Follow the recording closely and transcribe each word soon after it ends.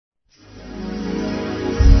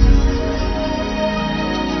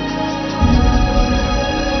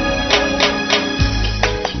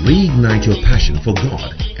Reignite your passion for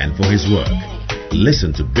God and for His work.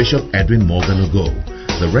 Listen to Bishop Edwin Morgan Ogo,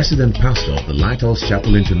 the resident pastor of the Lighthouse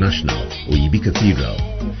Chapel International, Oyibi Cathedral.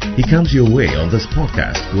 He comes your way on this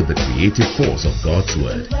podcast with the creative force of God's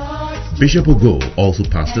Word. Bishop Ogo also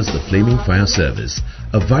pastors the Flaming Fire Service,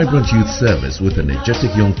 a vibrant youth service with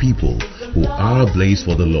energetic young people who are ablaze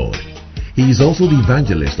for the Lord. He is also the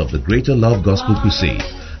evangelist of the Greater Love Gospel Crusade,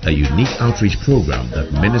 a unique outreach program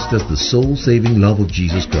that ministers the soul-saving love of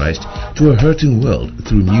Jesus Christ to a hurting world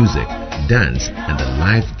through music, dance, and the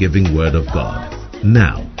life-giving Word of God.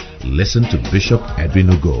 Now, listen to Bishop Edwin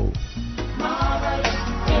Ogo.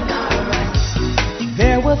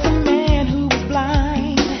 There was a man who was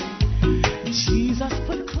blind. Jesus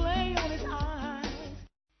put clay on his eyes.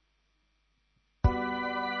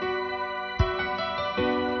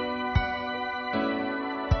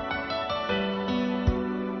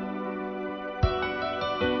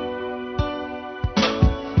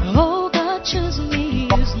 Oh, God, choose me,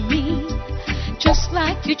 use me, just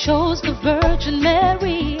like you chose the Virgin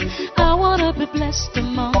Mary. I want to be blessed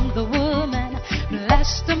among the women,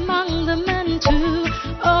 blessed among the men too.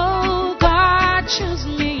 Oh, God, choose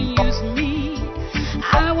me, use me.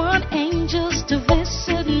 I want angels to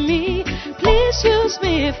visit me. Please use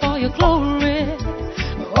me for your glory.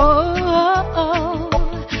 Oh, oh, oh,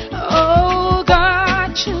 oh,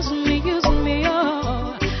 God, choose me, use me.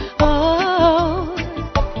 Oh, oh,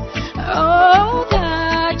 oh,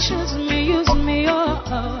 God, choose me, use me. Oh,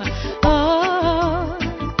 oh.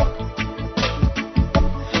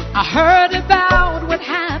 I heard about what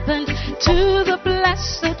happened to the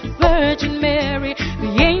Blessed Virgin Mary.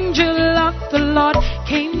 The angel of the Lord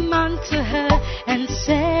came unto her and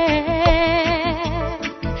said,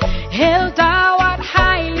 Hail thou art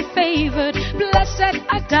highly favored, blessed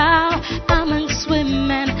art thou amongst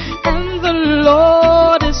women, and the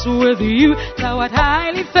Lord is with you. Thou art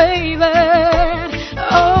highly favored.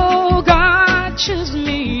 Oh, God, choose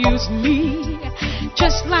me, use me,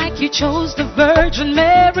 just like you chose the Virgin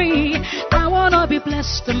Mary. I want to be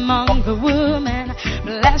blessed among the women,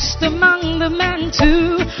 blessed among the men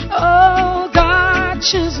too. Oh, God,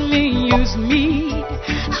 choose me, use me.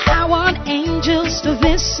 I want angels to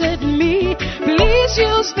visit me. Please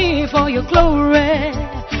use me for your glory.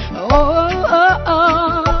 Oh, oh,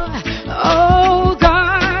 oh, oh,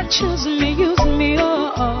 God, choose me, use me.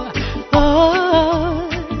 Oh, oh,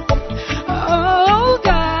 oh,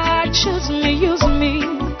 God, choose me, use me.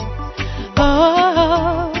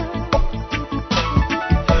 Oh,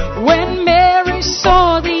 when Mary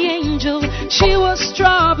saw the angel, she was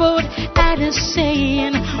troubled at his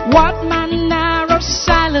saying, what manner of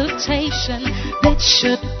salutation that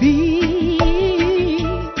should be.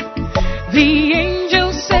 The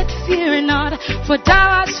angel said, Fear not, for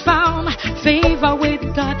thou hast found favor with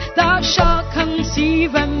God. Thou shalt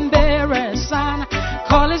conceive and bear a son,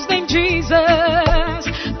 call his name Jesus.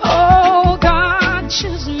 Oh, God,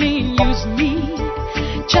 choose me, use me,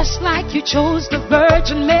 just like you chose the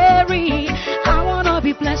Virgin Mary. I want to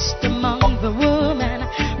be blessed among the women,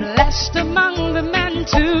 blessed among the men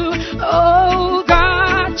too. Oh,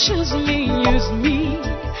 God, choose me, use me.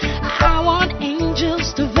 I want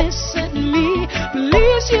angels to visit me.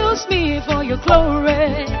 Please use me for your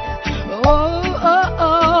glory. Oh, oh,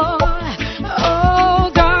 oh, oh,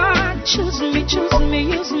 God, choose me,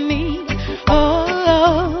 use me.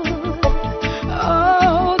 Oh,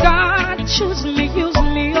 oh, God, choose me, use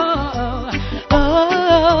me. Oh,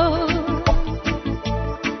 oh,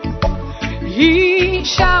 he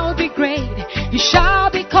shall be great, he shall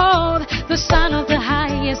be called the Son of the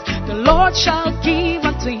Highest. The Lord shall give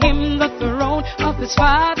unto him the throne of his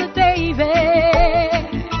father David,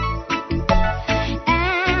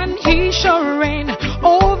 and he shall reign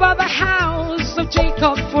over the house of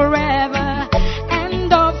Jacob forever,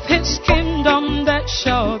 and of his kingdom there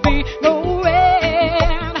shall be no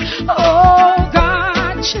end. Oh,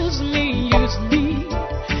 God, choose me, use me,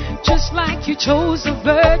 just like you chose the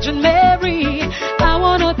Virgin Mary. I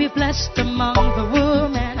want to be blessed among the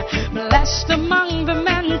women, blessed among the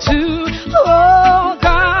men too. Oh,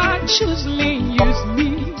 God, choose me, use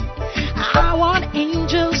me. I want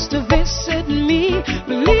angels to visit me.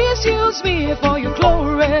 Please use me for your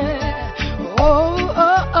glory. Oh,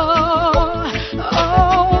 oh, oh,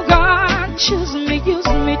 oh, God, choose me, use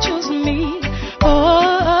me, choose me.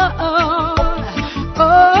 Oh, oh, oh,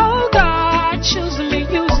 oh, God, choose me,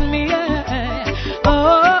 use me.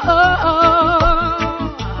 Oh, oh, oh.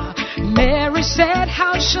 Mary said,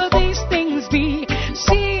 How shall these things be,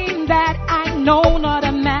 seeing that I know not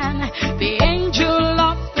a man? The angel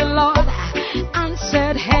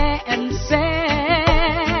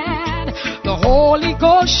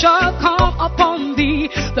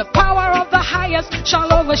highest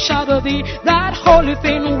shall overshadow thee. That holy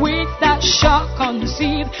thing which thou shalt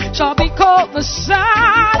conceive shall be called the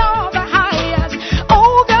Son of the highest.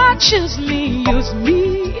 Oh God, choose me, use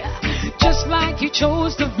me, just like you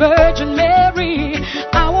chose the Virgin Mary.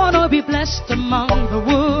 I want to be blessed among the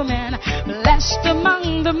women, blessed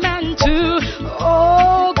among the men too.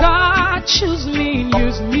 Oh God, choose me,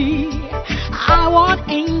 use me. I want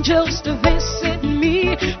angels to visit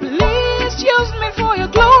me. Please use me for your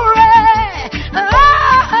glory.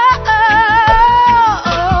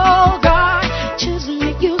 Oh God, choose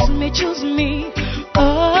me, use me, choose me.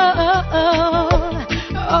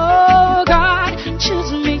 Oh God,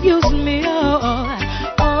 choose me, use me. Oh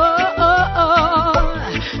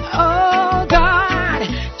God,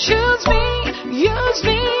 choose me, use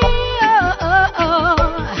me.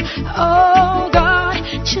 Oh God,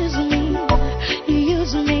 choose me,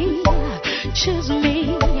 use me, choose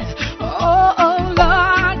me. Oh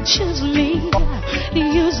Lord, choose me,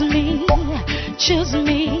 use me, choose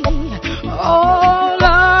me. Oh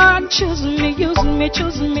Lord, choose me, use me,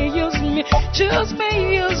 choose me, use me, choose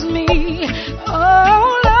me, use me.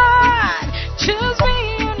 Oh Lord, choose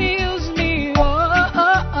me and use me.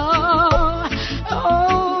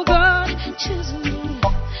 Oh God, choose me,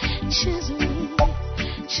 choose me,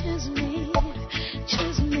 choose me,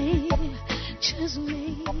 choose me, choose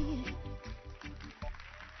me.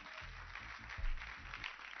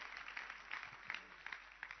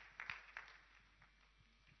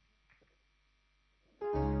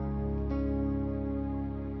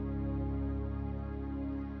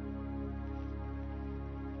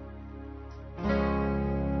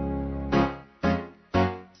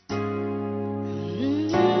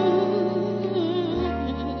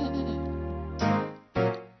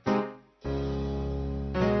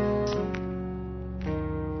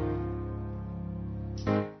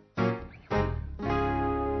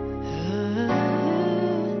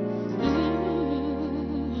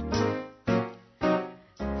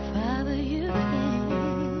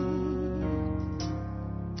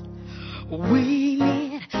 We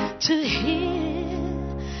need to hear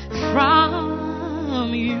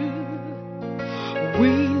from you. We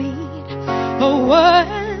need a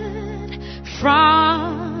word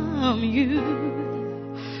from you.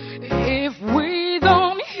 If we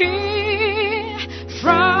don't hear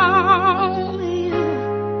from you,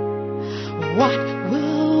 what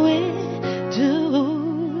will we do?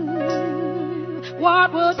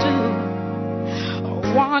 What we'll do?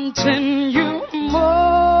 Wanting you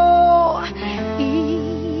more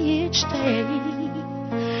each day.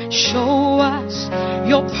 Show us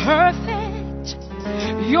your perfect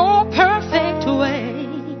way.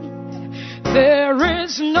 There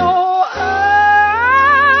is no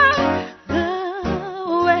other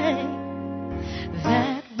way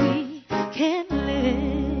that we can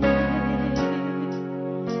live.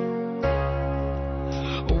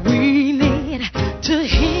 We need to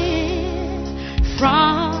hear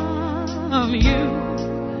from you.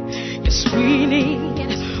 Yes, we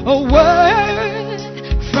need a word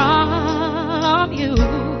from you.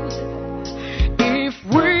 If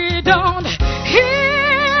we don't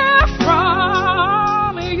hear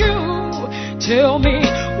from you, tell me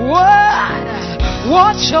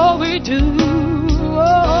what shall we do?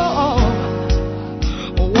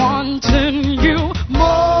 Wanting you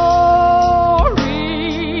more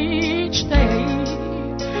each day.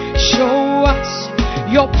 Show us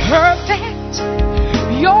your perfect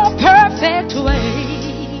way.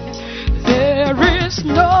 There is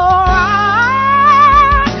no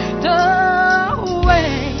other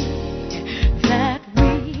way that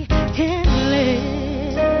we can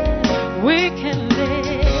live. We can live.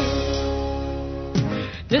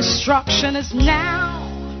 Destruction is now.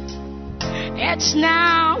 It's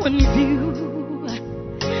now in view.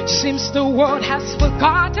 Seems the world has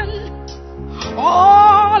forgotten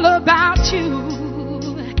all about you.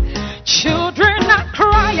 Children are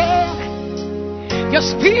crying.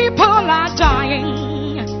 Yes, people are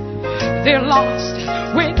dying. They're lost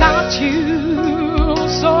without you.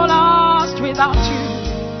 So lost without you.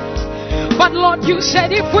 But Lord, you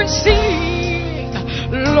said if we seek,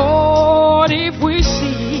 Lord, if we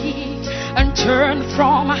seek and turn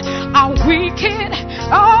from our wicked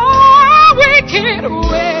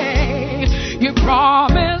way, you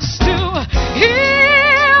promise to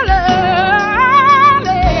heal our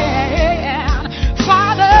land.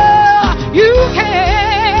 Father, you can.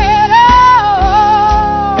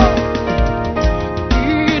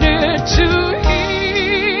 We need to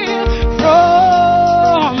hear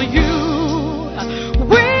from you.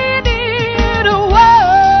 We need a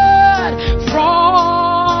word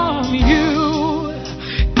from you.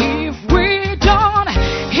 If we don't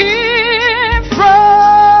hear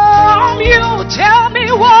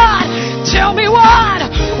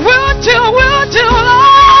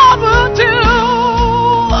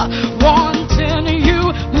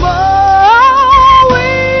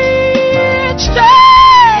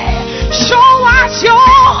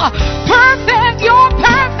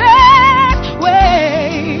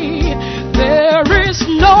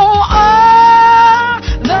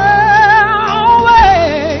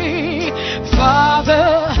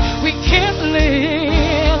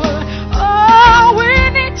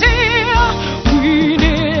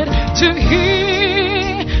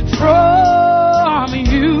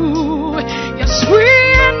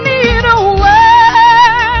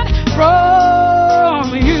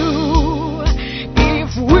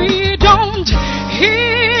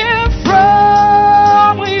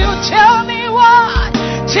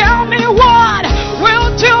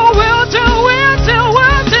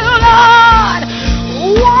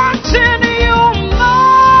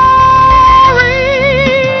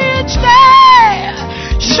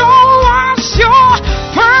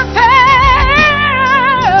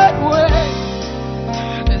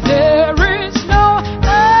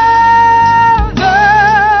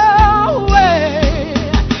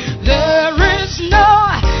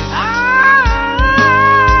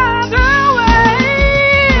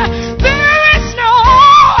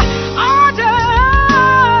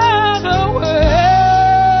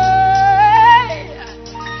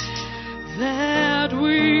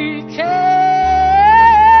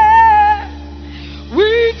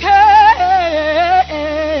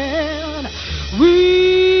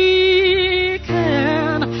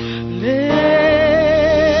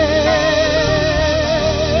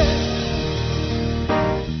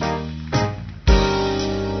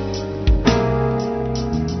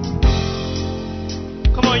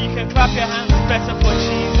Clap your hands better for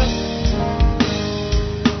Jesus.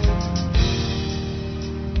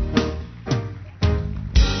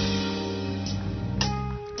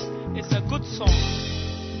 It's a good song.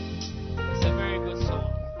 It's a very good song.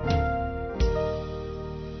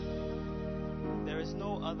 There is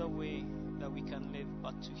no other way that we can live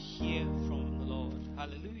but to hear from the Lord.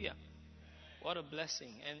 Hallelujah. What a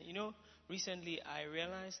blessing. And you know, recently I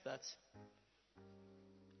realized that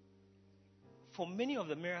for many of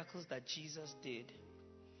the miracles that Jesus did,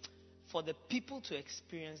 for the people to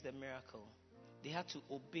experience the miracle, they had to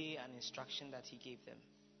obey an instruction that he gave them.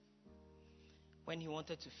 When he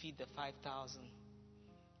wanted to feed the 5,000,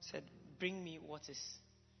 said, bring me what is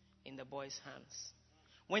in the boy's hands.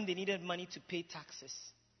 When they needed money to pay taxes,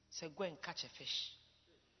 said, go and catch a fish.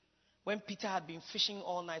 When Peter had been fishing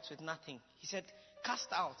all night with nothing, he said, cast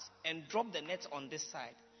out and drop the net on this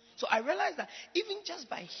side. So I realized that even just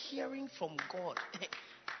by hearing from God,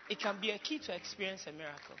 it can be a key to experience a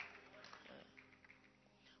miracle.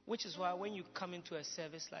 Which is why when you come into a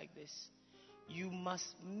service like this, you must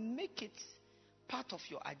make it part of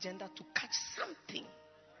your agenda to catch something.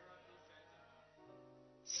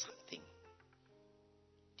 Something.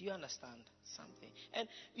 Do you understand? Something. And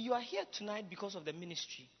you are here tonight because of the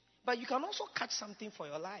ministry. But you can also catch something for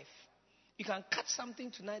your life. You can catch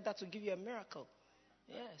something tonight that will give you a miracle.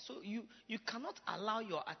 Yeah. So you cannot allow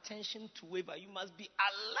your attention to waver. You must be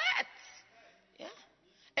alert.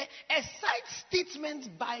 Yeah. A side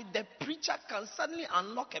statement by the preacher can suddenly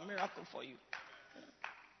unlock a miracle for you.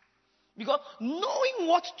 Because knowing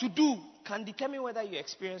what to do can determine whether you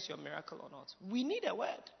experience your miracle or not. We need a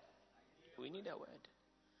word. We need a word.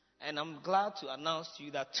 And I'm glad to announce to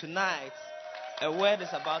you that tonight, a word is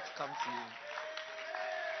about to come to you.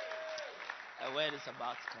 A word is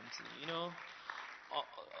about to come to you. You know,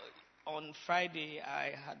 on Friday,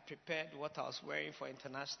 I had prepared what I was wearing for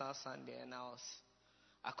International Sunday, and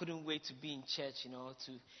I couldn't wait to be in church, you know,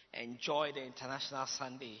 to enjoy the International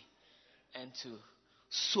Sunday and to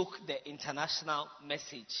soak the international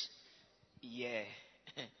message. Yeah.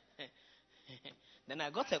 Then I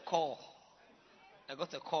got a call.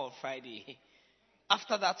 On Friday.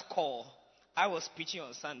 After that call, I was preaching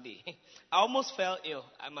on Sunday. I almost fell ill.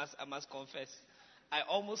 I must confess. I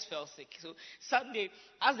almost fell sick. So Sunday,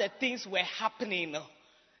 as the things were happening,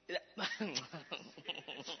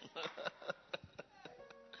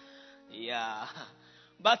 yeah.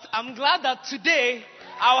 But I'm glad that today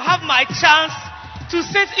I'll have my chance to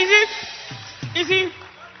sit. Is it?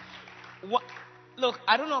 What? Look,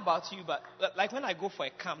 I don't know about you, but like when I go for a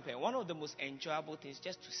camp, one of the most enjoyable things is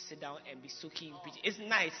just to sit down and be soaking preaching. It's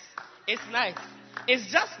nice. It's nice. It's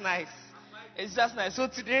just nice. It's just nice. So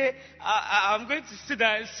today, I'm going to sit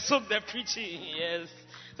down and soak the preaching. Yes.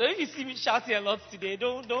 So if you see me shouting a lot today,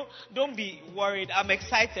 don't be worried. I'm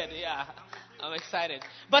excited. Yeah, I'm excited.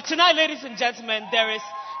 But tonight, ladies and gentlemen, there is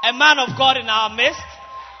a man of God in our midst.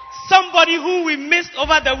 Somebody who we missed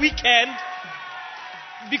over the weekend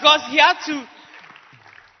because he had to.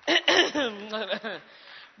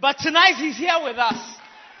 But tonight he's here with us.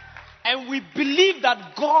 And we believe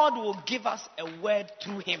that God will give us a word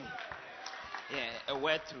through him. Yeah, a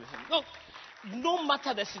word through him. Look, no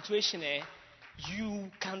matter the situation, you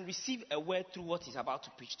can receive a word through what he's about to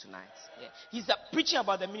preach tonight. Yeah. He's preaching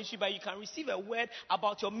about the ministry, but you can receive a word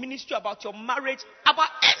about your ministry, about your marriage, about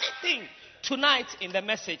anything tonight in the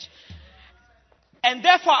message. And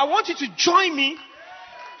therefore, I want you to join me.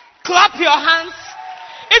 Clap your hands.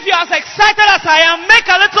 If you're as excited as I am, make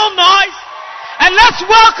a little noise. And let's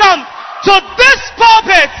welcome to this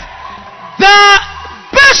pulpit the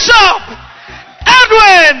Bishop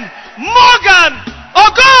Edwin Morgan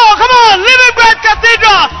Ogo. Come on, Living Bread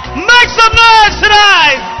Cathedral. Make some noise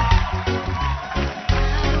tonight.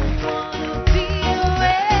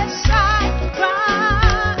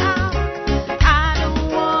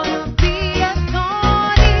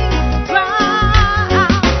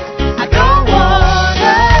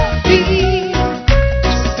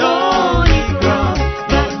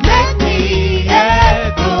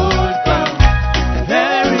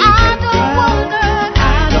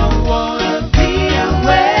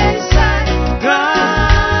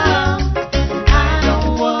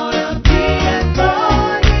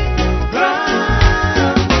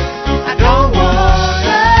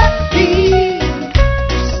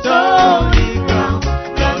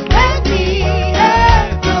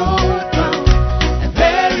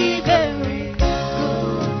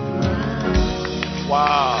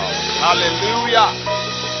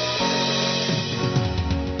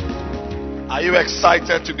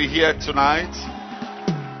 Excited to be here tonight?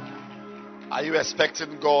 Are you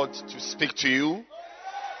expecting God to speak to you?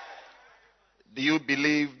 Do you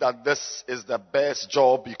believe that this is the best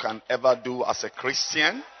job you can ever do as a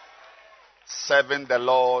Christian? Serving the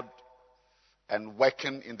Lord and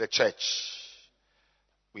working in the church.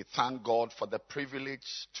 We thank God for the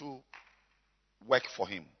privilege to work for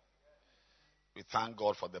Him. We thank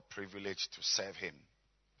God for the privilege to serve Him.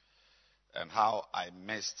 And how I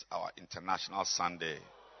missed our International Sunday.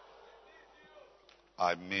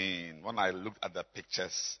 I mean, when I looked at the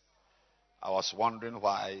pictures, I was wondering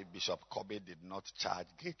why Bishop Kobe did not charge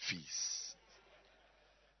gate fees.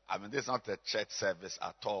 I mean, this is not a church service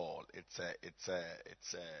at all. It's a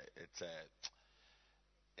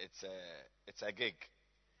gig.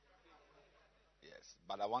 Yes,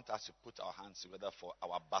 but I want us to put our hands together for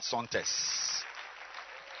our Basontes.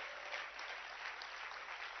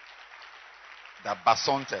 The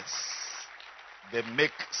Basontes. They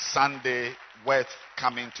make Sunday worth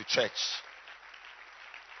coming to church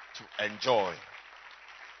to enjoy.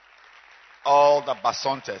 All the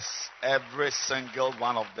Basontes, every single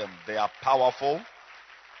one of them, they are powerful,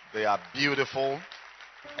 they are beautiful,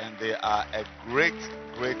 and they are a great,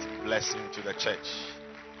 great blessing to the church.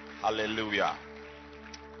 Hallelujah.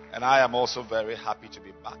 And I am also very happy to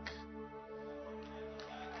be back.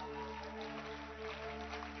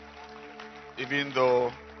 Even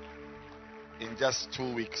though in just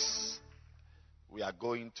 2 weeks we are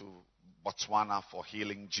going to Botswana for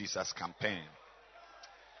Healing Jesus campaign.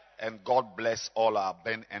 And God bless all our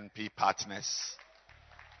Ben NP partners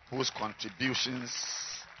whose contributions,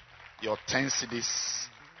 your 10 cedis,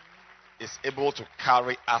 is able to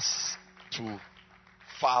carry us to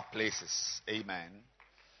far places. Amen.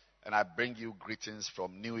 And I bring you greetings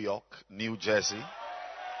from New York, New Jersey,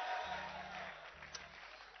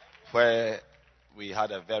 where we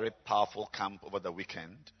had a very powerful camp over the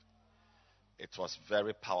weekend. It was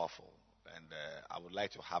very powerful. And I would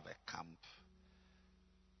like to have a camp.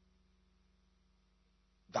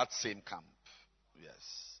 That same camp.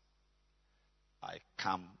 Yes. I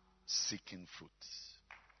come seeking fruit.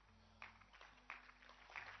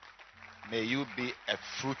 May you be a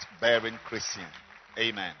fruit-bearing Christian.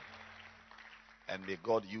 Amen. And may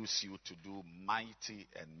God use you to do mighty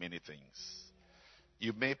and many things.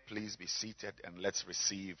 You may please be seated and let's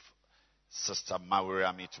receive Sister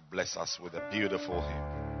Mawirami to bless us with a beautiful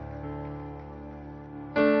hymn.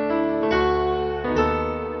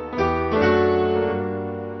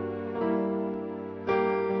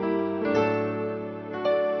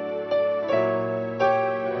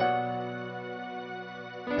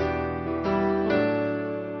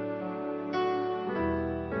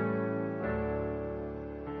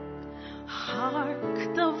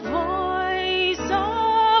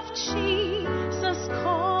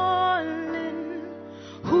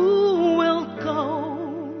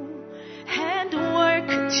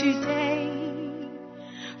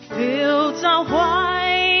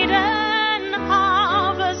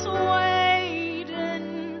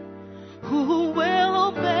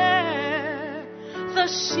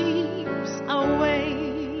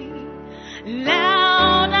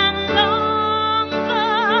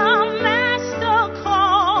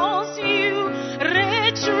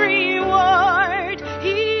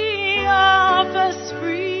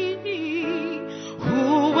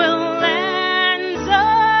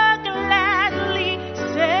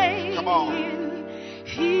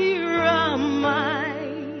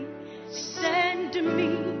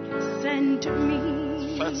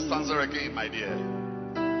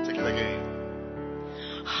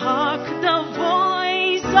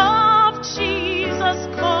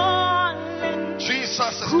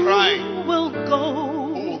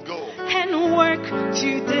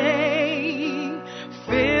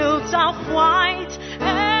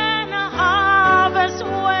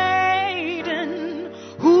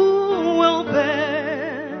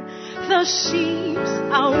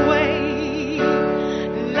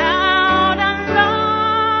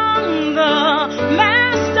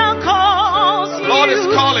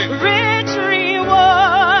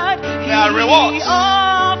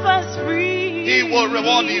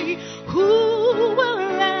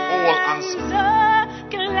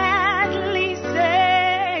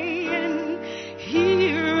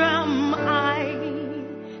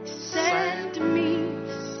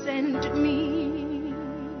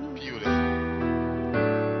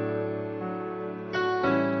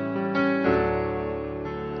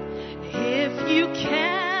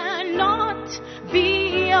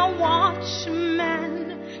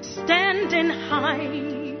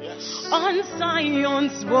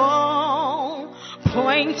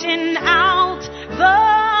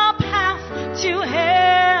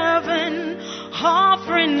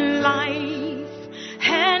 Offering life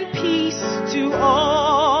and peace to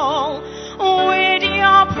all.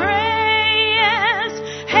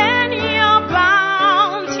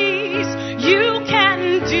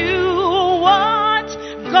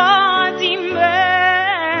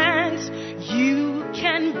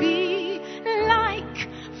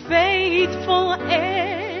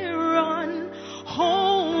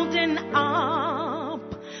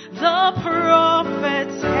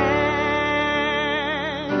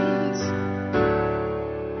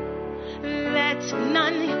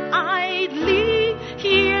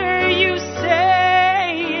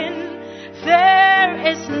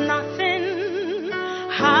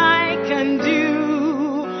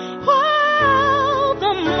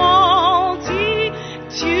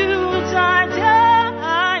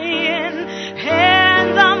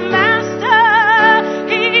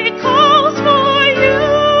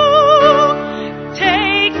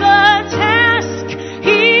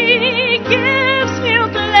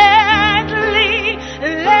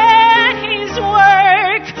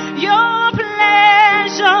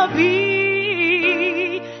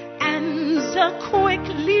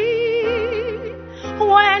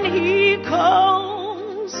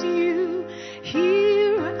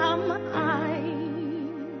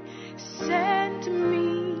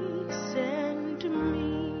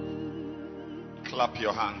 Clap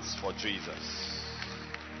your hands for Jesus.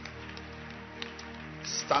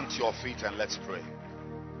 Stand to your feet and let's pray.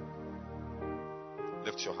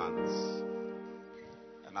 Lift your hands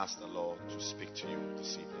and ask the Lord to speak to you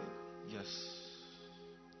this evening. Yes.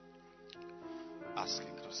 Ask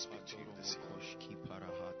Him to speak to you this evening.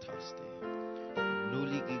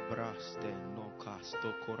 Nuligi braste no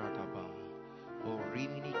casto coradaba. O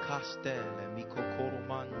rimini castele mico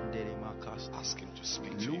coromande macasta. Ask Him to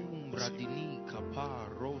speak to you this Lumbra evening. dini capa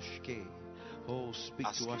roshke. Oh, speak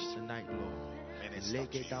Ask to him us to tonight, Lord. minister to you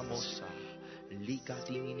this Legedamosa. evening. Liga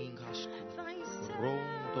diminingasco.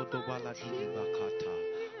 Rondo dobala di bakata.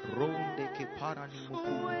 Ronde ke parani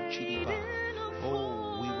muku chiriba.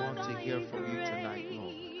 Oh, we want to hear from you tonight,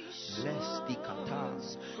 Lord. Lesti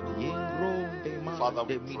katas. Ronde man Father,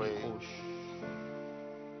 we de pray minikosh.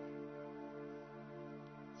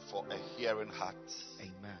 for a hearing heart.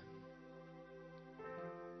 Amen.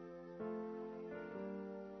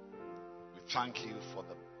 We thank you for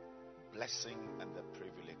the blessing and the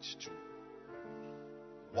privilege to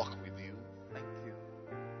walk with you, Thank you.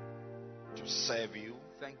 to serve you,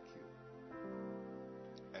 Thank you.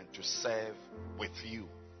 and to serve with you.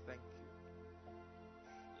 Thank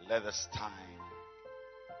you. Let this time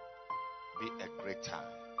be a great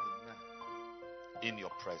time Amen. in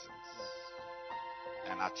your presence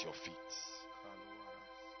and at your feet.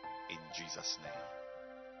 In Jesus'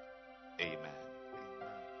 name, amen.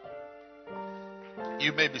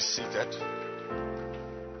 You may be seated.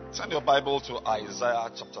 Turn your Bible to Isaiah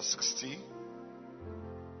chapter 60.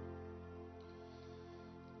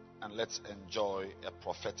 And let's enjoy a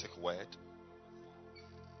prophetic word.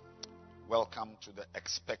 Welcome to the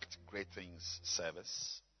Expect Great Things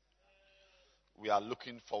service. We are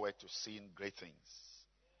looking forward to seeing great things.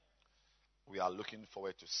 We are looking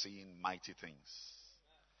forward to seeing mighty things.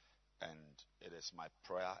 And it is my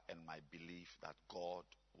prayer and my belief that God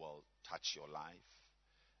will touch your life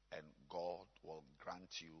and God will grant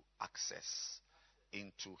you access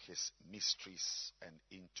into His mysteries and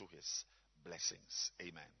into His blessings.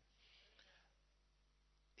 Amen.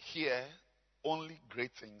 Here, only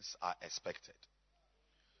great things are expected.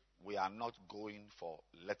 We are not going for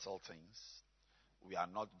little things. We are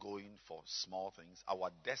not going for small things.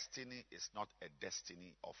 Our destiny is not a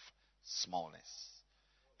destiny of smallness.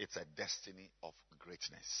 It's a destiny of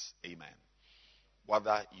greatness. Amen.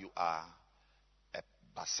 Whether you are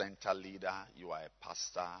a center leader, you are a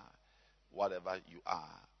pastor, whatever you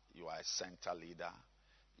are a center leader,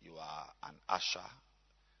 you are an usher,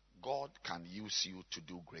 God can use you to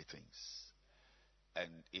do great things.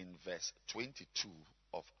 And in verse 22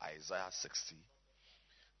 of Isaiah 60,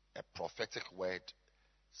 a prophetic word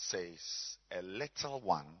says, a little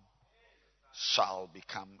one shall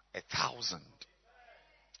become 1,000,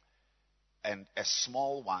 and a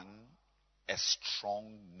small one a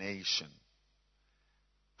strong nation.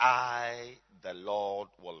 I, the Lord,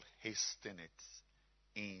 will hasten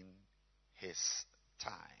it in His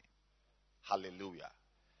time. Hallelujah.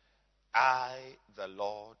 I, the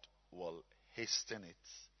Lord, will hasten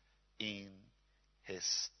it in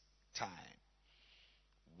His time.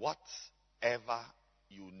 Whatever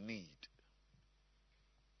you need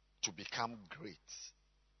to become great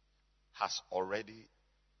has already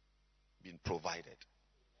been provided.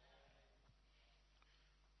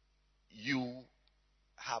 You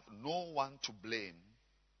have no one to blame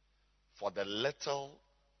for the little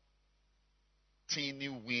teeny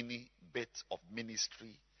weeny bit of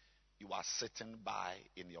ministry you are sitting by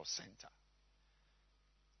in your center.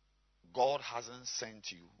 God hasn't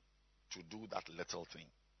sent you to do that little thing.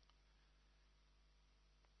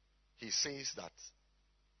 He says that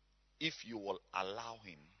if you will allow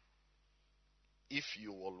Him, if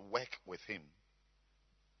you will work with Him,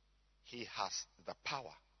 He has the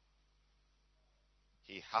power.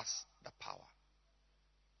 He has the power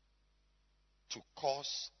to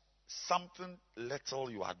cause something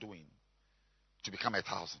little you are doing to become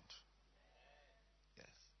 1,000. Yes.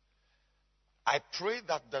 I pray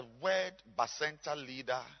that the word Bacenta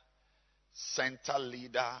leader, center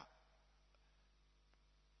leader,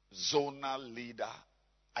 zonal leader,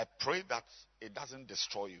 I pray that it doesn't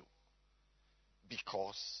destroy you.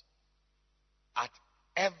 Because at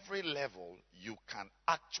every level, you can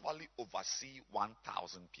actually oversee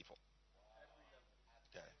 1,000 people.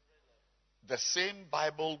 Okay. The same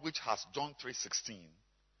Bible which has John 3:16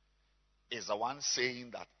 is the one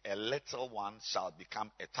saying that a little one shall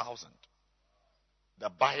become 1,000. The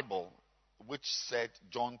Bible which said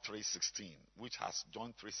John 3:16, which has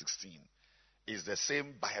John 3:16, is the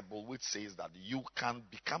same Bible which says that you can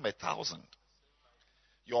become 1,000.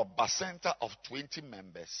 Your Bacenta of 20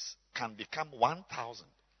 members can become 1,000.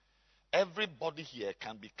 everybody here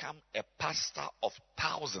can become a pastor of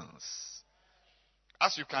thousands.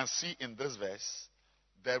 As you can see in this verse,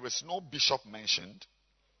 there is no bishop mentioned.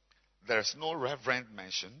 There is no reverend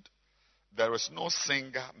mentioned. There is no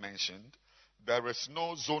singer mentioned. There is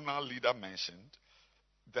no zonal leader mentioned.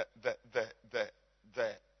 The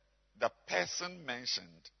person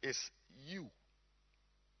mentioned is you.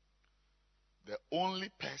 The only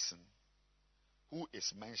person who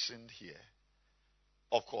is mentioned here,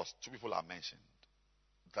 of course, two people are mentioned.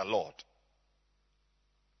 The Lord.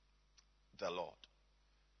 The Lord.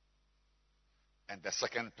 And the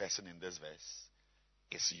second person in this verse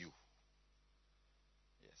is you.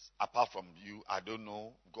 Yes. Apart from you, I don't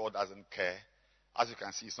know. God doesn't care. As you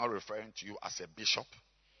can see, he's not referring to you as a bishop.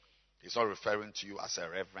 He's not referring to you as a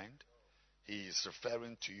reverend. He is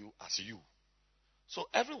referring to you as you. So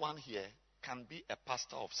everyone here can be a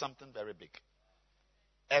pastor of something very big.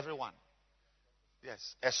 Everyone.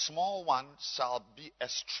 Yes. A small one shall be a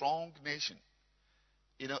strong nation.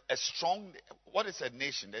 You know, what is a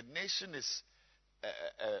nation? A nation is,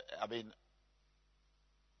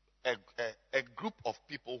 a group of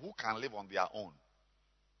people who can live on their own.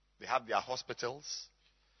 They have their hospitals.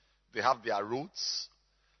 They have their roads.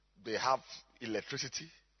 They have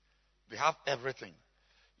electricity. They have everything.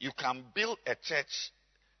 You can build a church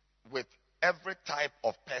with every type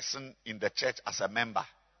of person in the church as a member.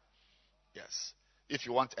 Yes. If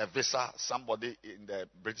you want a visa, somebody in the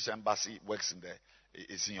British Embassy works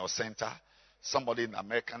is in your center. Somebody in the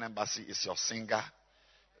American Embassy is your singer.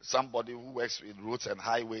 Somebody who works with roads and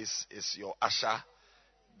highways is your usher.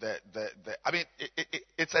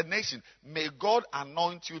 It's a nation. May God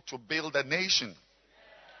anoint you to build a nation.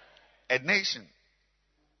 A nation.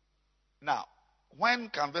 Now, when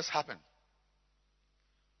can this happen?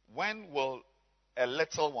 When will a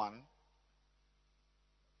little one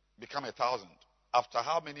become 1,000? After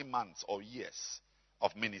how many months or years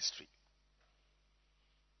of ministry?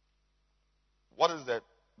 What is the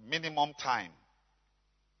minimum time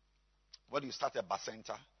when you start a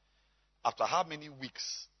bacenta? After how many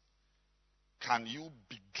weeks can you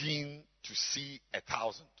begin to see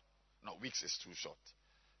 1,000? No, weeks is too short.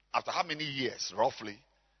 After how many years, roughly,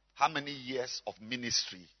 how many years of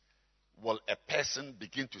ministry will a person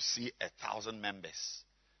begin to see 1,000 members?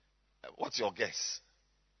 What's your guess?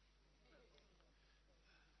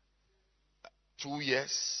 2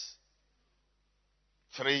 years?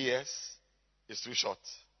 3 years? It's too short.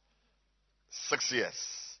 6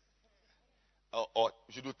 years? Or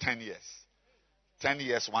you should do 10 years. 10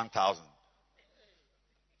 years, 1,000.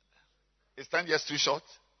 Is 10 years too short?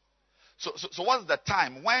 So what's the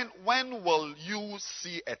time? When will you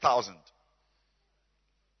see 1,000?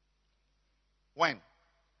 When?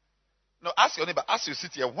 No, ask your neighbor. As you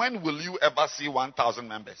sit here, when will you ever see 1,000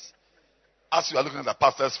 members? As you are looking at the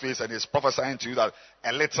pastor's face and he's prophesying to you that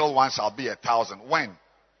a little one shall be 1,000. When?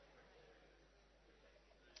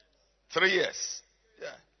 3 years.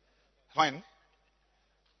 Yeah. When?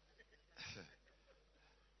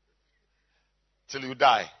 Till you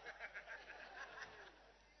die.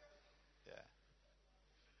 Yeah.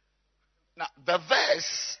 Now, the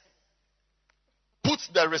verse puts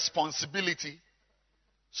the responsibility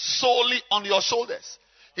solely on your shoulders.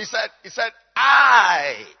 He said,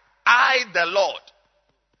 I, the Lord,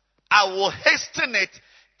 I will hasten it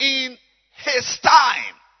in his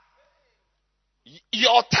time.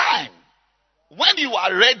 Your time. When you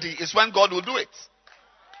are ready is when God will do it.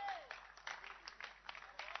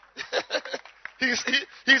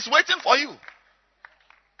 He's waiting for you.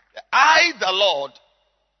 I, the Lord,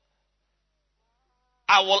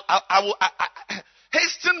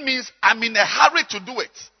 hasten means I'm in a hurry to do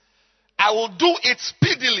it. I will do it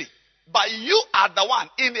speedily. But you are the one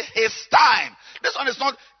in his time. This one is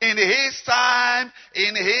not in his time,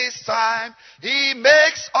 in his time. He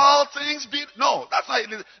makes all things be. No, that's not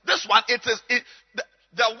it. This one, it is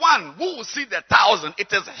the one who will see the 1,000.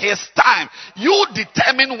 It is his time. You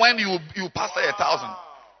determine when you pass the 1,000.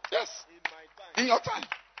 Yes. In your time.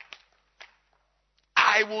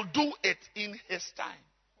 I will do it in his time.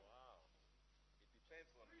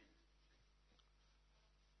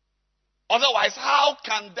 Otherwise, how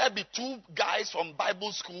can there be 2 guys from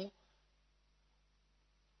Bible school?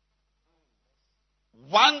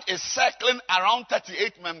 One is circling around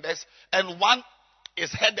 38 members and one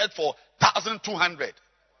is headed for 1,200.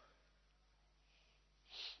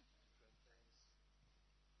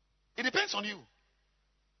 It depends on you.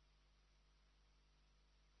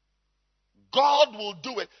 God will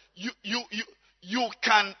do it. You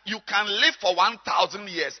can live for 1,000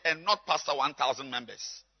 years and not pastor 1,000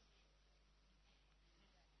 members.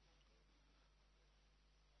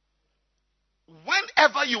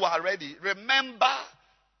 whenever you are ready, remember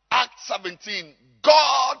Acts 17.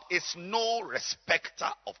 God is no respecter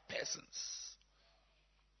of persons.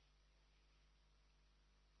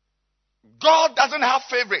 God doesn't have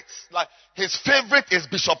favorites. Like his favorite is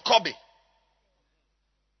Bishop Kobe.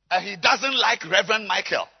 And he doesn't like Reverend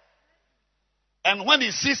Michael. And when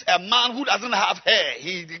he sees a man who doesn't have hair,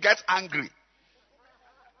 he gets angry.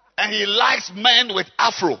 And he likes men with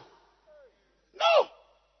afro. No.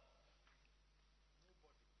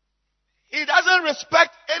 He doesn't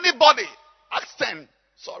respect anybody. Acts 10.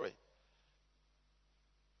 Sorry.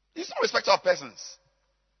 He's not respecter of persons.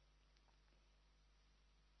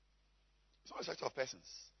 He's not respecter of persons.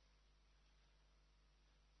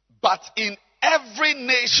 But in every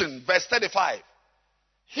nation, verse 35,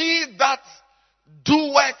 he that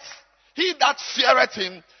doeth, he that feareth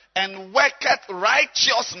him and worketh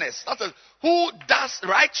righteousness. That is, who does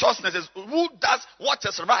righteousness, is who does what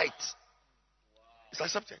is right. It's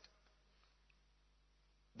accepted.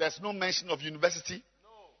 There's no mention of university,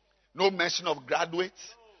 no mention of graduate,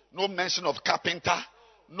 no mention of carpenter,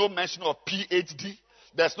 no mention of PhD.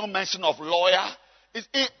 There's no mention of lawyer. It's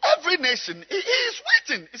in every nation, he is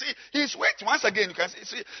waiting. He is waiting. Once again, you can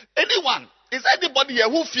see anyone. Is anybody here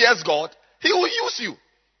who fears God? He will use you.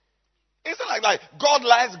 It's not like God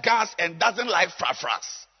likes guns and doesn't like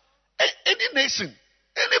frafras. Any nation,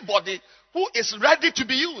 anybody who is ready to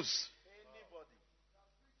be used.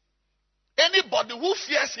 Anybody who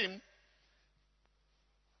fears him,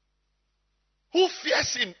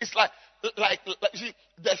 it's like see,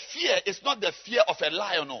 the fear is not the fear of a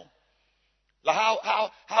lion, no. Like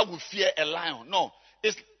how we fear a lion, no.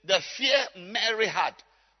 It's the fear Mary had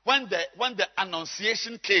when the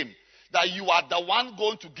annunciation came that you are the one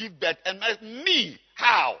going to give birth. And me,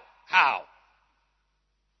 how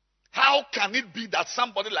can it be that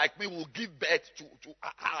somebody like me will give birth to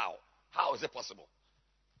how is it possible?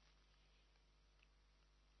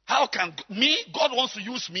 How can me, God wants to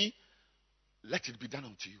use me, let it be done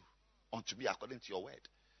unto you, unto me according to your word.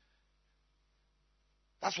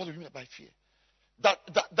 That's what we mean by fear.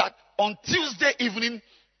 That on Tuesday evening,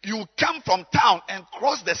 you come from town and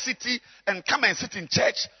cross the city and come and sit in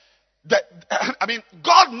church.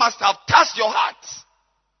 God must have touched your heart.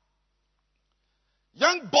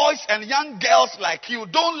 Young boys and young girls like you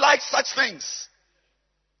don't like such things.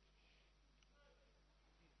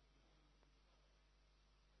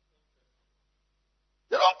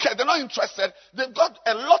 They don't care. They're not interested. They've got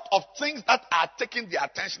a lot of things that are taking their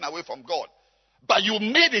attention away from God. But you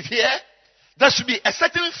made it here. There should be a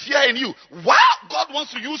certain fear in you. Wow, God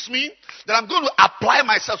wants to use me, that I'm going to apply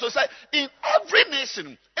myself. So it's like in every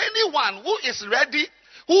nation, anyone who is ready,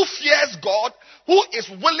 who fears God, who is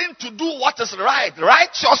willing to do what is right,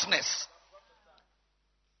 righteousness,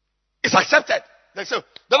 is accepted. They say,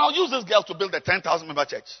 then I'll use this girl to build a 10,000 member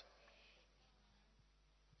church.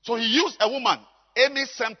 So he used a woman, Amy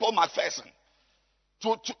Semple McPherson,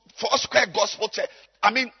 to Foursquare Gospel Church.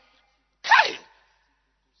 Kai,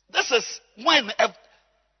 this is when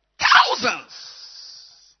thousands.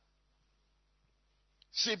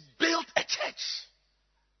 She built a church.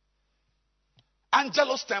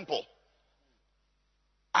 Angelo's Temple.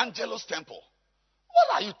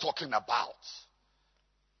 What are you talking about?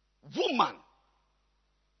 Woman.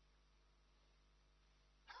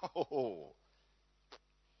 Oh.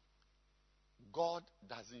 God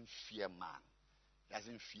doesn't fear man,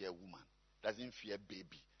 doesn't fear woman, doesn't fear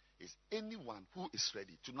baby. It's anyone who is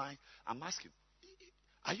ready. Tonight, I'm asking,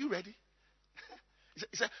 are you ready?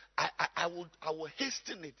 He said, I will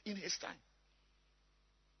hasten it in his time.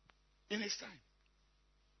 In his time.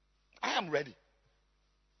 I am ready.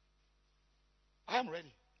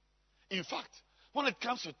 In fact, when it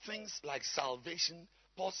comes to things like salvation,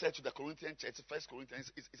 Paul said to the Corinthian church, 1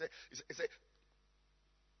 Corinthians, he said,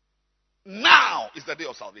 now is the day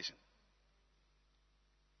of salvation.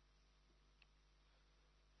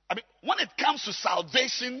 When it comes to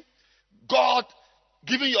salvation, God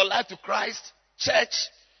giving your life to Christ, church,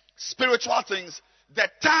 spiritual things, the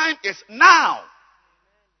time is now.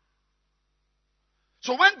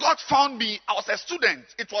 So when God found me, I was a student.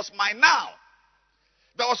 It was my now.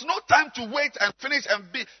 There was no time to wait and finish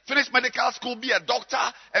medical school, be a doctor,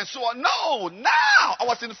 and so on. No, now. I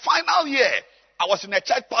was in final year. I was in a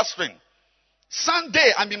church pastoring.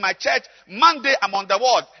 Sunday, I'm in my church. Monday, I'm on the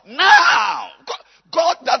ward. Now.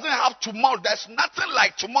 God doesn't have tomorrow. There's nothing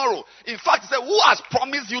like tomorrow. In fact, he said, who has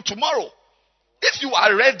promised you tomorrow? If you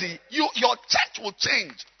are ready, your church will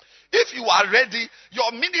change. If you are ready,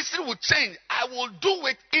 your ministry will change. I will do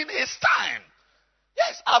it in his time.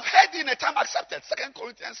 Yes, I've heard in a time accepted. 2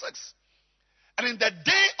 Corinthians 6. And in the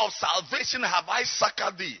day of salvation have I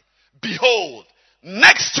succored thee. Behold,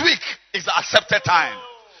 next week is the accepted time.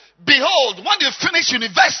 Behold, when you finish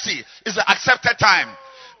university is the accepted time.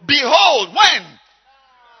 Behold, when?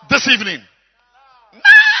 This evening.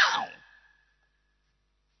 Now.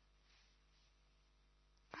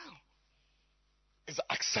 It's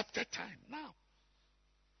the accepted time. Now.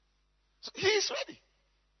 So he is ready.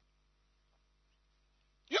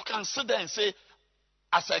 You can sit there and say,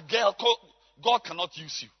 as a girl, God cannot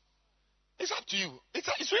use you. It's up to you.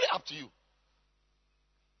 It's really up to you.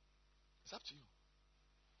 It's up to you.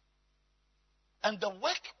 And the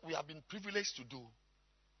work we have been privileged to do,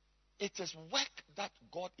 it is work that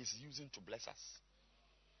God is using to bless us.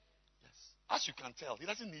 Yes. As you can tell, he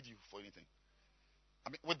doesn't need you for anything. I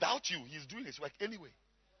mean, without you, he's doing his work anyway.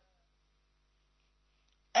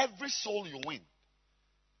 Every soul you win,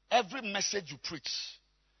 every message you preach,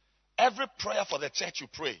 every prayer for the church you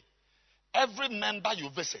pray, every member you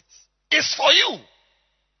visit is for you.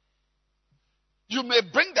 You may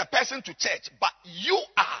bring the person to church, but you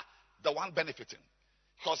are the one benefiting.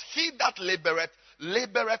 Because he that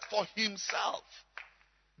laboreth for himself.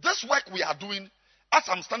 This work we are doing, as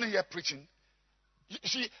I'm standing here preaching, you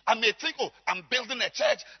see, I may think, oh, I'm building a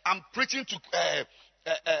church, I'm preaching to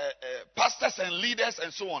pastors and leaders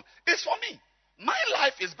and so on. It's for me. My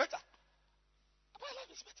life is better. My life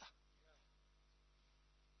is better.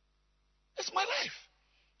 It's my life.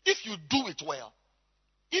 If you do it well,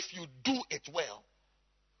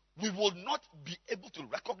 we will not be able to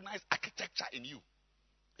recognize architecture in you,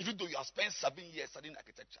 even though you have spent 7 years studying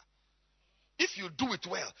architecture. If you do it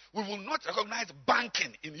well, we will not recognize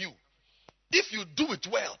banking in you. If you do it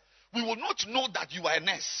well, we will not know that you are a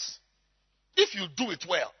nurse. If you do it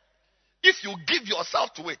well, if you give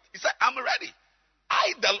yourself to it, he said, I'm ready.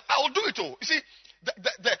 I will do it all. You see, the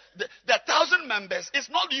 1,000 members, it's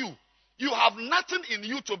not you. You have nothing in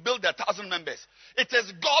you to build the 1,000 members. It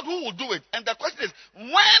is God who will do it. And the question is,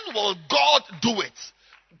 when will God do it?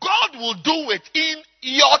 God will do it in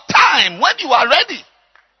your time, when you are ready.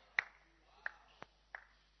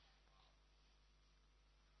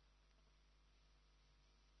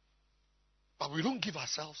 But we don't give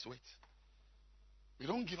ourselves to it. We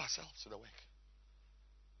don't give ourselves to the work.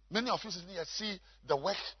 Many of you here see the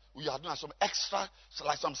work we are doing as some extra,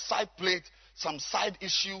 like some side plate, some side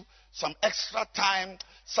issue, some extra time,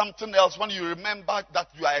 something else. When you remember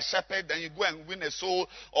that you are a shepherd, then you go and win a soul,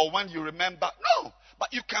 or when you remember. No,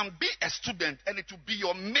 but you can be a student and it will be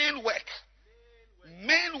your main work.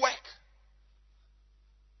 Main work.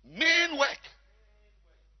 Main work.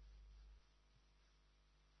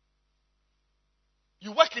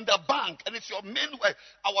 You work in the bank and it's your main work.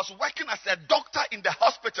 I was working as a doctor in the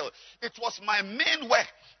hospital. It was my main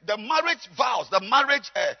work. The marriage vows that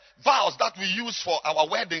we use for our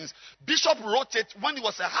weddings, Bishop wrote it when he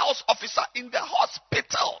was a house officer in the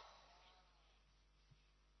hospital.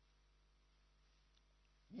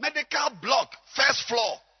 Medical block, first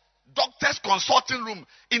floor, doctor's consulting room.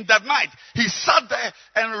 In the night, he sat there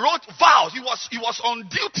and wrote vows. He was on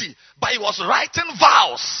duty, but he was writing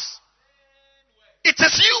vows. It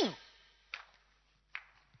is you.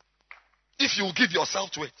 If you give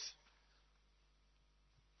yourself to it.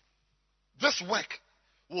 This work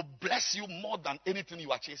will bless you more than anything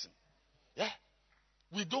you are chasing. Yeah?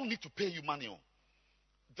 We don't need to pay you money. You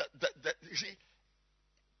see,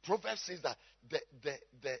 Proverbs says that the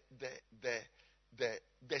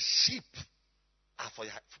sheep are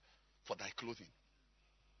for thy clothing.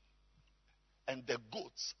 And the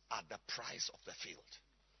goats are the price of the field.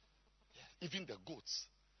 Even the goats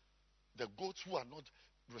who are not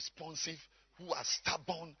responsive, who are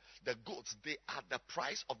stubborn, the goats, they are the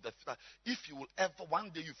price of the field. If you will ever, one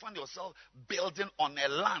day you find yourself building on a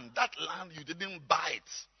land, that land you didn't buy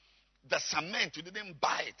it. The cement, you didn't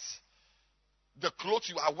buy it. The clothes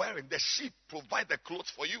you are wearing, the sheep provide the clothes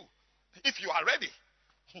for you. If you are ready,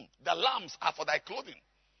 the lambs are for thy clothing.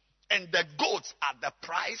 And the goats are the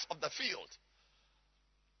price of the field.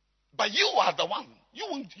 But you are the one. You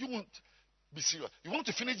won't be serious. You want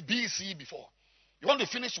to finish BC before. You want to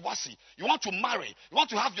finish WASI. You want to marry. You want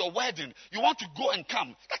to have your wedding. You want to go and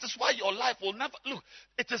come. That is why your life will never... Look,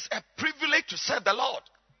 it is a privilege to serve the Lord.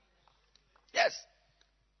 Yes.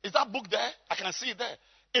 Is that book there? I can see it there.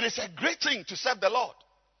 It is a great thing to serve the Lord.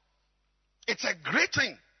 It's a great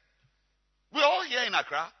thing. We're all here in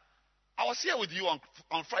Accra. I was here with you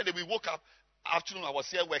on Friday. We woke up. Afternoon, I was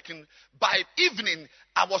here working. By evening,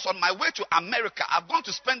 I was on my way to America. I've gone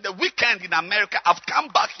to spend the weekend in America. I've come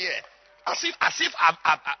back here as if I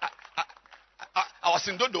was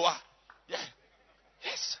in Dodoa. Yeah.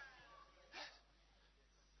 Yes.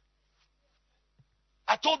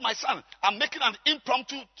 I told my son, I'm making an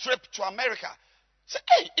impromptu trip to America. Say,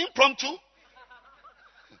 hey, impromptu.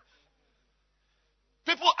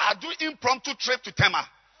 People are doing impromptu trip to Tema.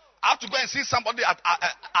 I have to go and see somebody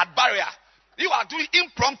at Barrier. You are doing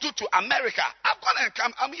impromptu to America. I'm going to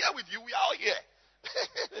come. I'm here with you. We are all here.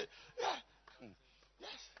 Yeah.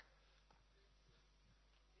 Yes.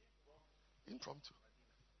 Impromptu.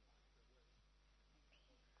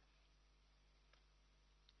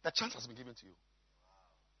 The chance has been given to you.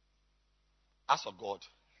 As for God,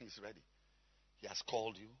 He is ready. He has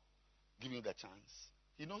called you, given you the chance.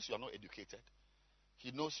 He knows you are not educated. He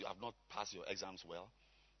knows you have not passed your exams well.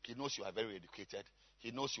 He knows you are very educated. He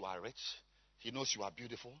knows you are rich. He knows you are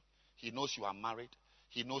beautiful. He knows you are married.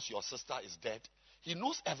 He knows your sister is dead. He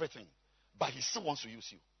knows everything, but He still wants to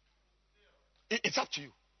use you. It's up to you.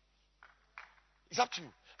 It's up to you.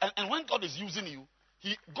 And when God is using you,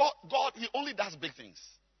 God, He only does big things.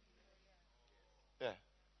 Yeah.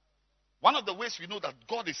 One of the ways we know that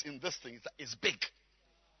God is in this thing is big.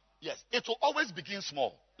 Yes, it will always begin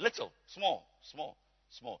small, little, small.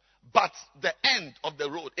 But the end of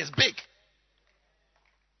the road is big.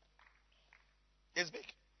 It's big.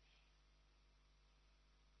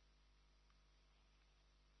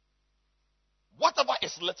 Whatever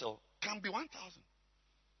is little can be 1,000.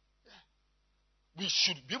 Yeah. We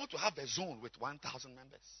should be able to have a zone with 1,000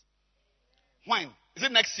 members. When? Is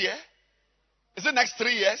it next year? Is it next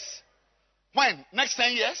 3 years? When? Next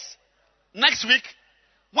 10 years? Next week?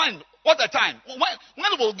 When? What the time?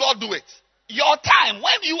 When will God do it? Your time,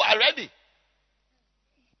 when you are ready.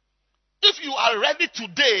 If you are ready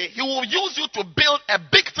today, He will use you to build a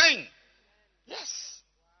big thing. Yes.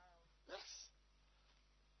 Yes.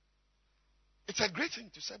 It's a great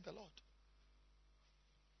thing to serve the Lord.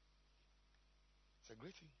 It's a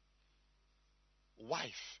great thing.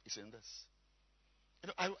 Wife is in this. You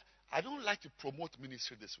know, I don't like to promote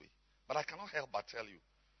ministry this way, but I cannot help but tell you.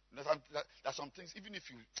 There are some things, even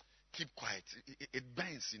if you keep quiet, it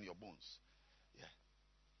burns in your bones. Yeah.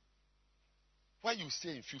 Why you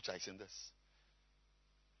stay in future is in this.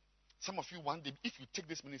 Some of you, one day, if you take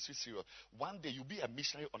this ministry serious, one day you'll be a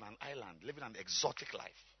missionary on an island, living an exotic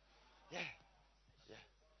life. Yeah. Yeah.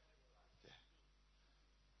 Yeah.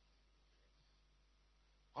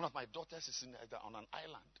 One of my daughters is on an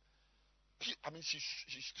island. I mean, she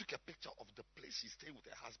took a picture of the place she's staying with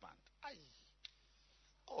her husband.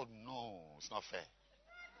 Oh, no, it's not fair.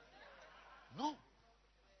 No,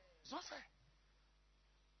 it's not fair.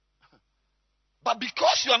 But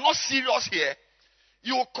because you are not serious here,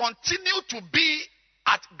 you will continue to be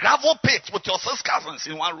at gravel pits with your 6 cousins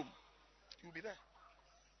in one room. You'll be there.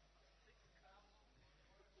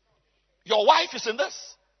 Your wife is in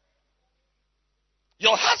this.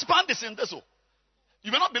 Your husband is in this.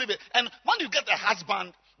 You may not believe it. And when you get a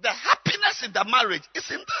husband, the happiness in the marriage is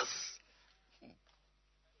in this.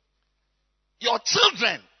 Your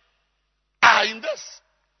children are in this.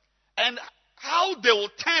 And how they will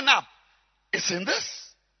turn up is in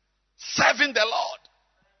this. Serving the Lord.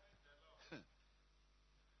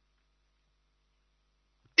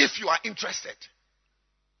 If you are interested.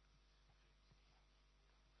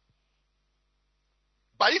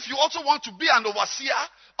 But if you also want to be an overseer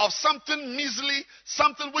of something measly,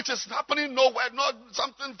 something which is happening nowhere, not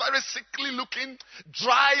something very sickly looking,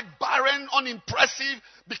 dry, barren, unimpressive,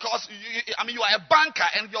 because you are a banker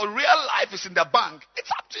and your real life is in the bank,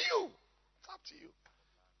 it's up to you. It's up to you.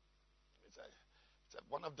 It's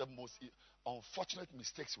one of the most unfortunate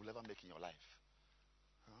mistakes you'll ever make in your life.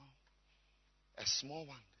 A small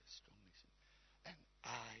one, a strong nation. And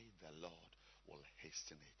I, the Lord, will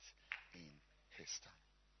hasten it in His time.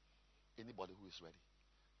 Anybody who is ready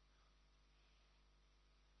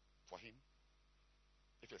for Him,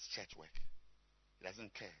 if it's church work, He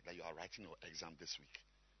doesn't care that you are writing your exam this week.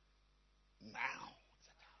 Now,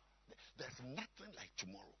 there's nothing like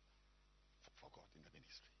tomorrow for God in the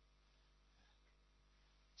ministry.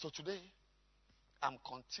 So today, I'm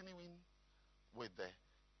continuing with the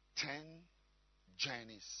 10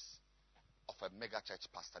 journeys of a mega church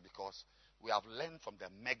pastor, because we have learned from the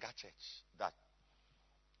mega church that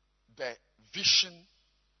the vision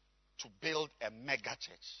to build a mega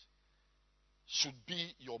church should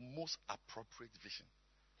be your most appropriate vision.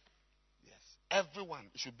 Yes. Everyone,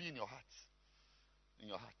 it should be in your heart. In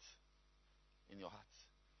your heart. In your heart.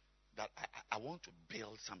 That I want to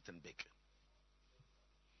build something big.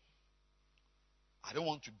 I don't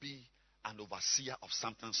want to be an overseer of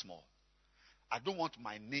something small. I don't want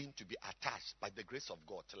my name to be attached by the grace of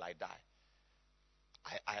God till I die.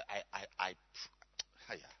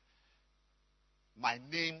 My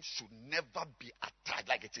name should never be attached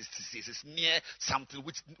like it is near something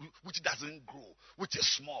which doesn't grow, which is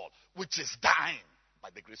small, which is dying by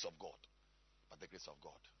the grace of God. by the grace of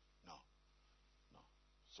God. No.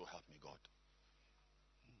 So help me God.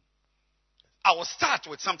 I will start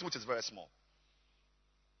with something which is very small.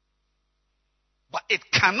 But it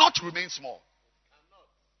cannot remain small.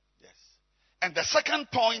 Yes. And the second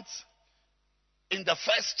point in the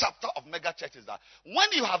first chapter of mega church is that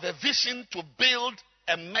when you have a vision to build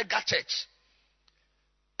a mega church,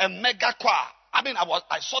 a mega choir.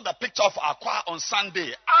 I saw the picture of our choir on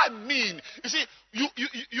Sunday. You see,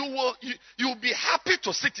 you'll be happy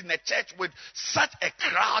to sit in a church with such a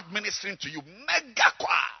crowd ministering to you. Mega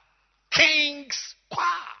choir, King's choir.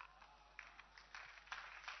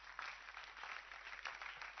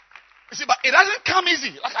 You see, but it doesn't come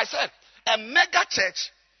easy. Like I said, a mega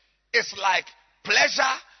church is like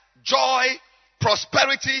pleasure, joy,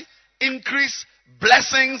 prosperity, increase,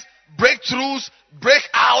 blessings, breakthroughs,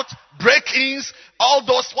 breakout, break-ins, all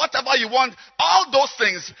those, whatever you want, all those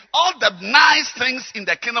things, all the nice things in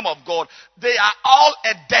the kingdom of God, they are all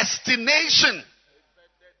a destination.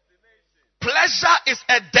 Pleasure is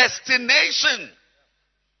a destination.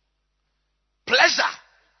 Pleasure.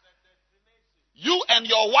 You and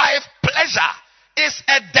your wife, pleasure is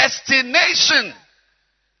a destination.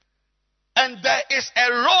 And there is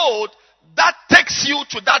a road that takes you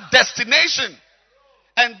to that destination.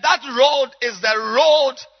 And that road is the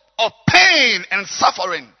road of pain and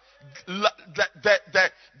suffering. The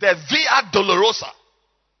Via Dolorosa.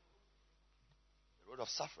 The road of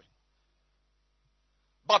suffering.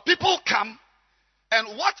 But people come,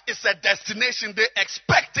 and what is a destination? They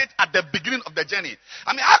expect it at the beginning of the journey.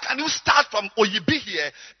 How can you start from Oyibi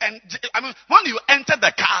here? And when you enter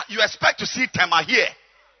the car, you expect to see Tema here.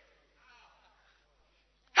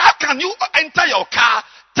 How can you enter your car,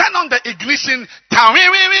 turn on the ignition,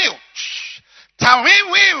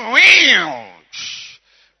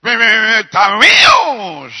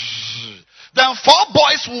 then 4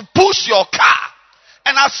 boys will push your car.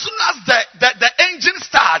 And as soon as the engine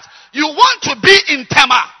starts, you want to be in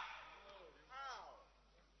Tema.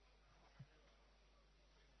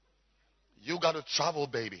 You got to travel,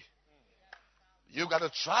 baby. You got to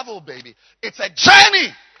travel, baby. It's a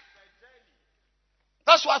journey.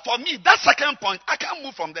 That's why for me, that second point, I can't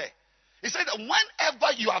move from there. He said that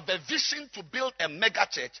whenever you have a vision to build a mega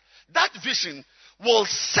church, that vision will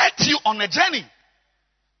set you on a journey.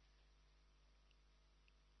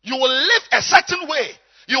 You will live a certain way.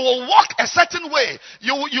 You will walk a certain way.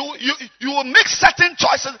 You will make certain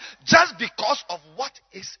choices just because of what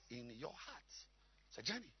is in your heart. It's a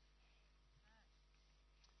journey.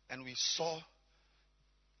 And we saw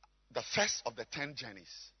the first of the 10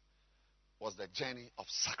 journeys was the journey of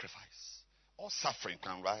sacrifice or suffering.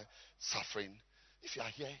 Right? Suffering. If you are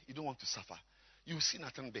here, you don't want to suffer. You see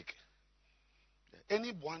nothing big.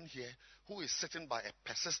 Anyone here who is sitting by a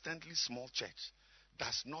persistently small church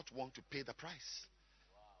does not want to pay the price.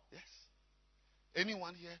 Wow. Yes.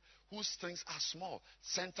 Anyone here whose things are small,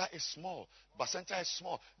 center is small, but center is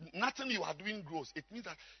small. Nothing you are doing grows. It means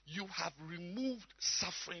that you have removed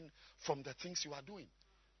suffering from the things you are doing.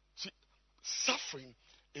 See, suffering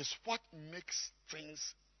is what makes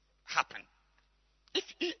things happen.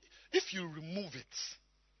 If you remove it,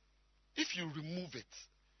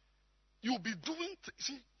 you'll be doing.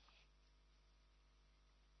 See,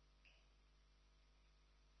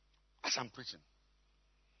 as I'm preaching,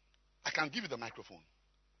 I can give you the microphone,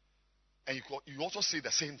 and you also say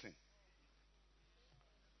the same thing.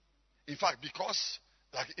 In fact, because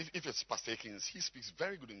like if it's Pastor Akins, he speaks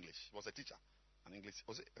very good English. He was a teacher, an English.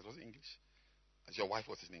 Was it English? As your wife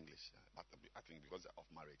was in English, but I think because of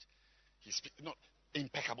marriage, he speaks not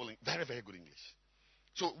impeccable, very very good English.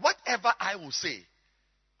 So whatever I will say,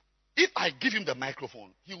 if I give him the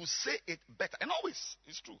microphone, he will say it better. And always,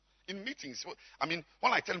 it's true. In meetings,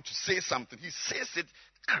 when I tell him to say something, he says it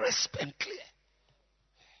crisp and clear.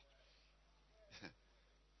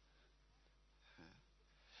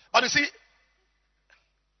 But you see,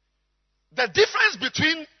 the difference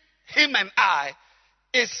between him and I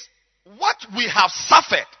is what we have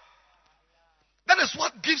suffered. That is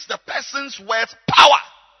what gives the person's words power.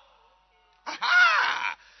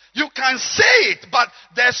 Aha! You can say it, but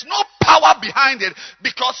there's no power behind it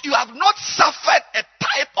because you have not suffered a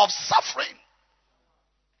type of suffering.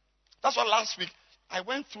 That's why last week I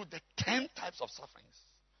went through the 10 types of sufferings.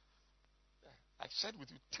 I shared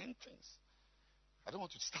with you 10 things. I don't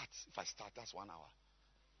want to start. If I start, that's 1 hour.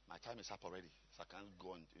 My time is up already, so I can't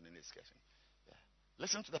go on in any discussion. Yeah.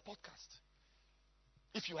 Listen to the podcast.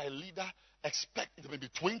 If you are a leader, expect there may be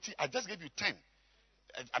 20. I just gave you 10.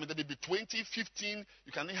 There may be 20, 15.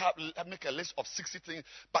 You can make a list of 60 things.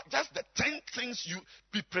 But just the 10 things, you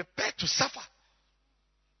be prepared to suffer.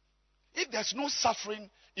 If there's no suffering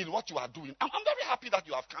in what you are doing, I'm very happy that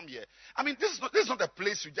you have come here. I mean, this is not a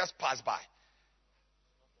place you just pass by.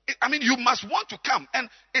 I mean, you must want to come, and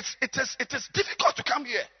it is difficult to come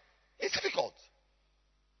here. It's difficult.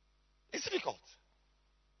 It's difficult.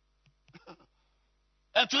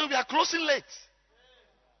 And today we are closing late.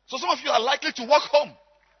 So some of you are likely to walk home.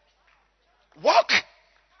 Walk.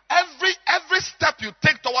 Every step you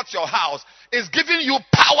take towards your house is giving you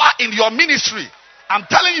power in your ministry. I'm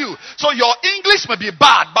telling you. So your English may be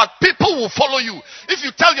bad, but people will follow you. If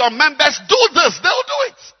you tell your members, do this, they'll do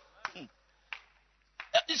it.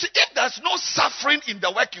 You see, if there's no suffering in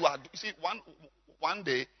the work you are doing. You see, one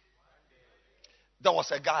day, there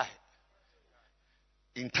was a guy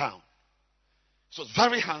in town. So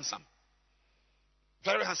very handsome.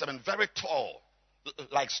 Very handsome and very tall.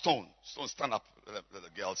 Like stone. Stone, stand up. Let the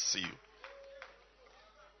girls see you.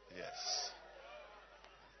 Yes.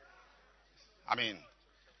 I mean,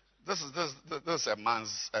 this is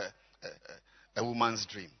a woman's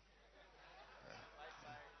dream.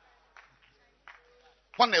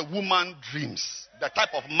 When a woman dreams, the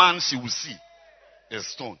type of man she will see is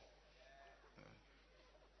stone.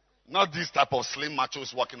 Not these type of slim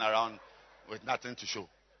machos walking around with nothing to show.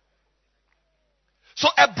 So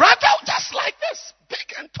a brother just like this,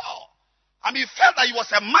 big and tall. I mean, he felt that he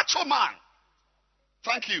was a macho man.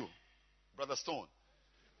 Thank you, Brother Stone.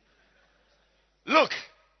 Look,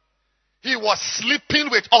 he was sleeping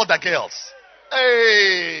with all the girls.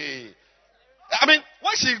 Hey. I mean,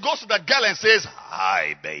 when she goes to the girl and says,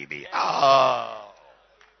 "Hi, baby."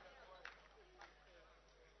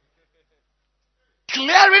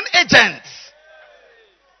 Clearing agents.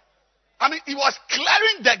 I mean, he was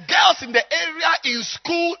clearing the girls in the area, in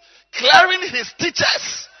school, clearing his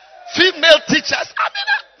teachers, female teachers. I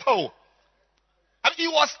mean,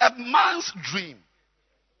 it was a man's dream.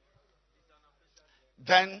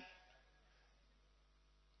 Then,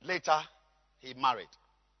 later, he married.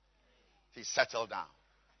 He settled down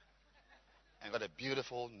and got a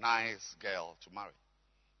beautiful, nice girl to marry.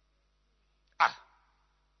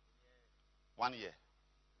 1 year.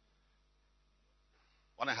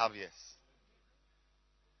 1.5 years.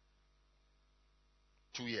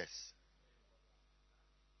 2 years.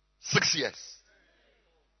 6 years.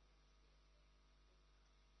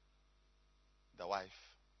 The wife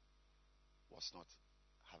was not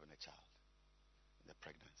having a child in the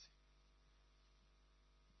pregnancy.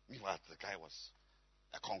 Meanwhile, the guy was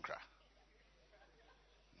a conqueror.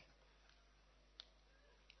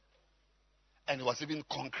 And he was even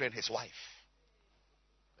conquering his wife.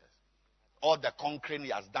 All the conquering he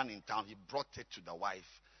has done in town, he brought it to the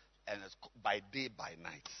wife, and it's by day, by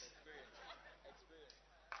night.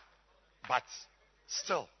 But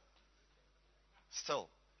still,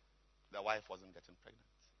 the wife wasn't getting pregnant.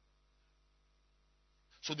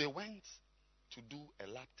 So they went to do a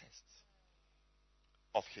lab test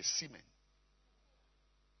of his semen.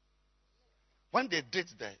 When they did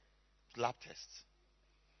the lab test,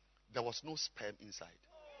 there was no sperm inside.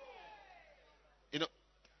 You know,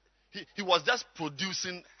 he was just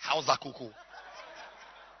producing Hausa cocoa.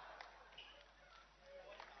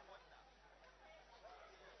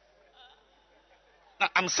 Now,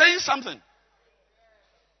 I'm saying something.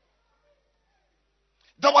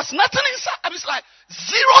 There was nothing inside. I mean, it's like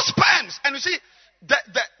 0 sperms. And you see,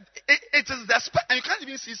 it is the sperm. And you can't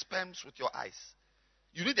even see sperms with your eyes.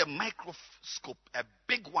 You need a microscope, a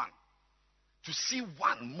big one, to see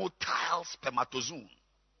one motile spermatozoon.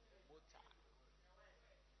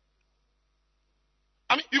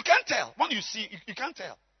 I mean, you can't tell. When you see, you can't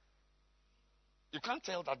tell. You can't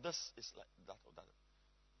tell that this is like that or that.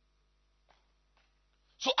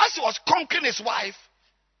 So as he was conquering his wife,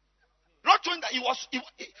 not showing that he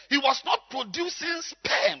was not producing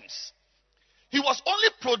sperms. He was only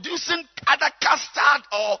producing either custard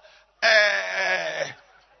or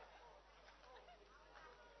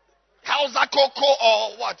Hausa cocoa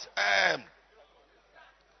or what?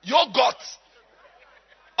 Yogurt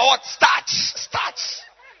or starch.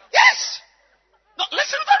 Yes. No,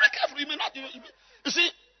 listen very carefully. You may not. You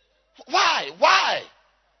see, why?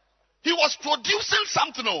 He was producing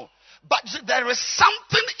something, but there is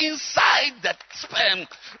something inside that sperm.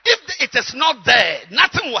 If it is not there,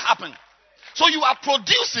 nothing will happen. So you are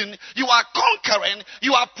producing, you are conquering,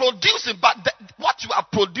 you are producing, but what you are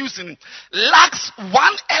producing lacks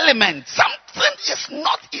one element. Something is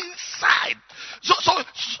not inside.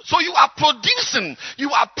 So you are producing,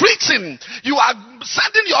 you are preaching, you are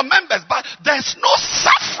sending your members, but there's no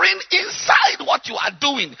suffering inside what you are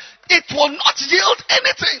doing. It will not yield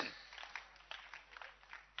anything.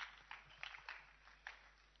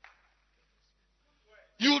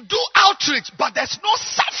 You do out outreach, but there's no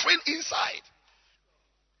suffering inside.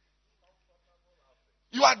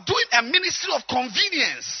 You are doing a ministry of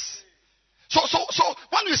convenience. So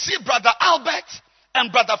when you see Brother Albert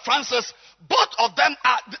and Brother Francis, both of them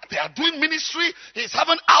they are doing ministry. He's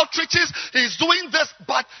having outreaches. He's doing this,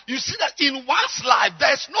 but you see that in one's life,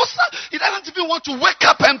 there's no. He doesn't even want to wake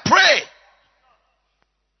up and pray.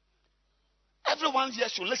 Everyone here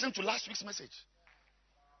should listen to last week's message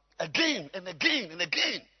again and again and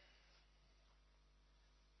again.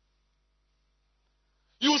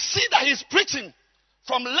 You see that he's preaching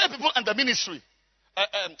from lay people and the ministry.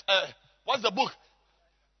 What's the book?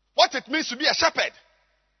 What it means to be a shepherd.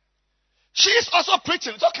 She is also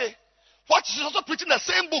preaching. It's okay. She's also preaching the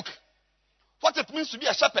same book. What it means to be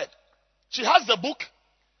a shepherd. She has the book.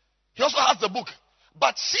 He also has the book.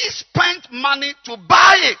 But she spent money to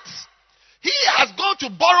buy it. He has gone to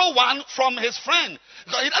borrow one from his friend.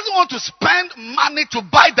 Because he doesn't want to spend money to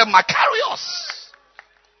buy the Macarius.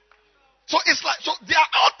 So it's like, so they are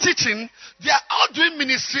all teaching, they are all doing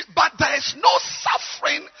ministry, but there is no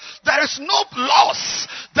suffering, there is no loss,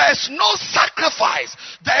 there is no sacrifice,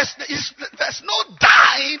 there's no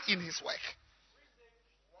dying in his work.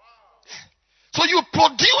 So you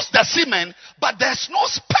produce the semen, but there's no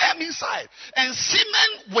sperm inside. And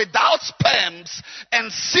semen without sperms and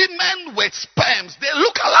semen with sperms, they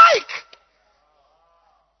look alike.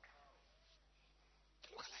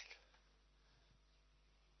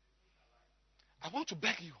 I want to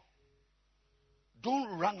beg you,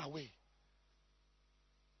 don't run away.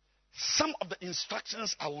 Some of the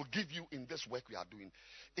instructions I will give you in this work we are doing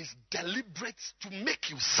is deliberate to make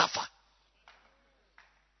you suffer.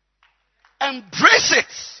 Embrace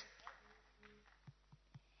it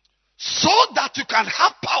so that you can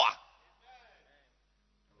have power.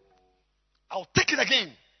 I'll take it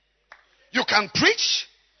again. You can preach,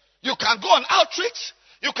 you can go on outreach,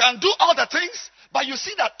 you can do all the things, but you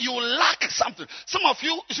see that you lack something. Some of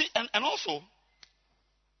you see, and also,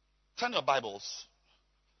 turn your Bibles.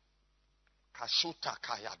 Kashuta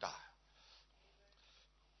Kayada.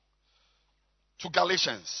 To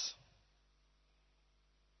Galatians.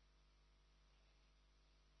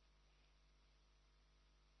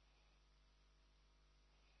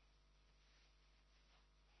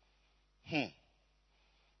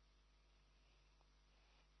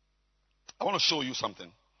 I want to show you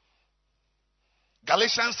something.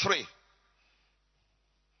 Galatians 3,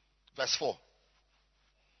 verse 4.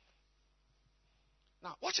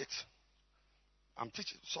 Now, watch it. I'm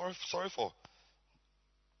teaching. Sorry for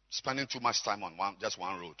spending too much time on just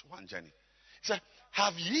one road, one journey. He said,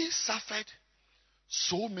 have ye suffered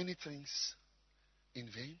so many things in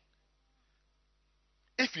vain?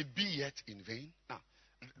 If it be yet in vain. Now,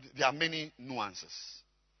 there are many nuances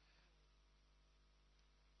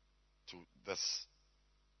to this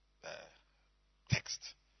text.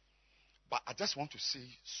 But I just want to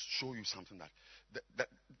show you something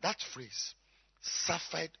that phrase,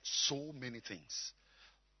 suffered so many things.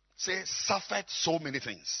 Say, suffered so many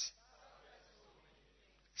things.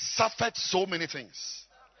 Suffered so many things.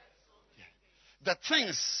 Yeah. The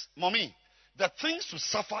things, mommy, the things to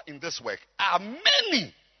suffer in this work are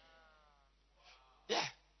many. Yeah.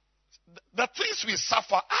 The things we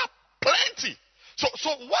suffer are plenty. So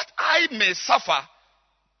what I may suffer,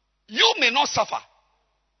 you may not suffer.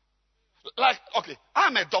 Like, okay,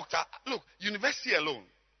 I'm a doctor. Look, university alone.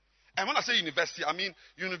 And when I say university, I mean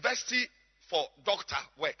university for doctor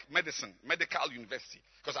work, medicine, medical university.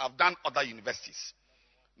 Because I've done other universities.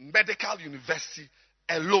 Medical university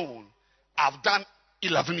alone, I've done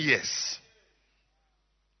 11 years.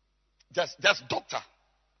 Just doctor.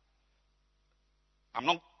 I'm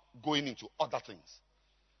not going into other things.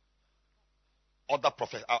 Other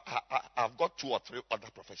professions. I've got 2 or 3 other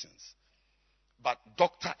professions. But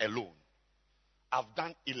doctor alone, I've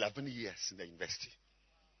done 11 years in the university.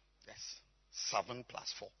 Yes. 7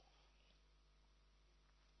 plus 4.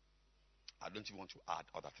 I don't even want to add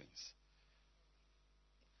other things.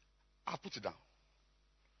 I'll put it down.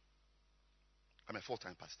 I'm a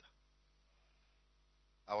full-time pastor.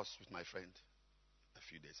 I was with my friend a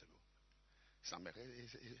few days ago. He's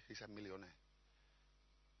a millionaire.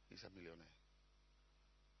 He's a millionaire.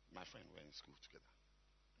 My friend, we're in school together.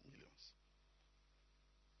 Millions.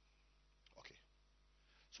 Okay.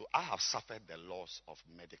 So I have suffered the loss of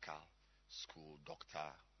medical school,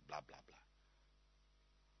 doctor, blah, blah, blah.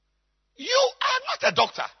 You are not a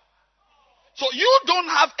doctor. So you don't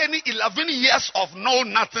have any 11 years of know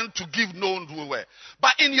nothing to give no nowhere.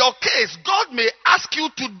 But in your case, God may ask you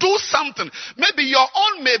to do something. Maybe your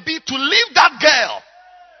own may be to leave that girl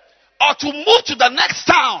or to move to the next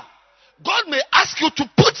town. God may ask you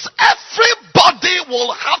to put, everybody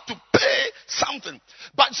will have to pay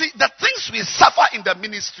see, the things we suffer in the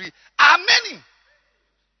ministry are many.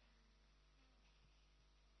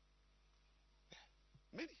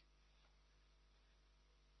 Many.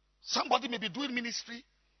 Somebody may be doing ministry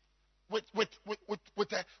with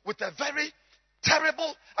a very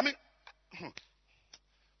terrible. I mean,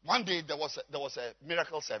 one day there was a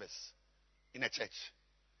miracle service in a church,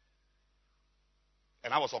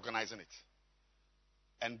 and I was organizing it,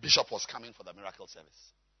 and Bishop was coming for the miracle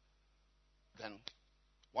service. Then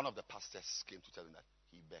one of the pastors came to tell him that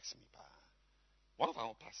he begs me. One of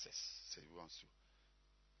our pastors said he wants to,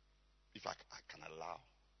 if I can allow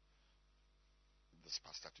this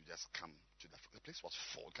pastor to just come to the place was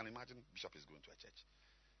full. Can you imagine Bishop is going to a church?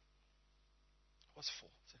 It was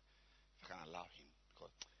full. So if I can allow him,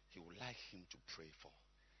 because he would like him to pray for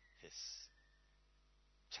his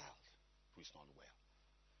child who is not well.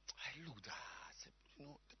 I looked at her, I said,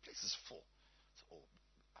 the place is full. So,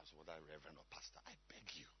 I was whether reverend or pastor, I beg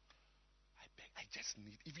you. I just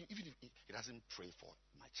need, even if he doesn't pray for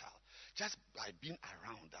my child, just by being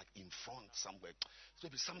around, like in front somewhere, so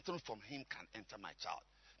maybe something from him can enter my child.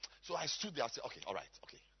 So I stood there, I said, okay, all right,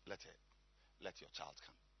 okay, let your child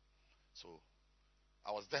come. So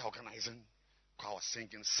I was there organizing, I was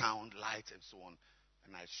singing, sound, light, and so on,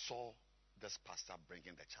 and I saw this pastor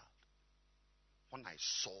bringing the child. When I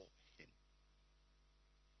saw him,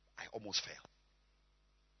 I almost fell.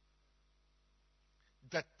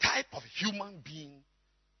 The type of human being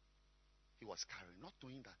he was carrying, not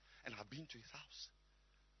knowing that, and I've been to his house.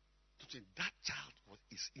 That child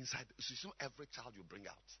is inside. So it's not every child you bring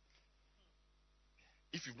out.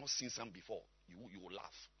 If you've not seen some before, you will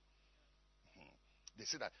laugh. They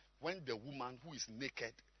say that when the woman who is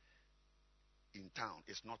naked in town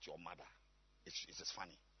is not your mother, it's just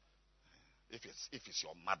funny. If it's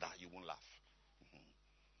your mother, you won't laugh.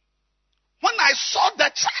 When I saw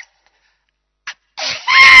that child,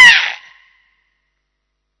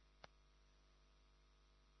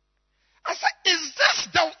 I said, is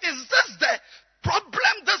this the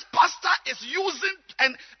problem this pastor is using?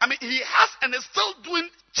 And I mean, he has and is still doing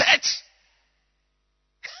church.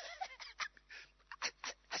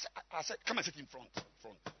 I said, come and sit in front.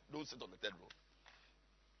 Don't sit on the third row.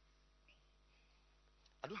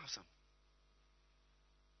 I don't have some.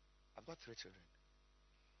 I've got 3 children.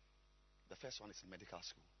 The first one is in medical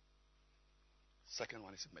school. Second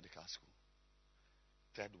one is in medical school.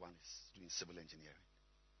 Third one is doing civil engineering.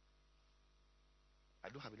 I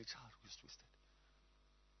don't have any child who is twisted.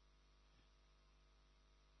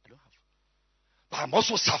 I don't have. But I'm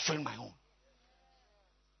also suffering my own.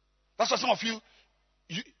 That's why some of you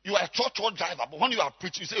are a church driver, but when you are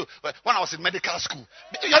preaching, you say, when I was in medical school.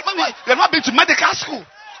 You have not been to medical school.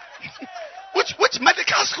 Which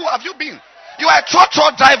medical school have you been? You are a church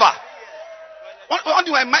driver. When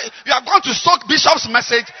you are going to soak Bishop's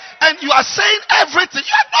message and you are saying everything.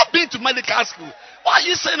 You have not been to medical school. Why are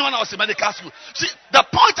you saying when I was in medical school? See, the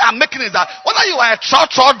point I'm making is that whether you are a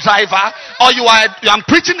church driver or I'm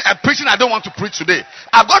preaching a preaching I don't want to preach today.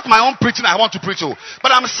 I've got my own preaching I want to preach.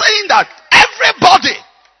 But I'm saying that everybody,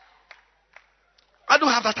 I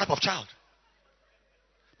don't have that type of child.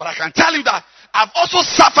 But I can tell you that I've also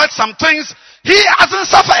suffered some things he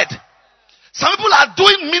hasn't suffered. Some people are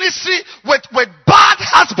doing ministry with bad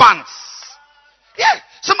husbands. Yeah.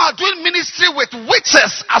 Some are doing ministry with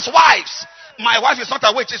witches as wives. My wife is not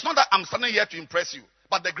a witch. It's not that I'm standing here to impress you,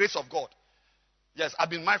 but the grace of God. Yes, I've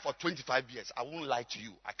been married for 25 years. I won't lie to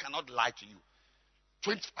you. I cannot lie to you.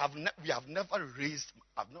 I've never raised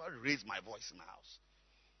my voice in my house.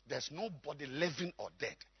 There's nobody living or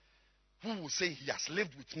dead who will say he has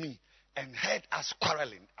lived with me and heard us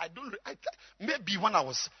quarreling. Maybe when I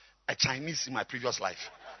was a Chinese in my previous life.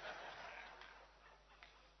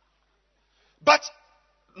 But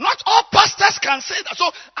not all pastors can say that. So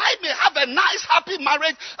I may have a nice, happy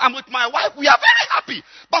marriage. I'm with my wife. We are very happy.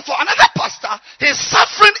 But for another pastor, his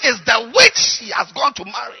suffering is the witch he has gone to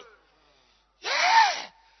marry.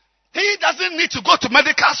 Yeah. He doesn't need to go to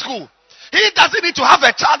medical school. He doesn't need to have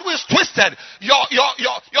a child who is twisted. Your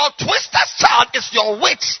twisted child is your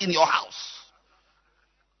witch in your house.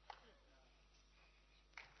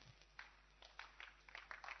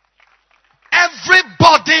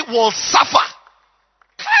 Everybody will suffer.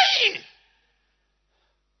 Hey!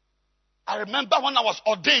 I remember when I was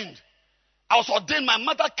ordained. My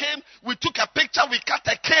mother came. We took a picture. We cut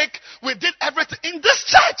a cake. We did everything in this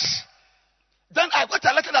church. Then I got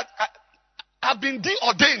a letter that I've been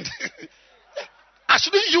de-ordained. I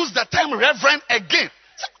shouldn't use the term reverend again.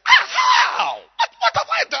 How? What have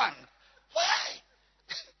I done? Why?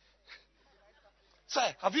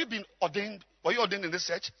 Sir, have you been ordained? Were you ordained in this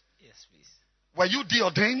church? Yes, please. Were you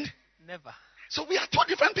de-ordained? Never. So we are two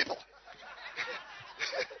different people.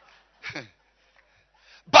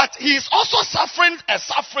 But he is also suffering a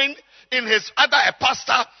suffering in his either a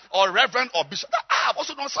pastor or reverend or bishop. I have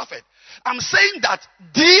also not suffered. I'm saying that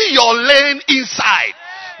your lane inside.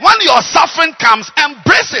 When your suffering comes,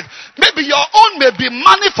 embrace it. Maybe your own may be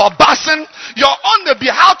money for busing. Your own may be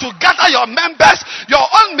how to gather your members. Your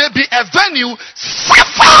own may be a venue.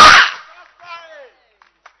 Suffer!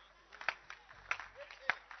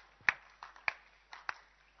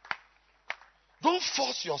 Don't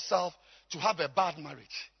force yourself to have a bad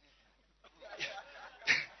marriage.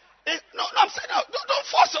 No, I'm saying no, don't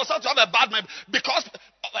force yourself to have a bad marriage because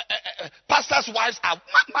pastors' wives are.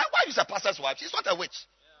 My wife is a pastor's wife. She's not a witch.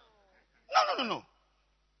 No.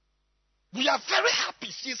 We are very happy.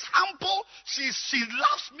 She's humble. She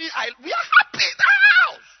loves me. We are happy in the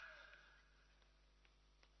house.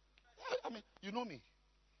 I mean, you know me.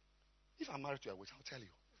 If I'm married to a witch, I'll tell you.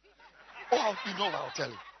 Oh, you know, I'll tell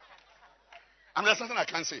you. I mean, there's something I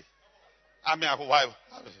can't say. I mean, why?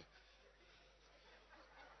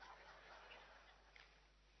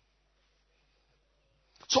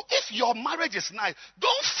 So if your marriage is nice,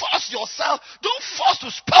 don't force yourself, don't force to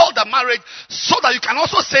spoil the marriage so that you can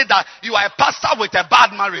also say that you are a pastor with a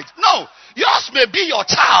bad marriage. No, yours may be your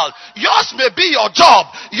child, yours may be your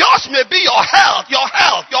job, yours may be your health,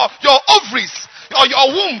 your ovaries, or your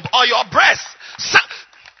womb, or your breast.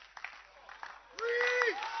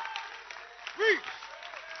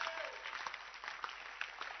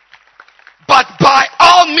 But by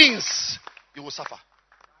all means, you will suffer.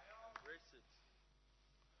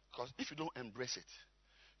 Because if you don't embrace it,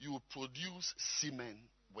 you will produce semen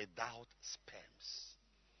without sperms.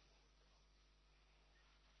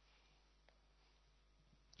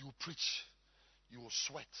 You will preach, you will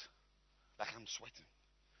sweat like I'm sweating,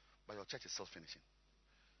 but your church is still finishing.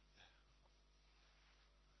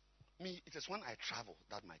 Me, it is when I travel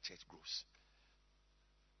that my church grows.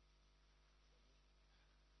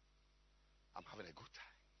 I'm having a good time.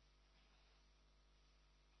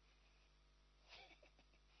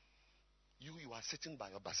 You are sitting by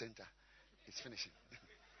your bacenta. It's finishing.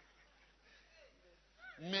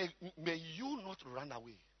 May you not run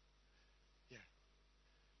away. Yeah.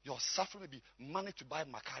 Your suffering may be money to buy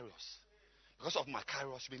Macarius. Because of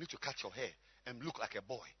Macarius, you may need to cut your hair and look like a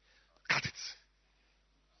boy. Cut it.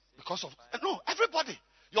 Because of everybody.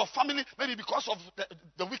 Your family, maybe because of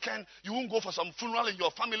the weekend, you won't go for some funeral in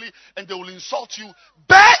your family and they will insult you.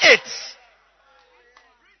 Bear it.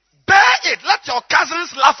 Bear it. Let your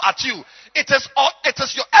cousins laugh at you. It is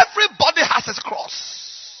your, everybody has his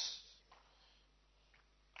cross.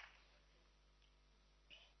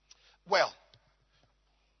 Well,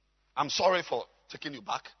 I'm sorry for taking you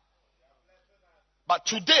back. But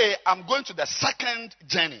today, I'm going to the second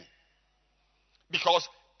journey. Because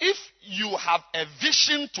if you have a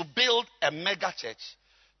vision to build a mega church,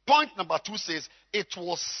 point number 2 says, it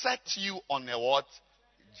will set you on a what?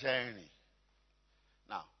 Journey.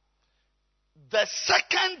 Now, the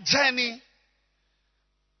second journey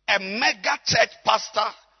a mega church pastor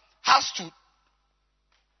has to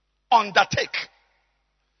undertake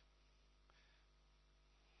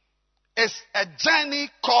is a journey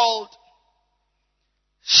called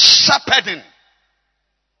shepherding.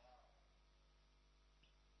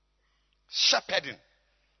 Shepherding.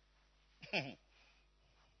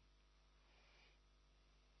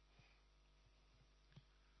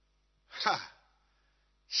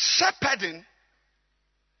 Shepherding,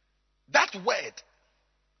 that word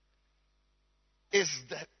is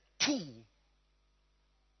the tool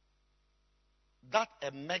that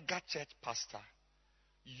a mega church pastor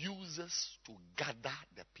uses to gather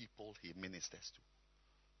the people he ministers to.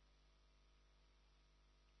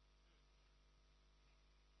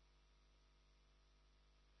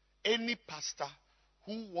 Any pastor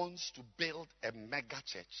who wants to build a mega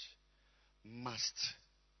church must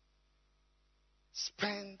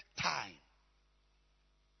spend time,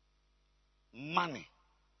 money,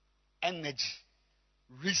 energy,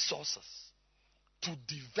 resources to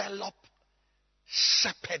develop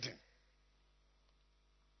shepherding.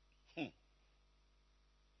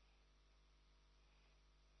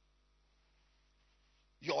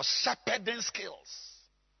 Your shepherding skills.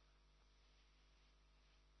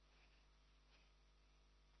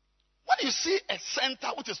 When you see a center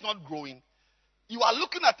which is not growing, you are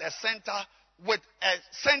looking at a center with a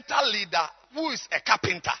center leader who is a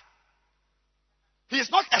carpenter. He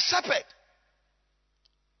is not a shepherd.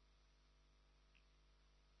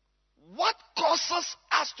 What causes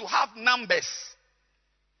us to have numbers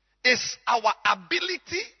is our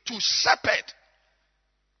ability to shepherd.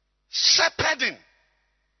 Shepherding.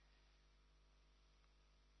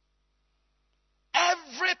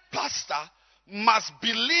 must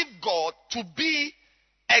believe God to be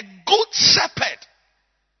a good shepherd.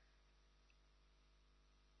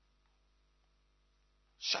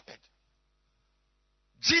 Shepherd.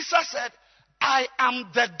 Jesus said, I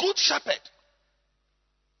am the good shepherd.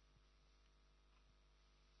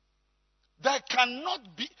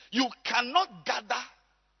 You cannot gather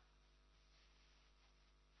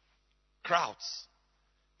crowds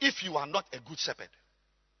if you are not a good shepherd.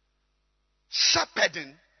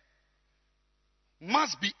 Shepherding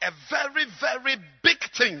must be a very, very big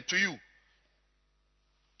thing to you.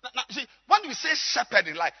 Now, see, when we say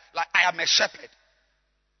shepherding, like I am a shepherd,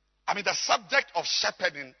 I mean the subject of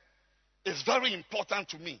shepherding is very important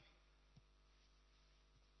to me.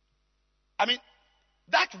 I mean,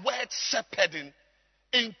 that word shepherding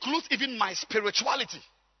includes even my spirituality.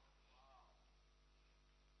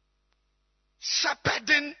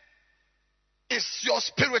 Shepherding is your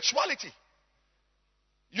spirituality,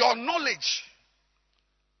 your knowledge,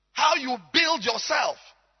 how you build yourself.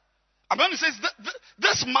 And when he says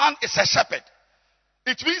this man is a shepherd,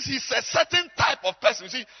 it means he's a certain type of person. You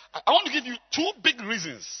see, I want to give you two big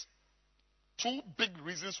reasons. Two big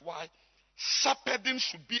reasons why shepherding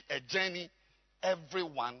should be a journey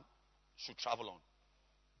everyone should travel on.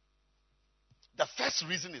 The first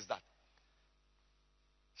reason is that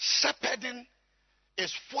shepherding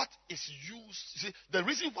is what is used. See, the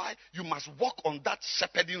reason why you must walk on that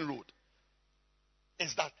shepherding road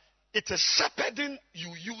is that it is shepherding you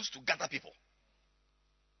use to gather people.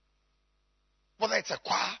 Whether it's a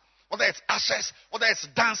choir, whether it's ushers, whether it's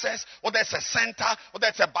dancers, whether it's a center, whether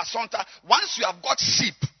it's a basonta. Once you have got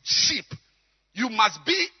sheep, you must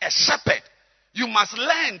be a shepherd. You must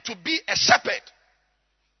learn to be a shepherd.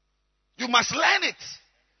 You must learn it.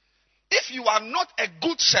 If you are not a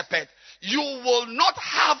good shepherd, you will not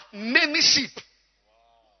have many sheep.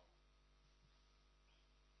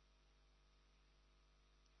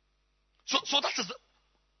 So that is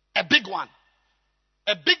a big one.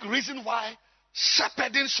 A big reason why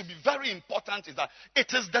shepherding should be very important is that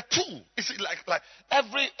it is the tool. It's like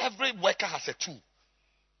every worker has a tool.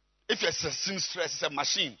 If it's a seamstress, it's a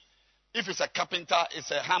machine. If it's a carpenter,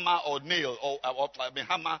 it's a hammer or nail or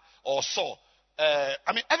hammer or saw.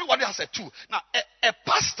 Everybody has a tool. Now, a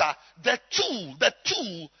pastor, the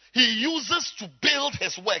tool he uses to build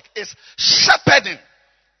his work is shepherding.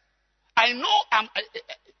 I know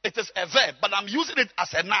it is a verb, but I'm using it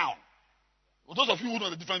as a noun. For those of you who know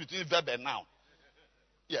the difference between verb and noun.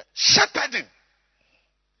 Yeah, shepherding.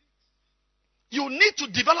 You need to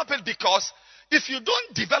develop it, because if you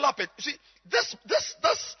don't develop it, you see, this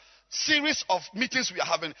series of meetings we are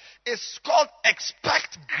having is called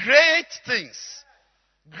Expect Great Things.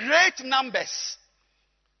 Great numbers.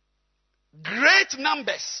 Great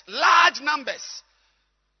numbers. Large numbers.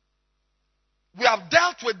 We have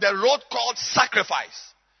dealt with the road called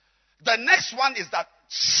sacrifice. The next one is that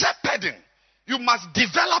shepherding. You must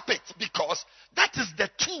develop it, because that is the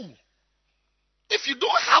tool. If you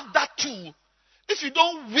don't have that tool, if you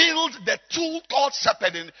don't wield the tool called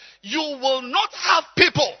shepherding, you will not have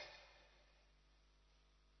people.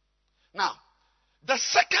 Now, the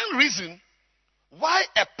second reason why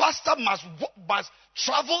a pastor must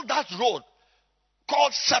travel that road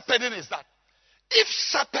called shepherding is that if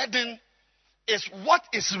shepherding is what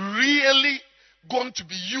is really going to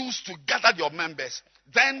be used to gather your members,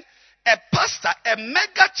 then a pastor, a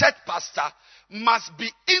mega church pastor, must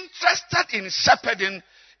be interested in shepherding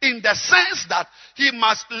in the sense that he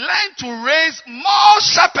must learn to raise more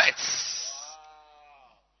shepherds.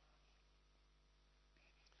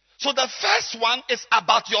 So the first one is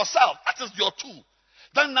about yourself. That is your tool.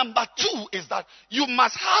 Then number two is that you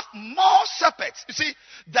must have more shepherds. You see,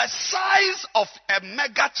 the size of a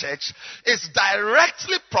mega church is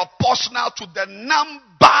directly proportional to the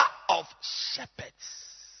number of shepherds.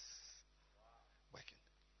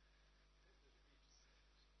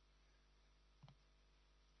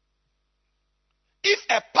 If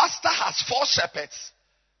a pastor has 4 shepherds,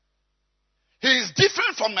 he is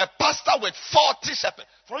different from a pastor with 40 shepherds.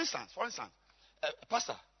 For instance,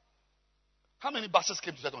 pastor, how many buses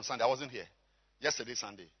came to church on Sunday? I wasn't here. Yesterday,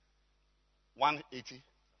 Sunday. 180.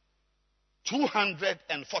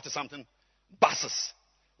 240 something buses.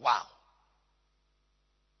 Wow.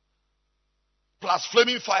 Plus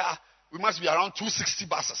Flaming Fire, we must be around 260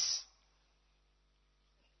 buses.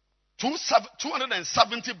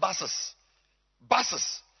 270 buses.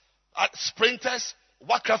 Sprinters,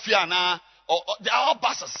 Wakrafiana, they are all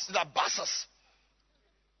buses. They are buses.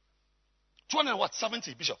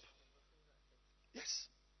 270, Bishop? Yes.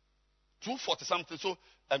 240 something. So,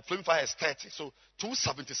 and Flame Fire is 30. So,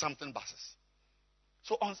 270 something buses.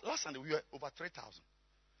 So, on last Sunday, we were over 3,000.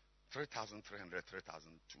 3,300,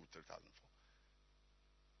 3,002, 3,004.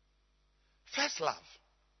 First Love,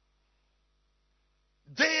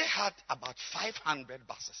 they had about 500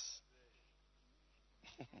 buses.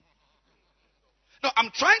 No,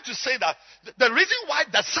 I'm trying to say that the reason why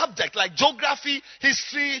the subject like geography,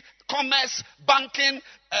 history, commerce, banking,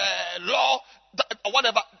 law,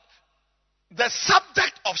 whatever, the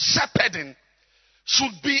subject of shepherding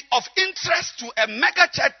should be of interest to a mega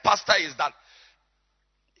church pastor is that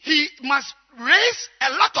he must raise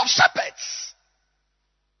a lot of shepherds.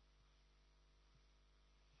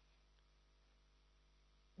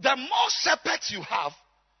 The more shepherds you have,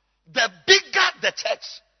 the bigger the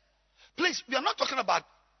church. Please, we are not talking about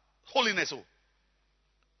holiness.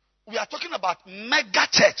 We are talking about mega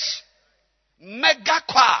church, mega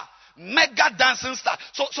choir, mega dancing star.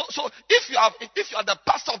 So if you are the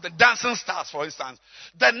pastor of the dancing stars, for instance,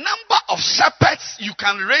 the number of shepherds you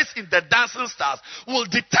can raise in the dancing stars will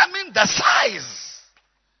determine the size.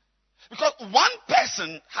 Because one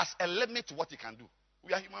person has a limit to what he can do.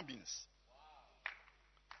 We are human beings.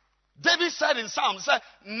 David said in Psalms,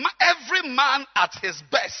 every man at his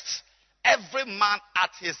best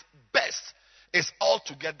is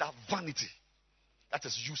altogether vanity. That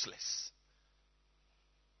is useless.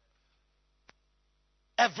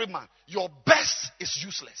 Every man. Your best is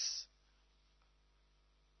useless.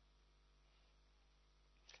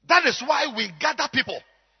 That is why we gather people.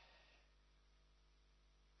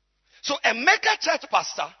 So a mega church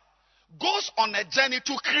pastor goes on a journey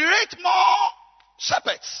to create more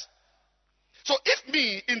shepherds. So if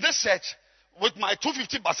me in this church with my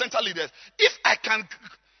 250 Bacenta leaders, if I can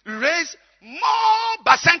raise more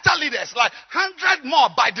Bacenta leaders, like 100 more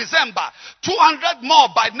by December, 200 more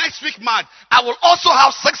by next week March, I will also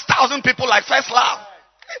have 6,000 people like First Love.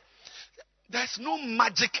 There's no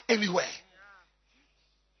magic anywhere.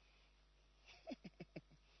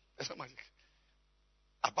 There's no magic.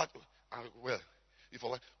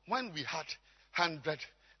 When we had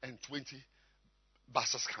 120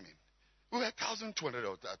 buses coming, we were 1,200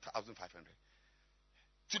 or 1,500.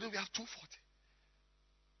 Today we have 240.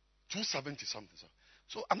 270 something.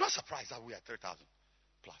 So I'm not surprised that we are 3,000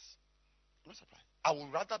 plus. I'm not surprised. I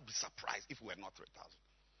would rather be surprised if we were not 3,000.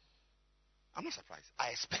 I'm not surprised.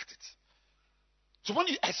 I expect it. So when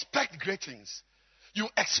you expect great things, you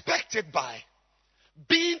expect it by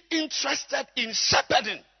being interested in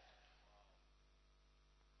shepherding.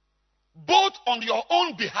 Both on your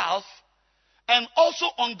own behalf and also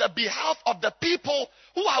on the behalf of the people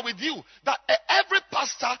who are with you. That every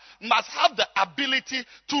pastor must have the ability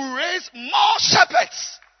to raise more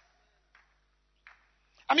shepherds.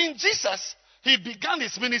 I mean, Jesus, he began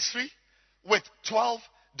his ministry with 12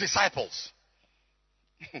 disciples.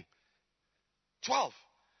 12.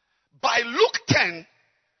 By Luke 10,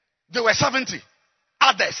 there were 70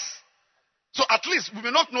 others. So at least we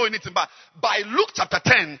may not know anything, but by Luke chapter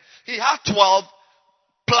 10, he had 12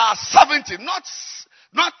 plus 70,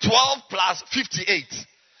 not 12 plus 58.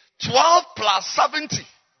 12 plus 70.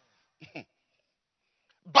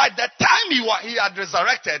 By the time he had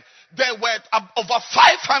resurrected, there were over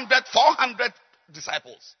 500, 400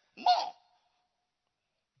 disciples. More.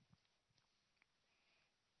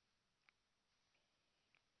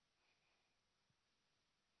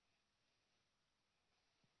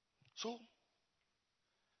 So,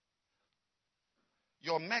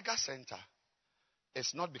 your mega center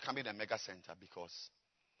is not becoming a mega center because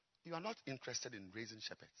you are not interested in raising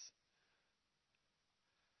shepherds.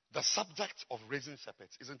 The subject of raising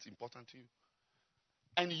shepherds isn't important to you.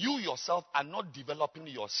 And you yourself are not developing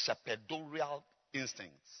your shepherdorial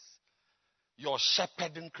instincts, your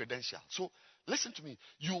shepherding credential. So, listen to me.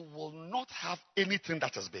 You will not have anything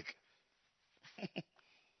that is big.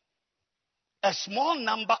 A small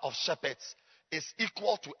number of shepherds is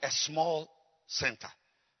equal to a small center,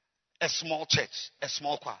 a small church, a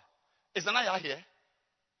small choir. Is the Naya here?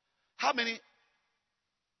 How many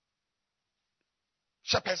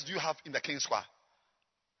shepherds do you have in the King's Choir?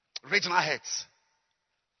 Regional heads.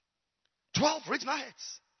 12 regional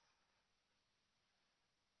heads.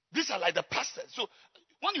 These are like the pastors. So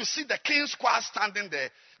when you see the King's Choir standing there,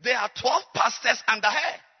 there are 12 pastors under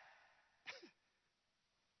her.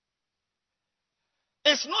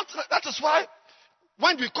 It's not, that is why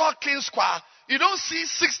when we call King's Choir, you don't see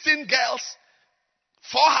 16 girls,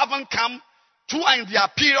 4 haven't come, 2 are in their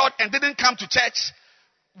period and didn't come to church.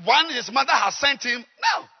 1, his mother has sent him.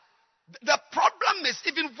 No. The problem is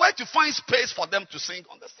even where to find space for them to sing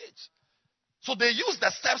on the stage. So they use the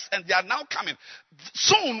steps and they are now coming.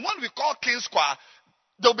 Soon, when we call King's Choir,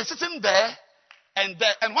 they'll be sitting there. And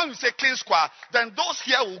when we say King's Choir, then those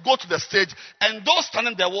here will go to the stage and those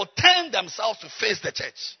standing there will turn themselves to face the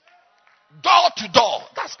church. Door to door.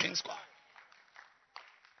 That's King's Choir.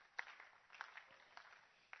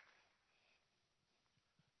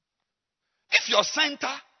 If your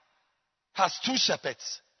center has 2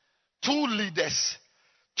 shepherds, 2 leaders,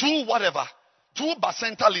 2 whatever, 2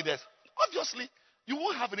 center leaders, obviously you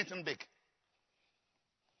won't have anything big.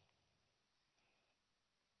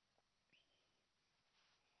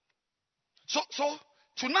 So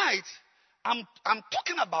tonight I'm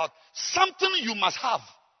talking about something you must have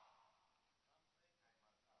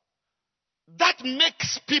that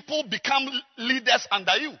makes people become leaders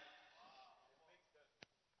under you.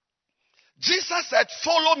 Jesus said,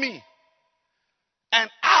 follow me and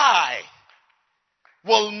I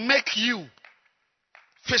will make you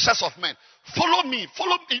fishers of men. Follow me.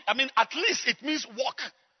 Follow me. I mean, at least it means walk.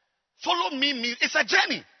 Follow me means it's a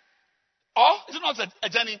journey. Or is it not a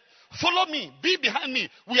journey? Follow me. Be behind me.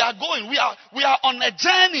 We are going. We are on a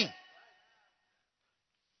journey.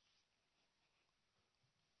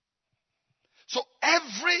 So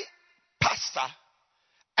every pastor,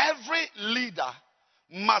 every leader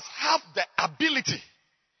must have the ability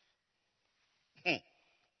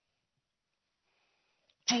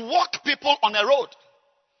to walk people on a road.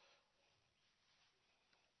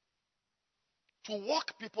 To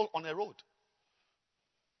walk people on a road.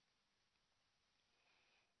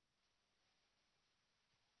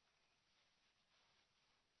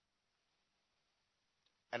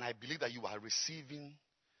 And I believe that you are receiving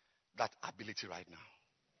that ability right now.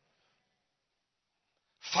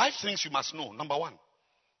 5 things you must know. Number 1.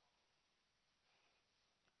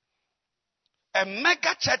 A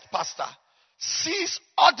mega church pastor sees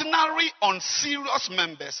ordinary, unserious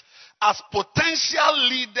members as potential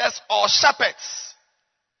leaders or shepherds.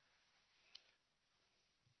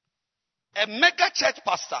 A mega church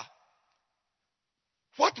pastor.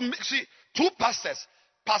 What makes you 2 pastors,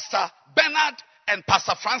 Pastor Bernard and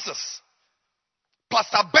Pastor Francis.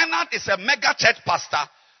 Pastor Bernard is a mega church pastor.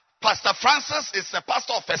 Pastor Francis is a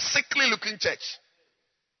pastor of a sickly looking church.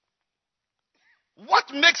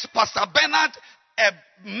 What makes Pastor Bernard a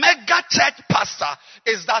mega church pastor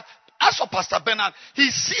is that as for Pastor Bernard,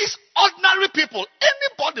 he sees ordinary people.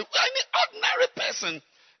 Anybody, any ordinary person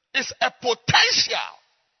is a potential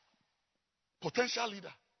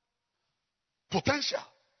leader. Potential.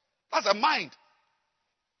 That's a mind.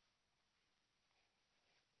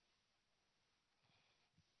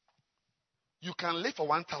 You can live for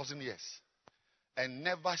 1,000 years and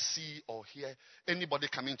never see or hear anybody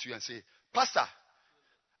coming to you and say, Pastor,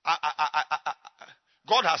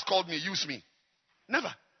 God has called me, use me.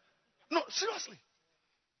 Never. No, seriously.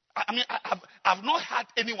 I mean, I've not had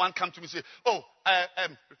anyone come to me and say, oh,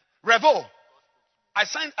 Revo, I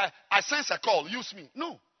sense a call, use me.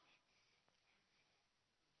 No.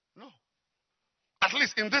 No. At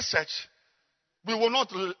least in this church, we will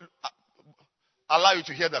not allow you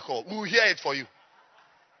to hear the call. We will hear it for you.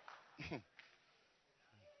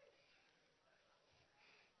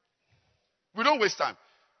 We don't waste time.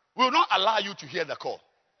 We will not allow you to hear the call.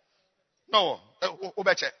 No.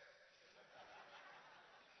 Obeche.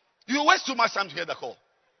 You waste too much time to hear the call.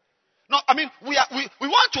 No, I mean, we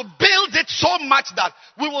want to build it so much that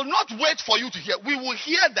we will not wait for you to hear. We will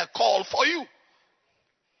hear the call for you.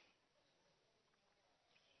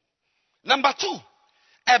 Number 2,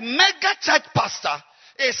 a mega church pastor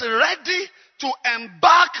is ready to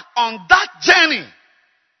embark on that journey.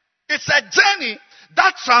 It's a journey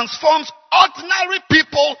that transforms ordinary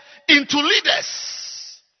people into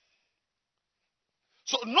leaders.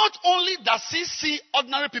 So not only does he see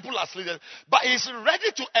ordinary people as leaders, but he's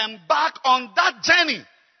ready to embark on that journey.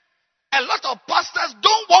 A lot of pastors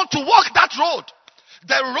don't want to walk that road.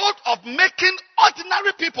 The road of making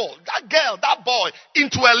ordinary people, that girl, that boy,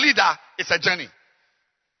 into a leader, is a journey.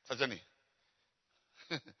 It's a journey.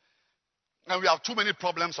 And we have too many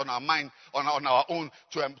problems on our mind, on our own,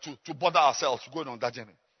 to bother ourselves going on that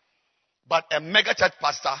journey. But a mega church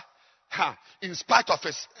pastor, in spite of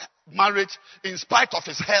his marriage, in spite of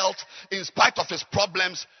his health, in spite of his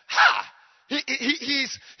problems,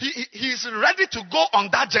 he's ready to go on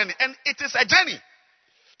that journey. And it is a journey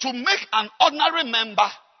to make an ordinary member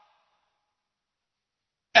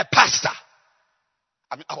a pastor.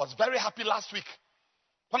 I mean, I was very happy last week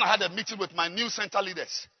when I had a meeting with my new center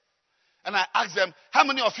leaders. And I asked them, how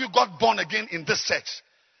many of you got born again in this church?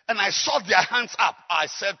 And I saw their hands up. I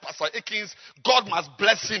said, Pastor Akins, God must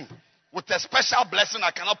bless him with a special blessing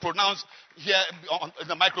I cannot pronounce here on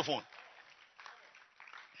the microphone.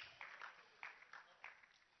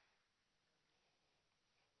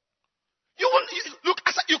 Look,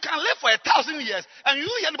 you can live for 1,000 years and you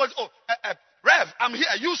hear anybody, Rev, I'm here,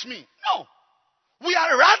 use me. No. We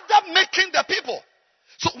are rather making the people.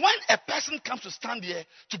 So when a person comes to stand here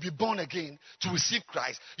to be born again, to receive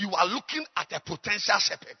Christ, you are looking at a potential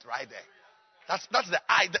shepherd right there. That's the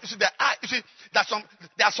eye. You see,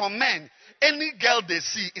 there are some men. Any girl they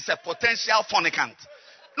see is a potential fornicant.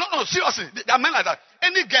 No, seriously, there are men like that.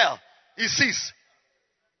 Any girl he sees,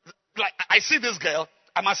 like I see this girl,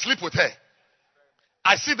 I must sleep with her.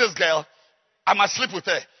 I see this girl, I must sleep with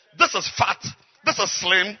her. This is fat. This is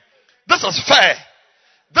slim. This is fair.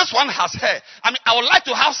 This one has hair. I mean, I would like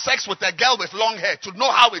to have sex with a girl with long hair to know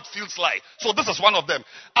how it feels like. So this is one of them.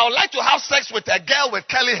 I would like to have sex with a girl with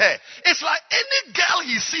curly hair. It's like any girl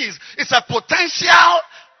he sees is a potential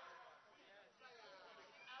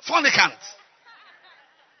fornicant.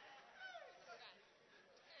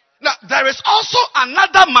 Now, there is also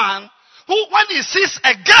another man who, when he sees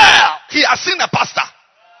a girl, he has seen a pastor.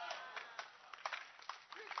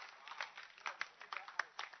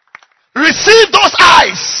 Receive those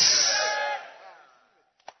eyes.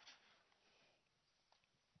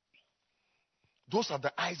 Those are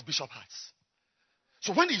the eyes Bishop has.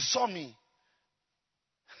 So when he saw me,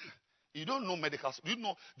 you don't know medical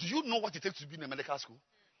school. Do you know what it takes to be in a medical school?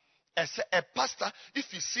 As a pastor, if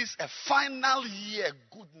he sees a final year,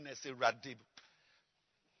 goodness, a radib,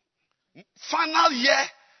 final year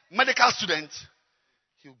medical student,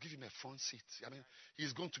 he'll give him a front seat. I mean,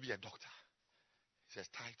 he's going to be a doctor. He says,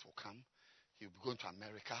 tithe will come. He'll be going to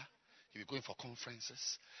America. He'll be going for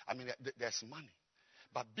conferences. I mean, there's money.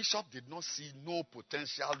 But Bishop did not see no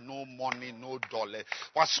potential, no money, no dollar.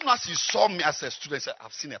 As soon as he saw me as a student, he said,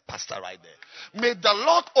 I've seen a pastor right there. May the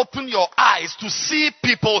Lord open your eyes to see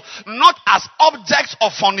people not as objects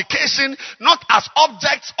of fornication, not as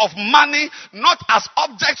objects of money, not as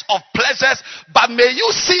objects of pleasures, but may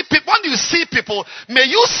you see people, when you see people, may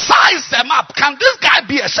you size them up. Can this guy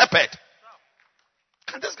be a shepherd?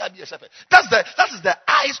 Can this guy be a shepherd? That is the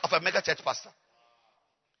eyes of a mega church pastor.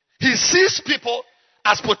 He sees people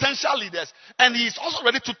as potential leaders, and he is also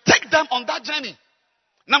ready to take them on that journey.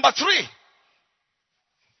 Number 3.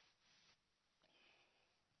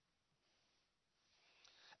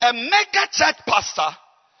 A mega church pastor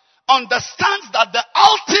understands that the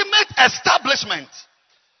ultimate establishment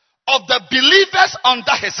of the believers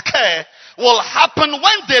under his care will happen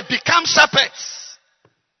when they become shepherds.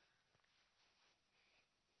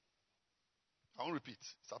 I won't repeat.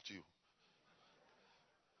 It's up to you.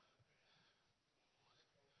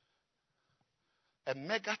 A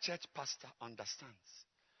mega church pastor understands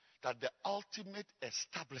that the ultimate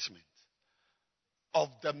establishment of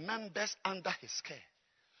the members under his care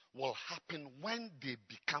will happen when they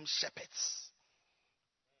become shepherds.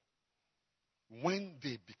 When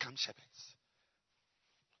they become shepherds.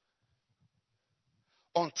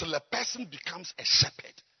 Until a person becomes a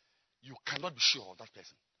shepherd, you cannot be sure of that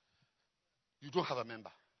person. You don't have a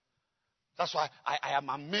member. That's why I am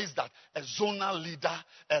amazed that a zonal leader,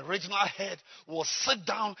 a regional head will sit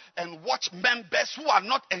down and watch members who are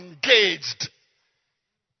not engaged.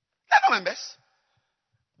 They're not members.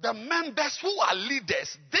 The members who are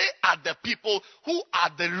leaders, they are the people who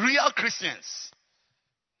are the real Christians.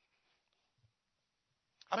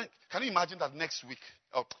 I mean, can you imagine that next week,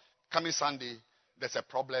 or coming Sunday, there's a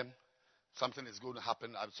problem, something is going to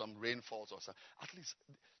happen, some rainfalls or something. At least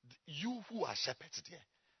you who are shepherds there,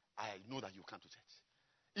 I know that you come to church.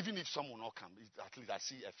 Even if someone will not come, at least I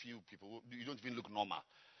see a few people. You don't even look normal.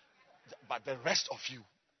 But the rest of you,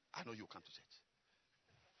 I know you come to church.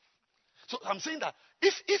 So I'm saying that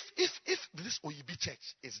if this OEB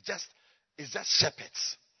church is just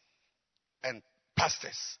shepherds and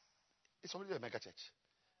pastors, it's already a mega church.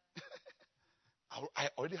 I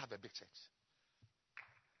already have a big church.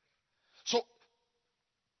 So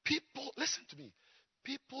people, listen to me.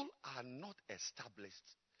 People are not established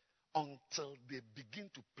until they begin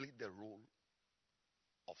to play the role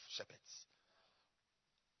of shepherds.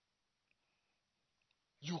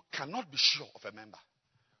 You cannot be sure of a member.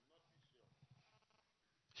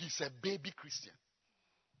 He's a baby Christian.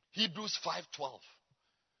 Hebrews 5:12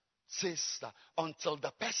 says that until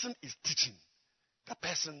the person is teaching, the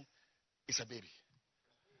person is a baby.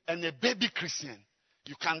 And a baby Christian,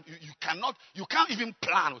 you can't even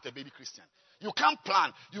plan with a baby Christian. You can't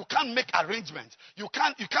plan. You can't make arrangements. You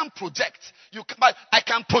can't project. But I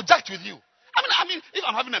can project with you. I mean, if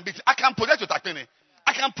I'm having a meeting, I can project with Akpene.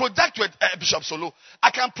 I can project with Bishop Solo.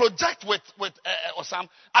 I can project with Osam.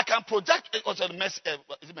 I can project with Messi.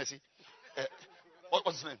 Is it Messi?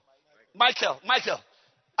 What's his name? Michael.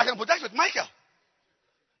 I can project with Michael.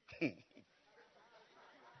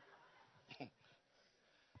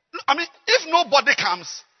 I mean, if nobody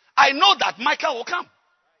comes, I know that Michael will come.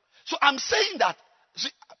 So I'm saying that,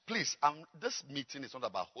 see, please, this meeting is not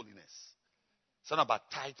about holiness. It's not about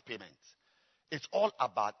tithe payment. It's all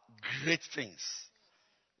about great things.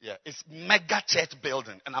 Yeah, it's mega church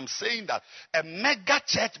building. And I'm saying that a mega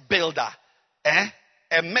church builder,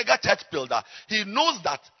 he knows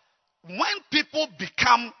that when people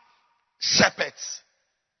become shepherds,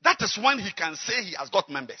 that is when he can say he has got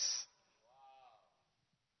members.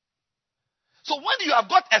 So when you have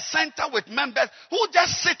got a center with members who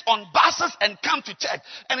just sit on buses and come to church,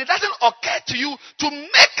 and it doesn't occur to you to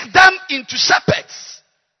make them into shepherds,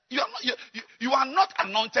 you are not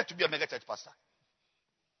anointed to be a mega church pastor.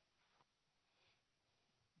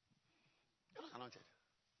 You're not anointed.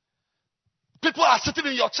 People are sitting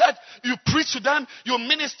in your church, you preach to them, you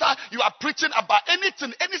minister, you are preaching about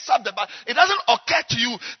anything, any subject, but it doesn't occur to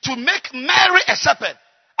you to make Mary a shepherd.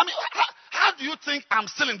 I mean, how do you think I'm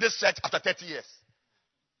still in this church after 30 years?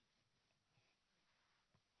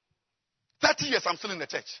 30 years I'm still in the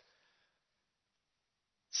church.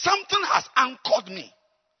 Something has anchored me.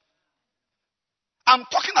 I'm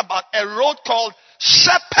talking about a road called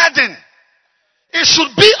shepherding. It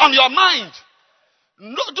should be on your mind.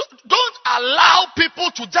 No, don't allow people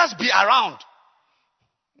to just be around.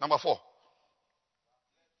 Number 4.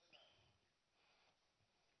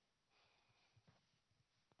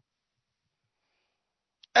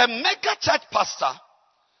 A mega church pastor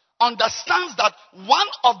understands that one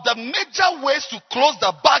of the major ways to close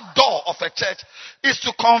the back door of a church is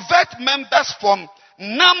to convert members from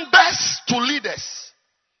numbers to leaders.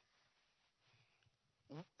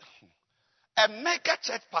 A mega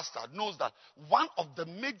church pastor knows that one of the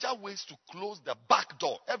major ways to close the back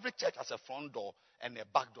door, every church has a front door and a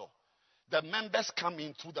back door. The members come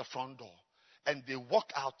in through the front door and they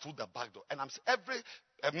walk out through the back door. And every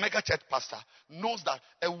mega church pastor knows that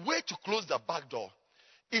a way to close the back door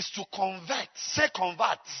is to convert. Say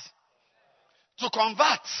convert. To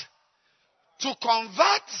convert. To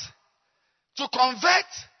convert. To convert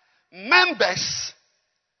members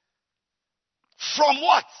from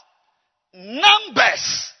what?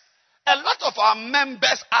 Numbers. A lot of our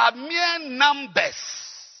members are mere numbers.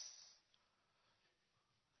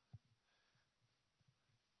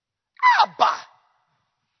 Abba.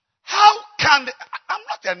 How can I'm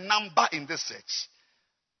not a number in this church.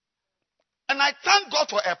 And I thank God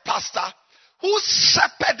for a pastor whose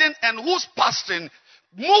shepherding and whose pastoring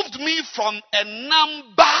moved me from a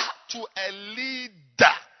number to a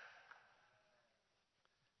leader.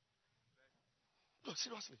 Look,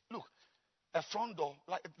 seriously, look. A front door,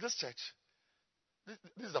 like this church.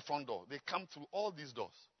 This is the front door. They come through all these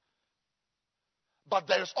doors. But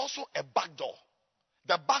there is also a back door.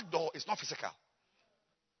 The back door is not physical.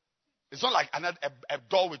 It's not like a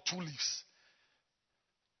door with 2 leaves.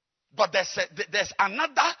 But there's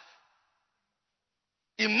another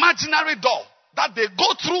imaginary door that they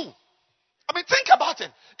go through. I mean, think about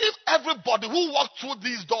it. If everybody who walked through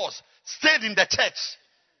these doors stayed in the church,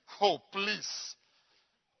 oh, please.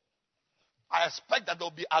 I expect that there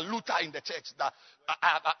will be a looter in the church that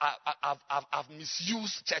I've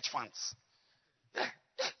misused church funds. Yeah.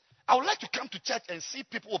 I would like to come to church and see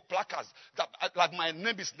people with placards that, like my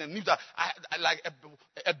name is in the news, that like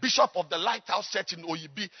a bishop of the Lighthouse Church in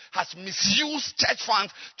Oyibi has misused church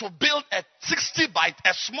funds to build a 60 by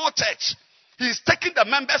a small church. He's taking the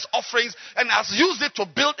members' offerings and has used it to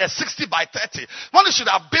build a 60 by 30. When he should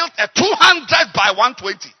have built a 200 by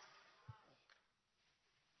 120.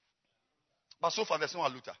 But so far, there's no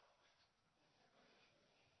looter.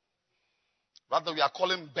 Rather, we are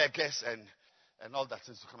calling beggars and all that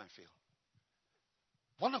things to come and fail.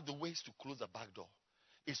 One of the ways to close the back door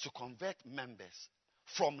is to convert members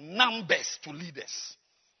from numbers to leaders.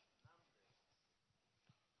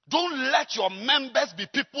 Don't let your members be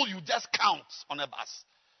people you just count on a bus.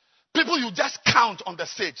 People you just count on the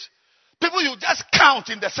stage. People you just count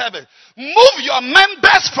in the service. Move your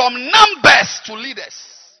members from numbers to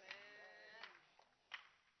leaders.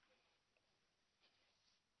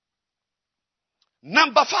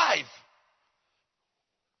 Number 5.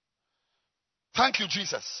 Thank you,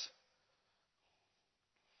 Jesus.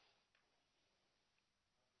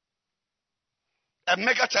 A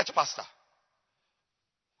mega church pastor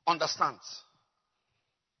understands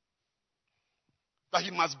that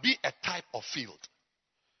he must be a type of field.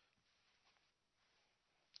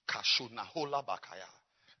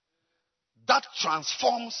 That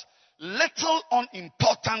transforms little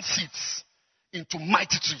unimportant seeds into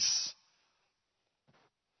mighty trees.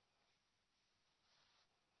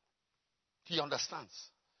 He understands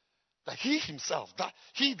that he himself,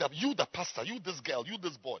 you the pastor, you this girl, you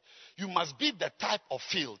this boy, you must be the type of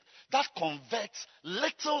field that converts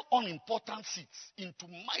little unimportant seeds into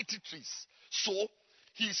mighty trees. So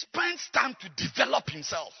he spends time to develop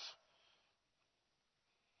himself.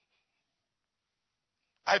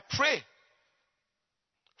 I pray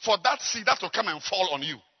for that seed that will come and fall on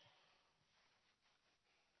you.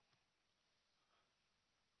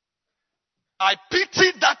 I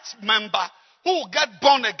pity that member who will get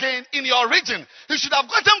born again in your region. He should have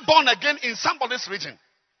gotten born again in somebody's region.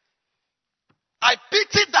 I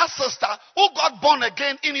pity that sister who got born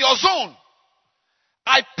again in your zone.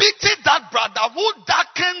 I pity that brother who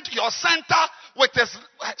darkened your center with his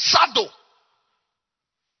shadow.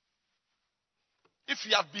 If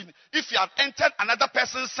he had entered another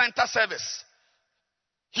person's center service,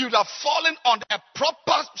 he would have fallen on a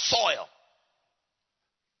proper soil.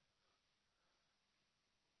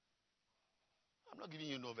 I'm not giving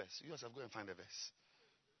you no verse. You yourself go and find a verse.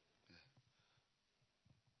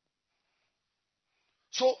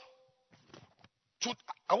 So,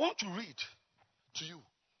 I want to read to you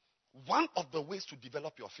one of the ways to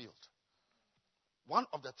develop your field. One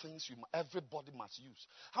of the things everybody must use.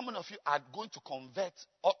 How many of you are going to convert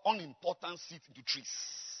unimportant seeds into trees?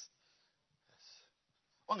 Yes.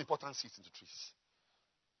 Unimportant seeds into trees.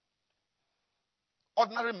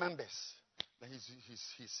 Ordinary members,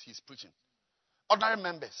 he's preaching. Ordinary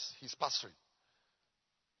members, he's pastoring.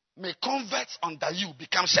 May converts under you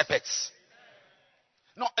become shepherds.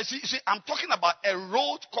 No, you see, I'm talking about a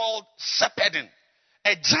road called shepherding.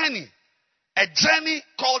 A journey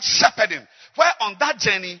called shepherding. Where on that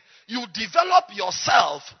journey, you develop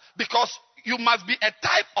yourself because you must be a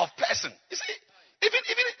type of person. You see, even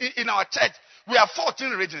in our church, we have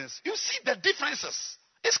 14 regions. You see the differences.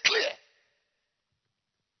 It's clear.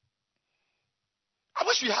 I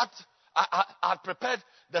wish we had prepared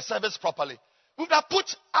the service properly. We would have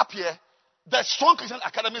put up here the Strong Christian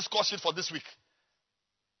Academy score sheet for this week.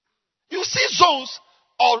 You see zones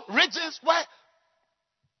or regions where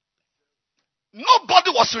nobody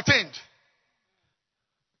was retained.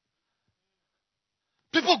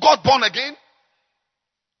 People got born again.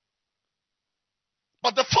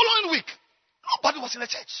 But the following week, nobody was in the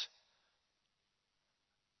church.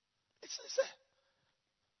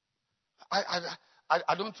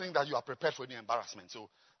 I don't think that you are prepared for any embarrassment, so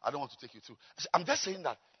I don't want to take you through. I'm just saying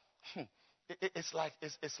that it's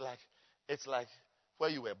like where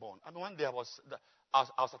you were born. I mean, one day I was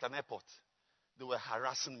at an airport. They were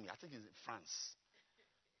harassing me. I think it's in France.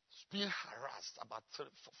 Being harassed about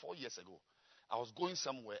 4 years ago. I was going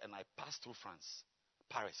somewhere and I passed through France,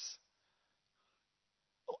 Paris.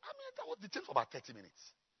 Oh, I mean, I was detained for about 30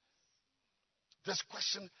 minutes. This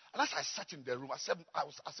question, and as I sat in the room, I said,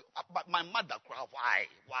 but my mother cried, why?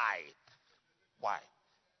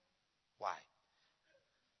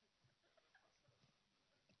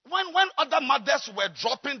 When other mothers were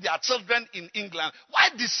dropping their children in England, why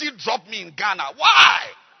did she drop me in Ghana? Why?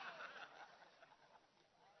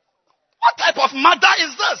 What type of mother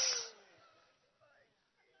is this?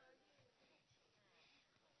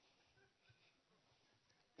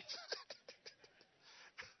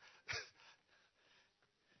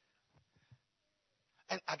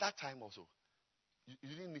 And at that time also, you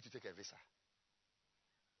didn't need to take a visa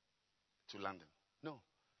to London. No.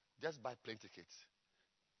 Just buy plane tickets.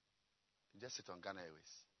 You just sit on Ghana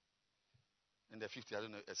Airways. In the 50s, I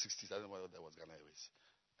don't know, 60s, I don't know whether there was Ghana Airways.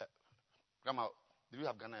 Grandma, did you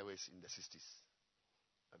have Ghana Airways in the 60s?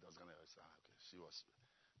 There was Ghana Airways. Okay. She was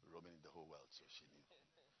roaming in the whole world, so she knew.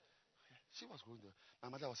 She was going there.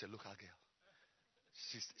 My mother was a local girl.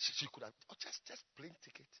 She could have, just plane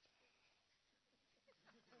ticket.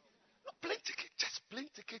 No, plane ticket, just plane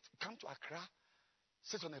ticket. Come to Accra,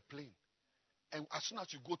 sit on a plane. And as soon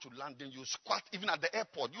as you go to London, you squat. Even at the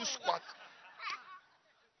airport, you squat.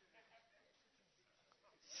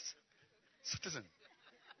 Citizen.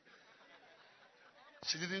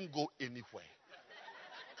 She didn't go anywhere.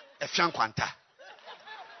 Efian Kwanta.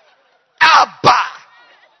 Abba!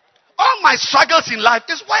 All my struggles in life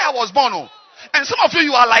is why I was born. And some of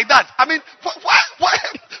you are like that. I mean,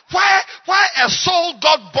 why a soul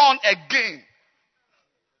got born again?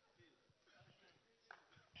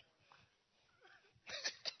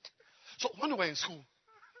 So when we were in school,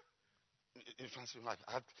 in France,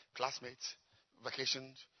 I had classmates,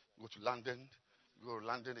 vacations, go to London,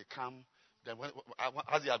 they come. Then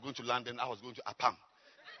as they are going to London, I was going to Apam.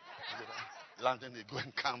 London, they go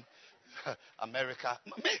and come. America,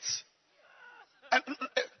 mates. And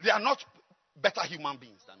they are not better human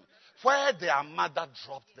beings than me. Where their mother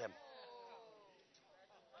dropped them.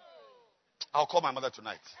 I'll call my mother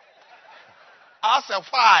tonight. I'll say,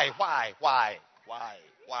 why?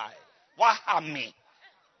 Why harm me?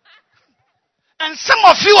 And some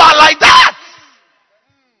of you are like that.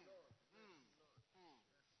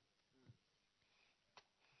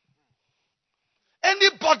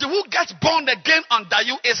 Anybody who gets born again under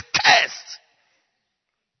you is cursed.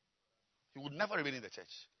 would never remain in the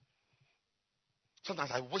church.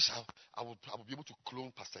 Sometimes I wish I would be able to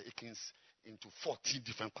clone Pastor Akins into 40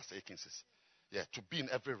 different Pastor Akinses. Yeah, to be in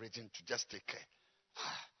every region to just take care.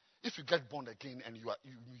 If you get born again and you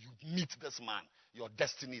meet this man, your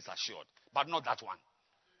destiny is assured. But not that one.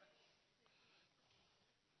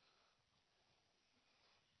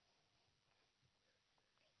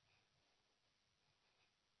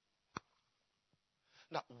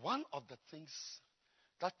 Now, one of the things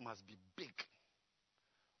that must be big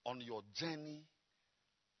on your journey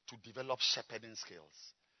to develop shepherding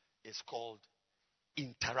skills is called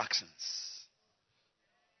interactions.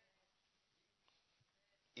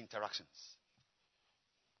 Interactions.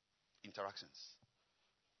 Interactions.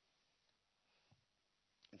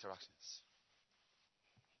 Interactions.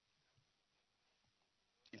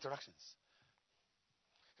 Interactions.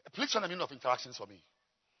 Please tell the meaning of interactions for me.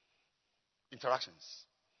 Interactions.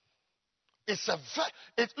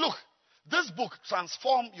 Look, this book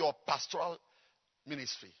transform your pastoral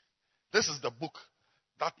ministry. This is the book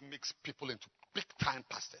that makes people into big time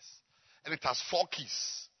pastors. And it has 4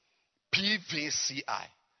 keys. PVCI.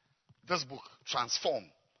 This book transform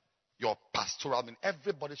your pastoral ministry.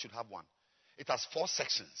 Everybody should have one. It has 4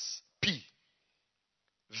 sections. P,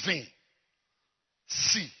 V,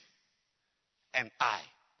 C, and I.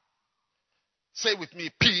 Say with me,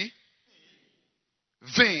 P,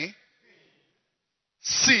 V,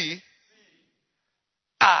 C,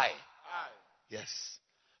 I. Yes.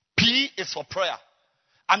 P is for prayer.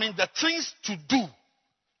 I mean, the things to do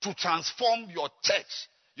to transform your church,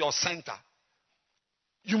 your center.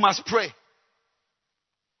 You must pray.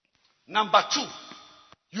 Number 2,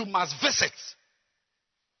 you must visit.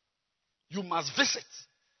 You must visit.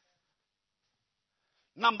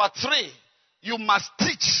 Number 3, you must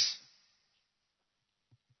teach.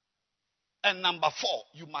 And number 4,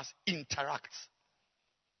 you must interact.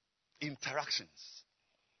 Interactions.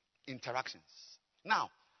 Interactions. Now,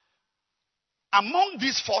 among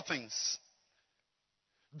these 4 things,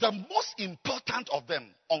 the most important of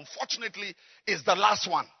them, unfortunately, is the last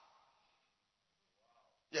one.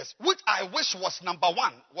 Yes, which I wish was number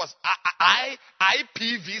 1, was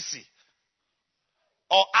IPVC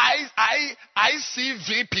or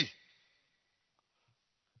ICVP.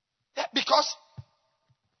 Yeah, because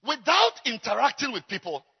without interacting with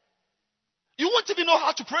people, you won't even know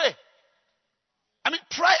how to pray. I mean,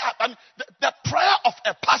 the prayer of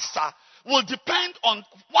a pastor will depend on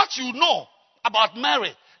what you know about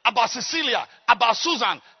Mary, about Cecilia, about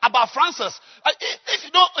Susan, about Francis. If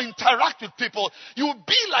you don't interact with people, you will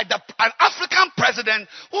be like an African president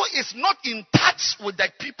who is not in touch with the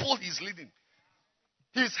people he's leading.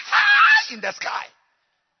 He's high in the sky.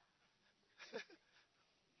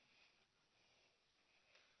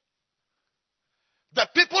 The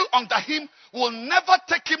people under him will never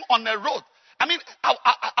take him on a road. I mean,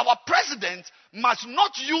 our president must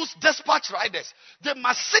not use dispatch riders. They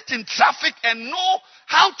must sit in traffic and know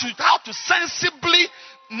how to sensibly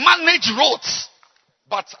manage roads.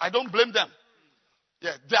 But I don't blame them.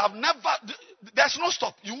 Yeah, they have never. There's no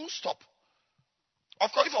stop. You won't stop.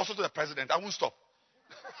 Of course, if I was to the president, I won't stop.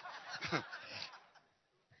 Yes.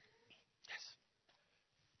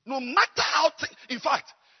 No matter how. In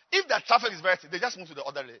fact, if the traffic is very thick, they just move to the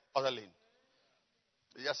other lane.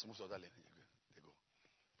 They just move to the other lane. They go.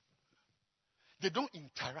 They don't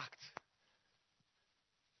interact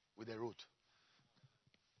with the road.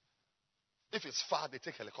 If it's far, they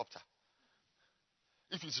take helicopter.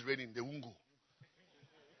 If it's raining, they won't go.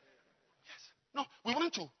 Yes. No, we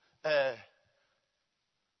went to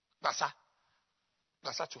Basa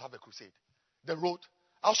to have a crusade. The road,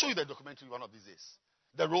 I'll show you the documentary one of these days.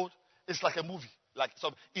 The road is like a movie, like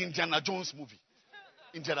some Indiana Jones movie.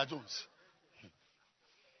 Indiana Jones.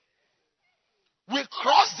 We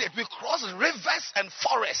crossed it. We crossed rivers and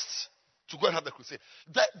forests to go and have the crusade.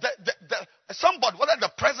 Somebody, whether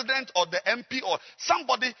the president or the MP or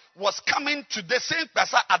somebody, was coming to the same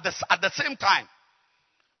person at the same time.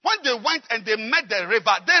 When they went and they met the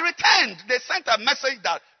river, they returned. They sent a message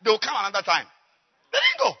that they will come another time. They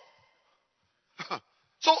didn't go.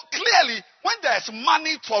 So clearly, when there's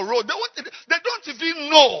money for road, they don't even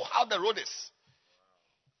know how the road is.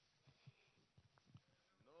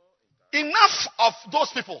 Enough of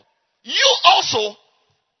those people. You also,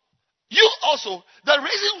 the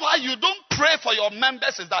reason why you don't pray for your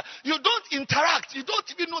members is that you don't interact. You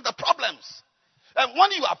don't even know the problems. And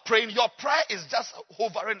when you are praying, your prayer is just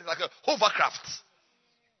hovering, like a hovercraft.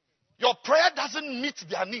 Your prayer doesn't meet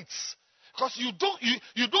their needs. Because you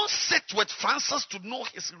don't sit with Francis to know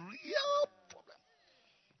his real problem.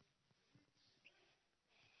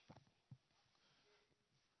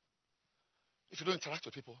 If you don't interact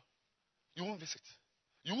with people, You won't visit.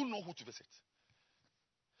 You won't know who to visit.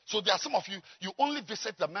 So there are some of you, you only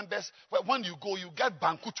visit the members where when you go, you get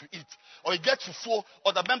banku to eat, or you get fufu,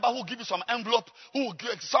 or the member who will give you some envelope, who will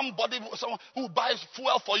give someone who buys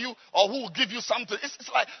fuel for you, or who will give you something. It's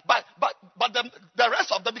like, but the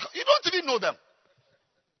rest of them, because you don't even know them.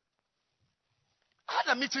 I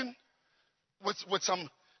had a meeting with some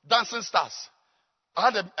dancing stars. We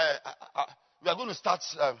are going to start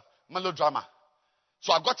melodrama.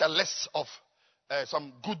 So I got a list of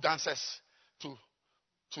some good dancers to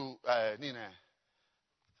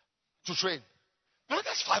train. There were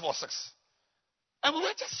just 5 or 6. And we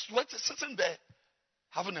were just sitting there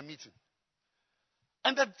having a meeting.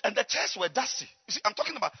 And the chairs were dusty. You see, I'm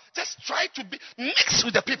talking about just try to mix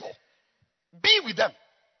with the people. Be with them.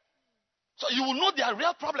 So you will know their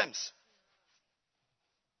real problems.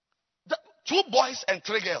 2 boys and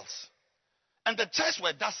 3 girls. And the chairs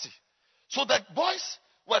were dusty. So the boys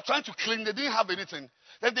were trying to clean. They didn't have anything.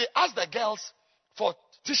 Then they asked the girls for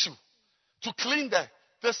tissue to clean the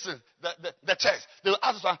chairs. They will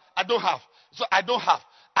ask us, I don't have. So I don't have.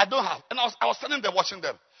 And I was standing there watching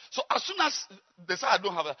them. So as soon as they said I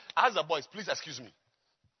don't have, I asked the boys, please excuse me.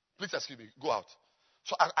 Please excuse me. Go out.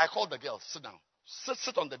 So I called the girls. Sit down.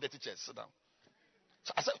 Sit on the dirty chairs. Sit down.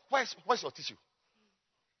 So I said, where's your tissue?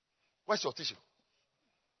 Where's your tissue?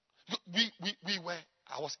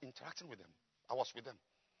 I was interacting with them. I was with them.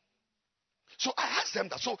 So I asked them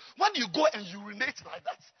that. So when you go and urinate like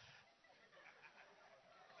that,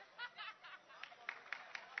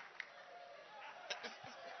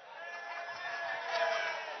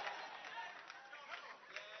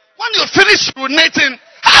 when you finish urinating,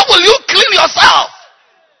 how will you clean yourself?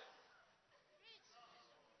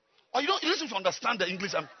 Or you don't seem to understand the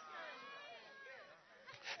English.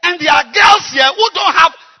 And there are girls here who don't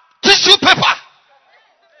have tissue paper.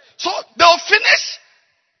 So they'll finish.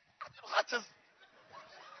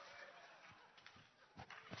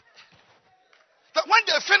 But when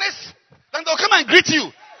they finish, then they'll come and greet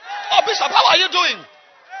you. Oh, Bishop, how are you doing?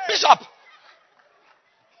 Bishop.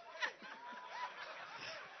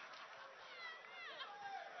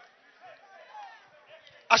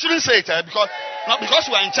 I shouldn't say it because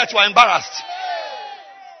we are in church, we are embarrassed.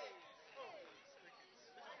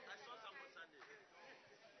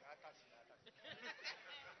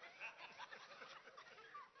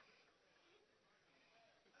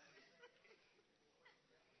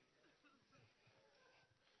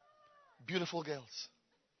 Beautiful girls.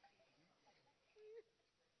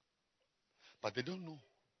 But they don't know.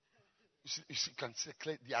 You see, can say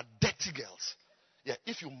they are dirty girls. Yeah,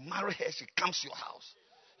 if you marry her, she comes to your house.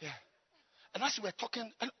 Yeah. And as we were talking,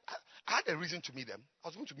 and I had a reason to meet them. I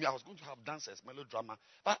was going to have dances, melodrama,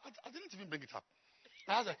 but I didn't even bring it up.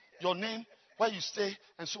 I asked her, your name, where you stay,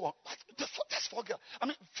 and so on. But that's 4 girls. I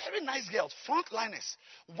mean, very nice girls, frontliners.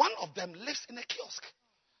 One of them lives in a kiosk.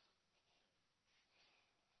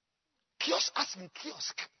 Kiosk as in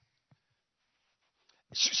kiosk.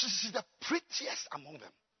 She's the prettiest among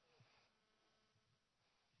them.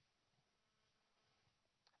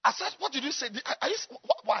 I said, what did you say?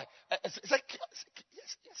 Why? It's like,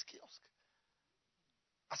 yes, kiosk.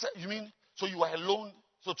 I said, you mean, so you are alone?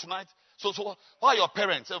 So tonight, so why are your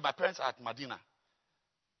parents? So my parents are at Medina.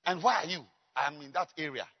 And why are you? I'm in that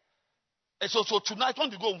area. And so tonight,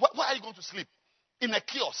 when you go, where are you going to sleep? In a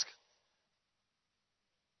kiosk.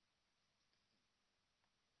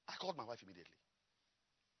 I called my wife immediately.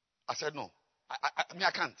 I said, no.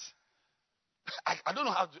 I can't. I don't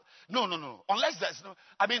know how to. No. Unless there's no.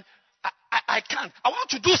 I can't. I want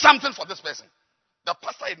to do something for this person. The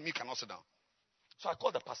pastor and me cannot sit down. So I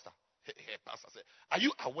called the pastor. Hey, pastor, I said, are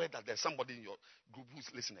you aware that there's somebody in your group who's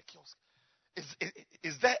listening to a kiosk?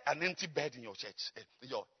 Is there an empty bed in your church, in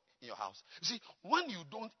your house? You see, when you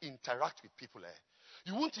don't interact with people,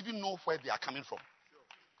 you won't even know where they are coming from.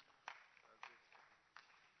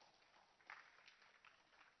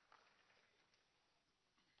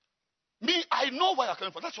 Me, I know where you're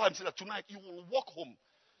coming from. That's why I'm saying that tonight you will walk home.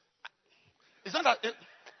 It's not that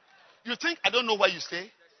you think I don't know where you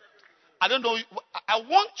stay. I don't know. I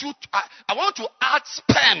want to add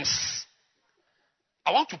sperms.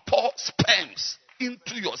 I want to pour sperms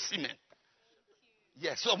into your semen.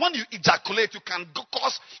 Yes. So when you ejaculate, you can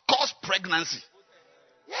cause pregnancy.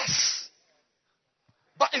 Yes.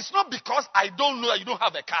 But it's not because I don't know that you don't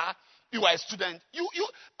have a car. You are a student.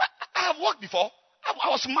 I have worked before. I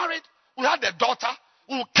was married. We had a daughter.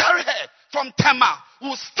 We will carry her from Tema. We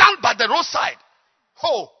will stand by the roadside.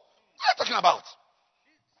 Oh, what are you talking about?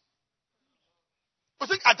 You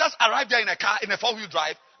think I just arrived there in a car, in a 4-wheel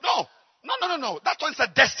drive? No. That one's a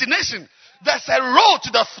destination. there's a road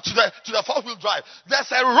to the 4-wheel drive.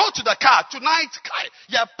 There's a road to the car. Tonight,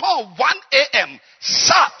 yeah, Paul 1 a.m.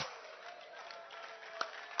 sharp.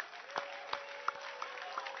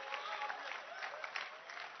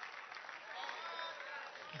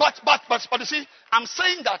 But you see, I'm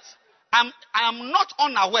saying that I am not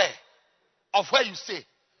unaware of where you stay.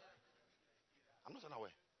 I'm not unaware.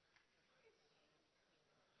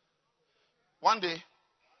 One day,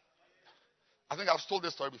 I think I've told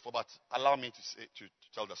this story before, but allow me to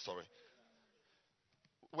tell the story.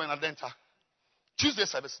 When I enter, Tuesday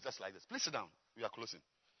service just like this. Please sit down. We are closing.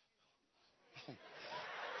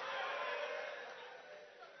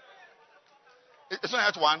 It's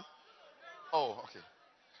not yet one. Oh, okay.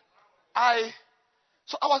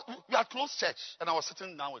 We had closed church, and I was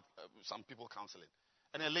sitting down with some people counseling,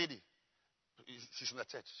 and a lady, she's in the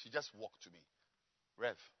church. She just walked to me,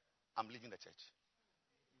 Rev, I'm leaving the church.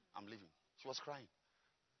 I'm leaving. She was crying.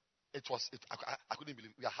 I couldn't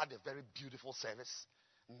believe it. We had a very beautiful service,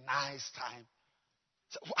 nice time.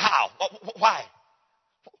 So, how? Why?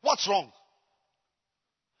 What's wrong?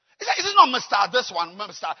 Is it not Mr. This one,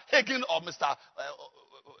 Mr. Hagen, or Mr.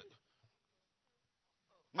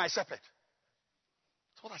 My shepherd?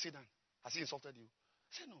 So what has he done? Has he insulted you?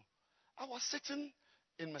 I said, no. I was sitting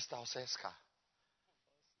in Mr. Jose's car.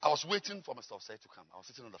 I was waiting for Mr. Jose to come. I was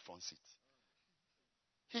sitting on the front seat.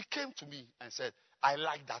 He came to me and said, I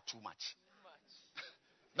like that too much.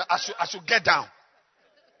 Now, I should get down.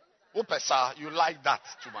 Opesa, you like that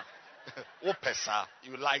too much. Opesa,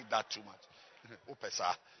 you like that too much.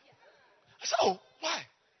 Opesa. I said, oh, why? I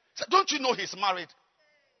said, don't you know he's married?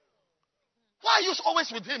 Why are you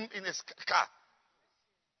always with him in his car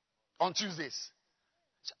on Tuesdays?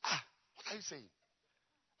 I said, what are you saying?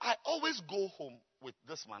 I always go home with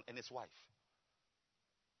this man and his wife.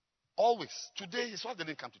 Always. Today, his wife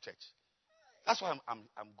didn't come to church. That's why I'm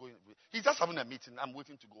going. He's just having a meeting. I'm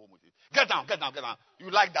waiting to go home with him. Get down.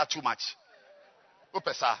 You like that too much.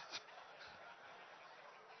 Opesa.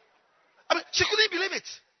 I mean, she couldn't believe it.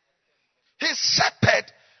 His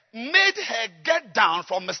shepherd made her get down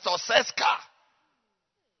from Mr. Jose's car.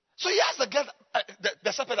 So he has to get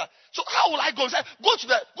the shepherd. So how will I go? He said, go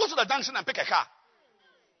to the junction and pick a car.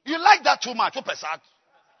 You like that too much. Opesa.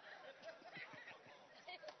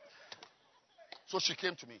 So she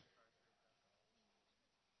came to me.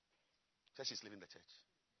 Said she's leaving the church.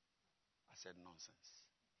 I said, nonsense.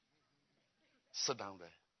 Sit down there.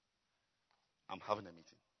 I'm having a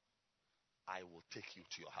meeting. I will take you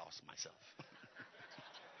to your house myself.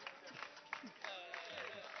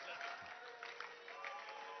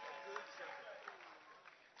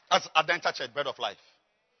 That's Adenta Church, Bread of Life.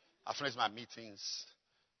 I finished my meetings.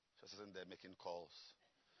 Just sitting there making calls.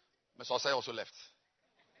 Mr. Osei also left.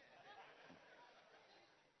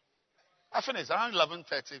 I finished around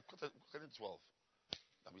 11:30, 12.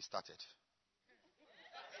 Then we started.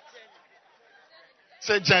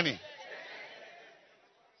 Say Jenny.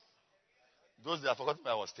 Those days I forgot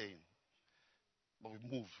where I was staying. But we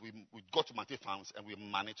moved. We got to Mante Farms and we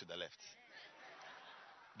managed to the left.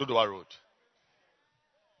 Dodowa Road.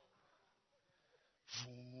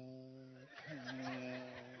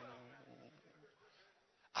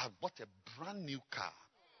 I bought a brand new car.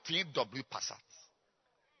 VW Passat.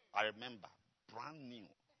 I remember. Brand new.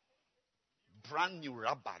 Brand new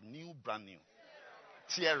rubber. New brand new.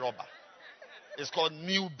 Tear rubber. It's called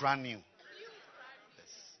new brand new. Yes.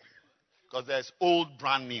 Because there's old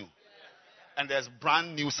brand new. And there's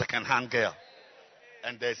brand new second-hand girl.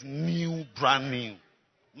 And there's new brand new.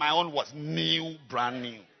 My own was new brand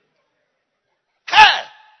new. Hey!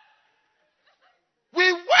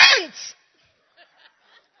 We went!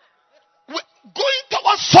 Going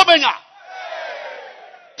towards Somenya.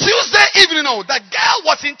 Tuesday evening, the girl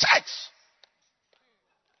was in church.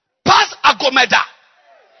 Past Agomeda.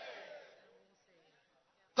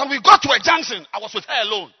 Then we got to a junction. I was with her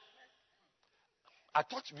alone. I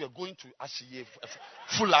thought we were going to Ashiye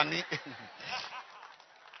Fulani.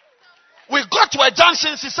 We got to a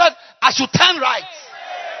junction. She said, I should turn right.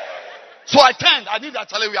 So I turned. I knew that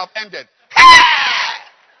we have ended.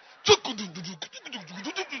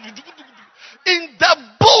 In the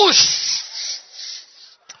bush.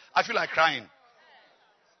 I feel like crying.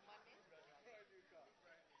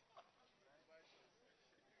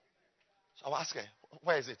 So I asked her,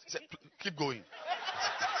 where is it? She said, keep going.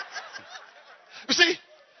 You see,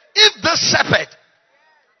 if this shepherd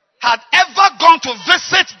had ever gone to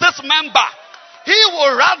visit this member, he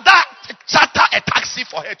would rather charter a taxi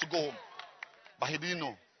for her to go home. But he didn't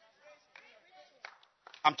know.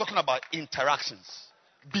 I'm talking about interactions.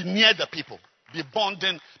 Be near the people. be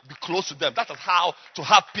bonding, be close to them. That is how to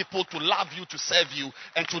have people to love you, to serve you,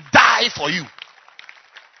 and to die for you.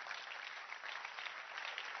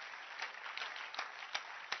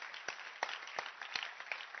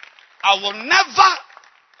 I will never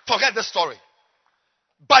forget this story.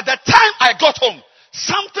 By the time I got home,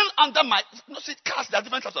 something under my... see, cars, there are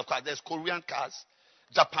different types of cars. There's Korean cars,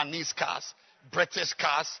 Japanese cars, British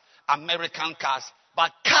cars, American cars.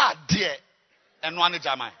 But car, dear, and one is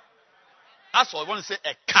Japan. That's what I want to say,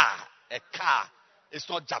 a car. It's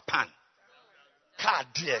not Japan. Car,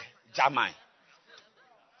 dear, Japan.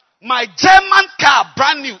 My German car,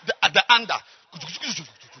 brand new, at the under.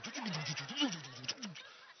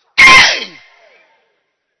 Hey!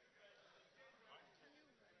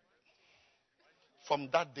 From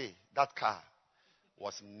that day, that car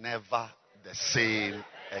was never the same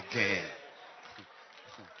again.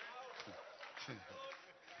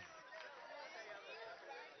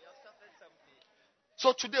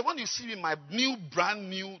 So today, when you see me, my brand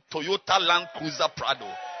new Toyota Land Cruiser Prado,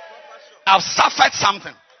 I've suffered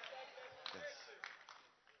something. Yes.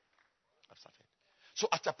 I've suffered. So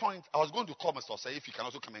at a point, I was going to call Mr. Say if he can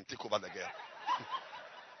also come and take over the girl.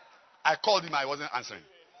 I called him, I wasn't answering.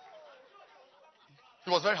 He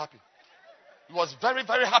was very happy. He was very,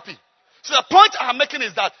 very happy. So the point I'm making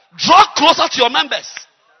is that draw closer to your members.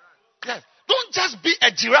 Yes. Don't just be a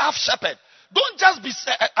giraffe shepherd. Don't just be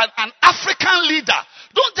an African leader.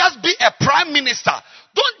 Don't just be a prime minister.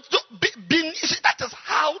 Don't be that is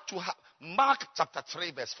how to have. Mark chapter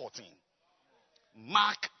 3 verse 14.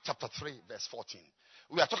 Mark chapter 3 verse 14.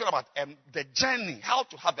 We are talking about the journey, how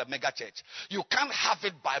to have a mega church. You can't have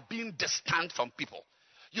it by being distant from people.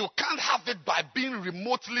 You can't have it by being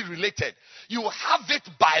remotely related. You have it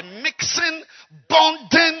by mixing,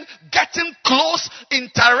 bonding, getting close,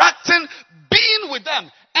 interacting, being with them.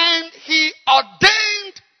 And he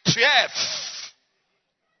ordained 12.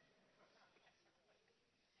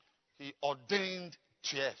 He ordained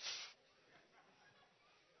 12.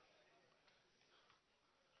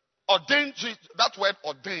 Ordained, that word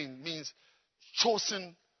ordained means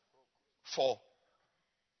chosen for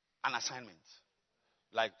an assignment.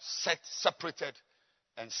 Like separated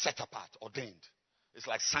and set apart, ordained. It's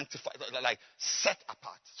like sanctified, like set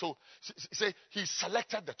apart. So say he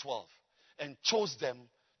selected the 12 and chose them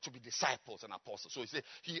to be disciples and apostles. So he said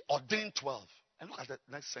he ordained 12. And look at the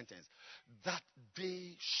next sentence. That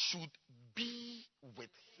they should be with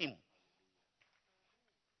him.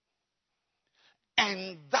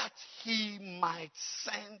 And that he might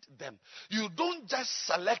send them. You don't just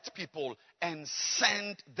select people and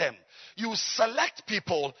send them. You select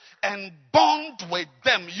people and bond with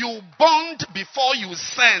them. You bond before you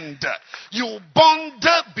send. You bond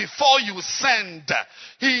before you send.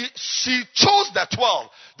 She chose the 12.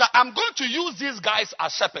 That I'm going to use these guys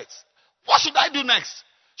as shepherds. What should I do next?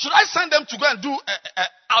 Should I send them to go and do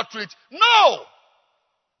outreach? No.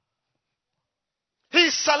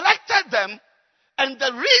 He selected them. And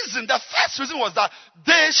the first reason was that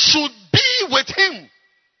they should be with him.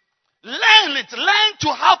 Learn it. Learn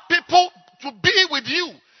to have people to be with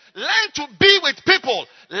you. Learn to be with people.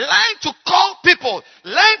 Learn to call people.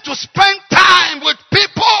 Learn to spend time with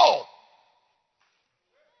people.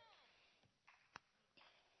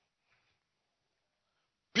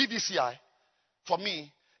 PDCI, for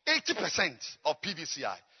me, 80% of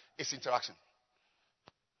PDCI is interaction.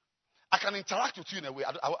 I can interact with you in a way.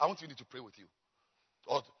 I want you to pray with you.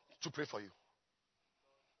 Or to pray for you.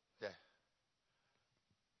 Yeah.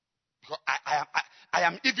 Because I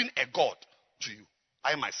am even a God to you.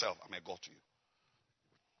 I myself am a God to you.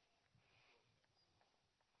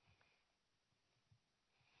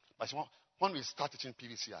 But when we start teaching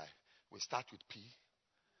PVCI, we start with P,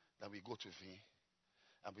 then we go to V,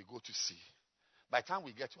 and we go to C. By the time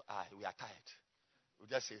we get to I, we are tired. We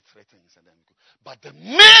just say 3 things and then we go. But the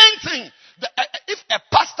main thing, if a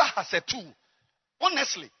pastor has a tool,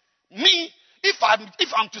 honestly, me, if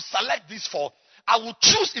I'm to select these 4, I will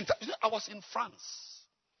choose. I was in France.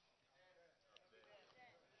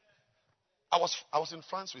 I was in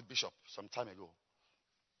France with Bishop some time ago,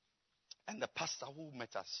 and the pastor who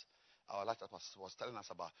met us, our last pastor, was telling us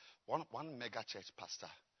about one mega church pastor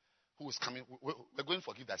who is coming. We're going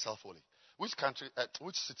for Give Thyself Holy. Which country?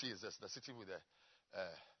 Which city is this? The city with the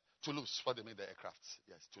Toulouse, where they made the aircraft.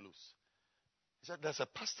 Yes, Toulouse. He said there's a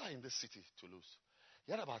pastor in this city, Toulouse.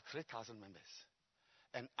 He had about 3,000 members.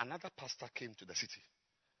 And another pastor came to the city.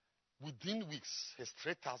 Within weeks, his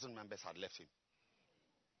 3,000 members had left him.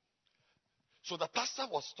 So the pastor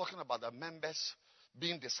was talking about the members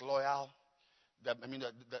being disloyal.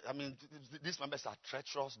 These members are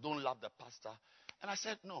treacherous, don't love the pastor. And I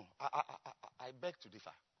said, no, I beg to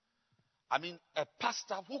differ. I mean, a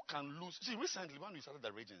pastor who can lose. See, recently when we started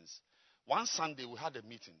the regions, one Sunday we had a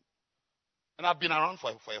meeting. And I've been around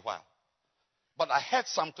for a while. But I heard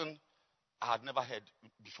something I had never heard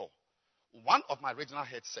before. One of my regional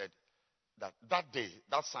heads said that day,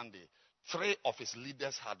 that Sunday, 3 of his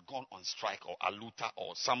leaders had gone on strike or aluta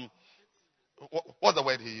or some, what's the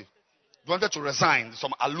word he wanted to resign,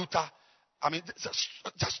 some aluta. I mean,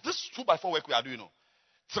 just this 2x4 work we are doing.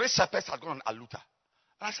 3 shepherds had gone on aluta.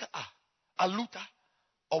 And I said, aluta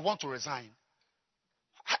or want to resign?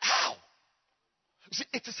 How? You see,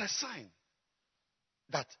 it is a sign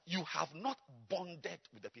that you have not bonded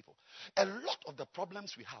with the people. A lot of the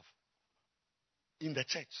problems we have in the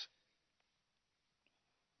church,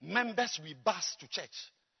 members we bus to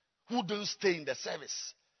church who don't stay in the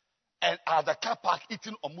service and are at the car park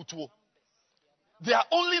eating omutuo. They are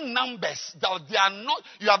only numbers. They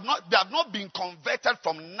have not been converted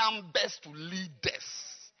from numbers to leaders.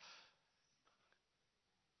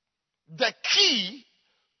 The key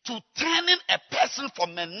to turning a person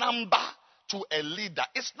from a number to a leader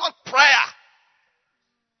is not prayer.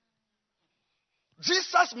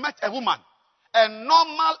 Jesus met a woman, a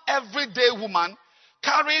normal everyday woman,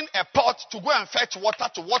 carrying a pot to go and fetch water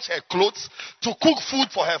to wash her clothes, to cook food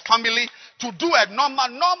for her family, to do a normal,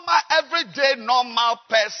 everyday, normal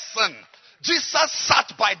person. Jesus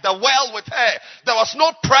sat by the well with her. There was no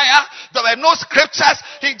prayer. There were no scriptures.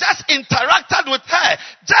 He just interacted with her.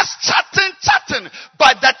 Just chatting.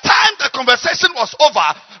 By the time the conversation was over,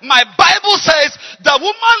 my Bible says the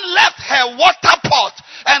woman left her water pot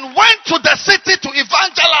and went to the city to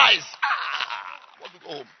evangelize. What did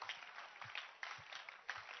home?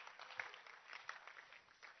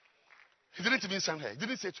 He didn't even send her. He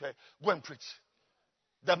didn't say to her, go and preach.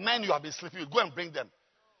 The men you have been sleeping with, go and bring them.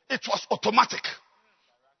 It was automatic.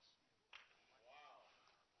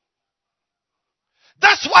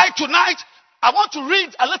 That's why tonight I want to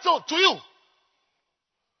read a little to you.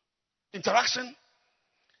 Interaction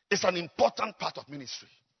is an important part of ministry.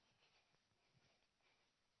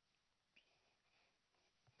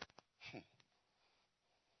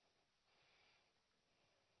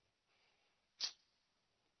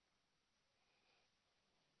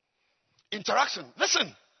 Interaction.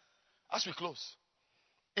 Listen, as we close.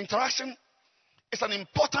 Interaction is an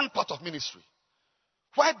important part of ministry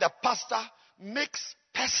where the pastor makes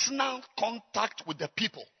personal contact with the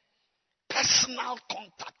people. Personal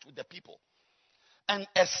contact with the people. And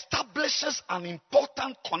establishes an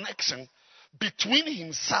important connection between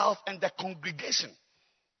himself and the congregation.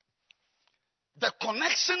 The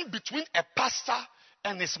connection between a pastor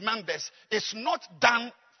and his members is not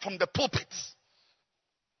done from the pulpit.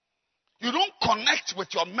 You don't connect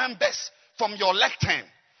with your members from your lectern.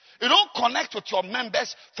 You don't connect with your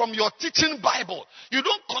members from your teaching Bible. You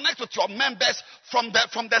don't connect with your members from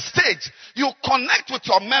the stage. You connect with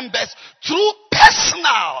your members through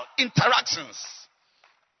personal interactions.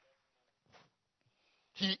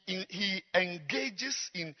 He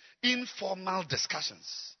engages in informal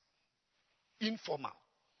discussions. Informal.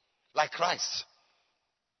 Like Christ.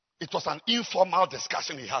 It was an informal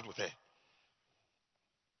discussion he had with her.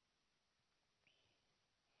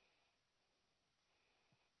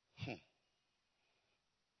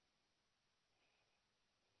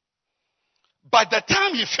 By the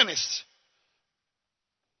time he finished,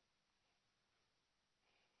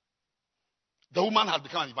 the woman had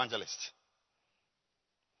become an evangelist.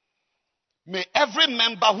 May every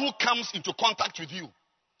member who comes into contact with you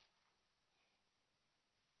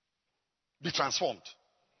be transformed.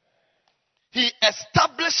 He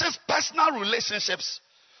establishes personal relationships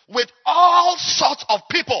with all sorts of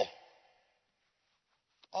people.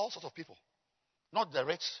 All sorts of people. Not the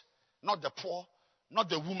rich, not the poor, not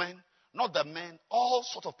the women, not the men, all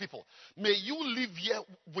sorts of people. May you live here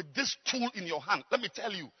with this tool in your hand. Let me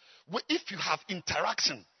tell you, if you have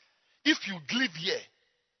interaction, if you live here,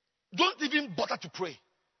 don't even bother to pray.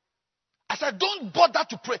 I said, don't bother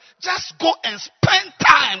to pray. Just go and spend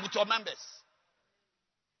time with your members.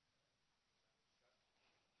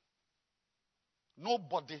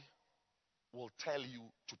 Nobody will tell you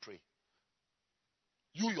to pray.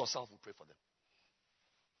 You yourself will pray for them.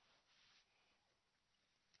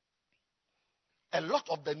 A lot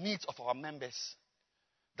of the needs of our members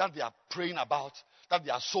that they are praying about, that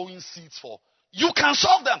they are sowing seeds for, you can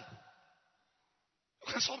solve them.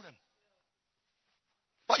 You can solve them.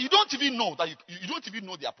 But you don't even know that you don't even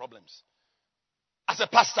know their problems. As a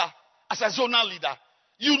pastor, as a zonal leader,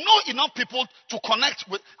 you know enough people to connect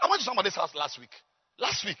with. I went to somebody's house last week.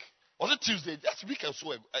 Last week. Was it Tuesday? Last week or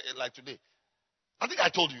so, like today. I think I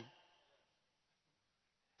told you.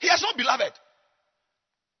 He has no beloved.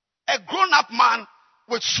 A grown-up man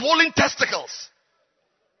with swollen testicles.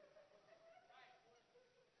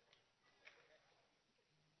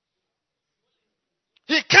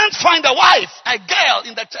 He can't find a wife, a girl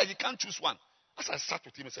in the church. He can't choose one. As I sat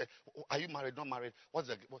with him and said, "Oh, are you married, not married?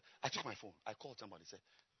 I took my phone. I called somebody. Said,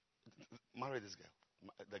 marry this girl.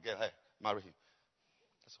 The girl, hey, marry him.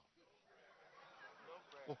 That's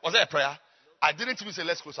all. Was there a prayer? I didn't even say,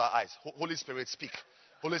 let's close our eyes. Holy Spirit, speak.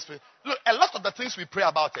 Holy Spirit. Look, a lot of the things we pray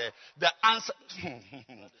about, the answer,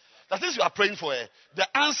 the things you are praying for,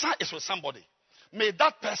 the answer is with somebody. May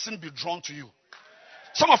that person be drawn to you.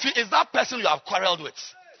 Some of you, is that person you have quarreled with?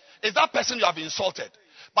 Is that person you have insulted?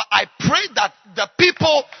 But I pray that the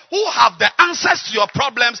people who have the answers to your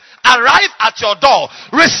problems arrive at your door.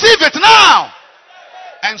 Receive it now.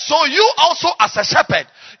 And so you also as a shepherd,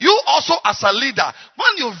 you also as a leader,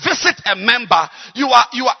 when you visit a member, you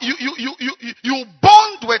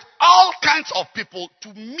bond with all kinds of people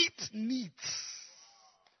to meet needs.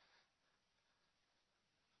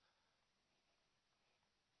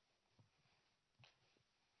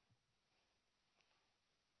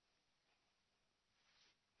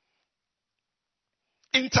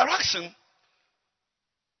 Interaction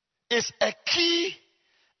is a key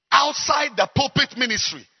outside the pulpit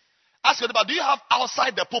ministry. Ask your neighbor, do you have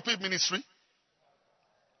outside the pulpit ministry?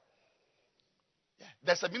 Yeah.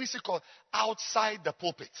 There's a ministry called outside the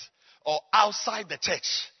pulpit, or outside the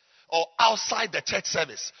church, or outside the church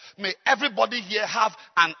service. May everybody here have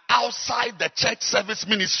an outside the church service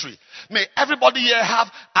ministry. May everybody here have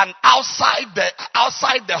an outside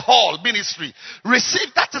the hall ministry.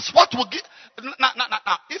 Receive, that is what will give. Now,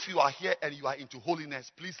 if you are here and you are into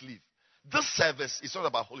holiness, please leave. This service is not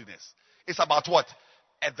about holiness. It's about what?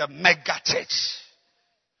 At the mega church.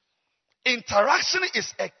 Interaction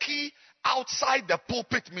is a key outside the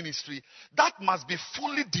pulpit ministry that must be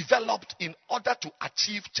fully developed in order to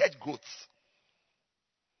achieve church growth.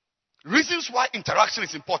 Reasons why interaction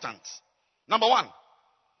is important. Number one,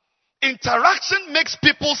 interaction makes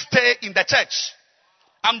people stay in the church.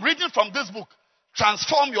 I'm reading from this book,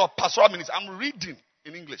 Transform Your Pastoral Ministry. I'm reading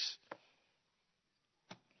in English.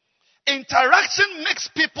 Interaction makes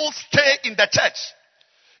people stay in the church.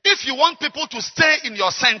 If you want people to stay in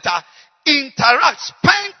your center, interact,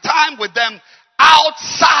 spend time with them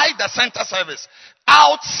outside the center service,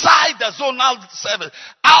 outside the zonal service,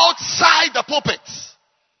 outside the pulpit.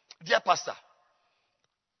 Dear pastor,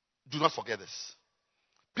 do not forget this.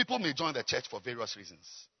 People may join the church for various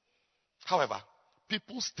reasons. However,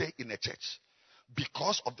 people stay in a church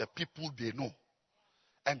because of the people they know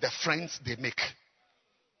and the friends they make.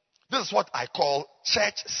 This is what I call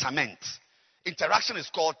church cement. Interaction is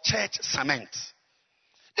called church cement.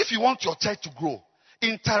 If you want your church to grow,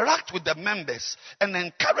 interact with the members and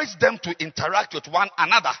encourage them to interact with one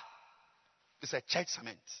another. It's a church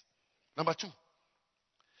cement. Number two,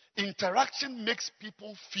 interaction makes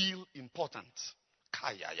people feel important.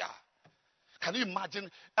 Can you imagine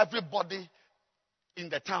everybody in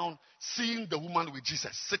the town seeing the woman with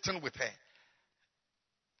Jesus, sitting with her?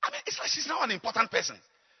 I mean, it's like she's now an important person.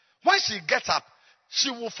 When she gets up,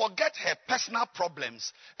 she will forget her personal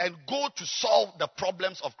problems and go to solve the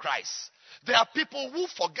problems of Christ. There are people who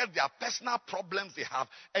forget their personal problems they have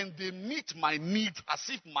and they meet my needs as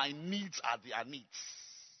if my needs are their needs.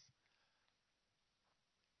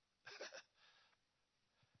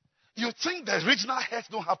 You think the regional heads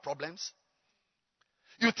don't have problems?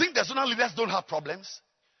 You think the zonal leaders don't have problems?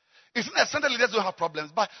 You think the center leaders don't have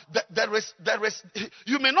problems? But there is,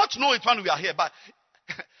 you may not know it when we are here, but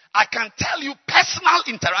I can tell you personal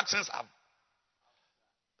interactions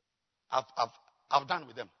I've done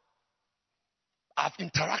with them. I've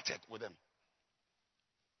interacted with them.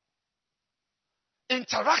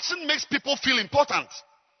 Interaction makes people feel important.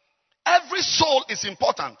 Every soul is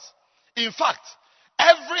important. In fact,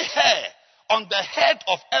 every hair on the head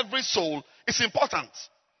of every soul is important.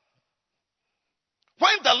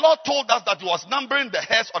 When the Lord told us that He was numbering the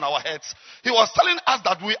hairs on our heads, He was telling us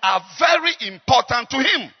that we are very important to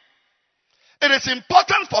Him. It is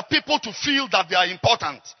important for people to feel that they are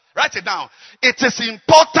important. Write it down. It is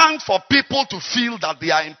important for people to feel that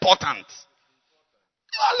they are important.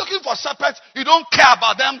 You are looking for shepherds. You don't care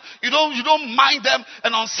about them. You don't mind them.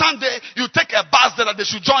 And on Sunday, you take a bus that they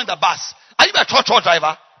should join the bus. Are you a church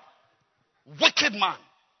driver? Wicked man.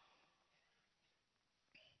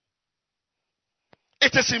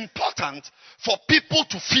 It is important for people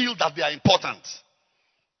to feel that they are important.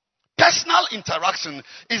 Personal interaction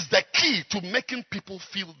is the key to making people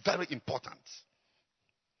feel very important.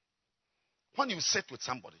 When you sit with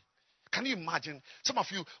somebody, can you imagine, some of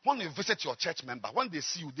you, when you visit your church member, when they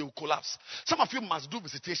see you, they will collapse. Some of you must do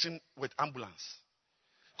visitation with ambulance.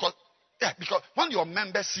 Because Yeah, because when your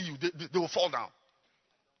members see you, they will fall down.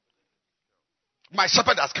 My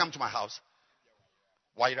shepherd has come to my house.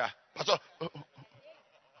 Waira. Pastor.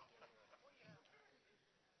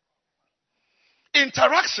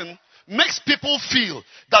 Interaction makes people feel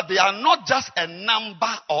that they are not just a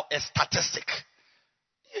number or a statistic.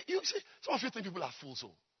 You see, some of you think people are fools.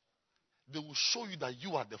 So they will show you that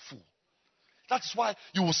you are the fool. That's why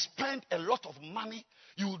you will spend a lot of money.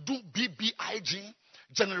 You will do BBIG,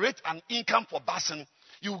 generate an income for busing.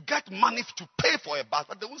 You will get money to pay for a bus,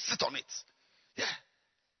 but they won't sit on it. Yeah.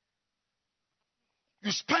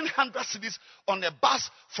 You spend 100 cedis on a bus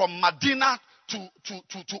from Medina to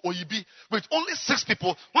Oyibi with only 6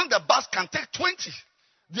 people when the bus can take 20.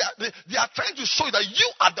 They are trying to show you that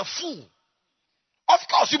you are the fool. Of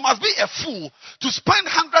course, you must be a fool to spend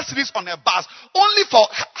 100 cedis on a bus only for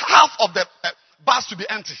half of the bus to be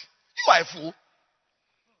empty. You are a fool.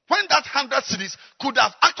 When that 100 cedis could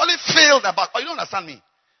have actually filled the bus. Oh, you don't understand me?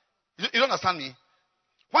 You don't understand me?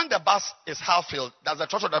 When the bus is half filled, does the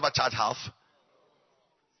trotro driver charge half?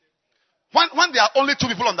 When there are only 2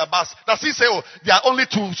 people on the bus, does he say, oh, there are only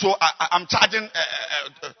 2, so I'm charging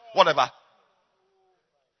whatever?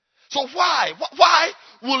 So why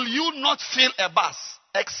will you not fill a bus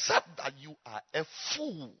except that you are a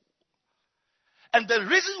fool? And the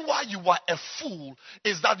reason why you are a fool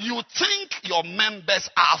is that you think your members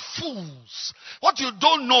are fools. What you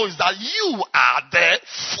don't know is that you are the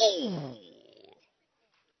fool.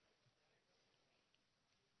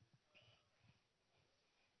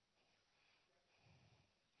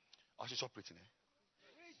 I should stop preaching.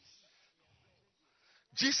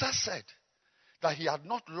 Jesus said that he had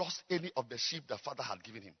not lost any of the sheep the Father had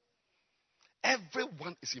given him.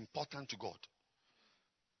 Everyone is important to God.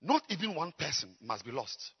 Not even one person must be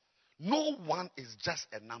lost. No one is just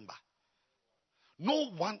a number. No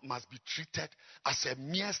one must be treated as a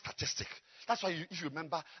mere statistic. That's why, if you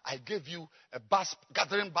remember, I gave you a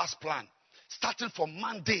gathering bus plan starting from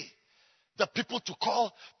Monday. The people to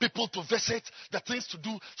call, people to visit, the things to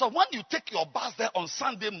do. So when you take your bus there on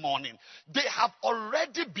Sunday morning, they have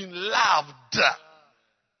already been loved.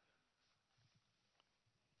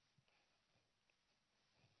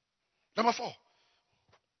 Number 4.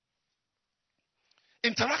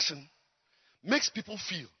 Interaction makes people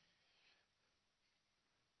feel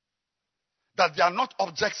that they are not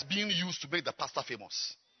objects being used to make the pastor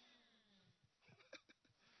famous.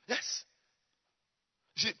 Yes.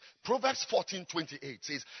 See, Proverbs 14:28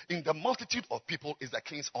 says, in the multitude of people is the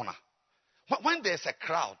king's honor. When there's a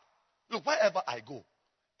crowd, look, wherever I go,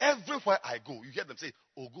 everywhere I go, you hear them say,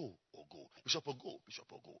 Ogo, Ogo, Bishop Ogo, Bishop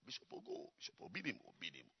Ogo, Bishop Ogo, Bishop Obidim,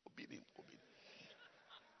 Obidim, Obidim, Obidim.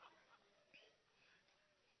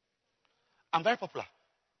 I'm very popular.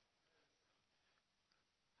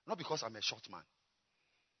 Not because I'm a short man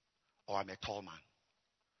or I'm a tall man.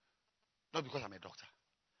 Not because I'm a doctor.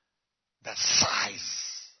 The size.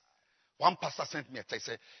 One pastor sent me a text.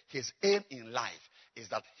 Said his aim in life is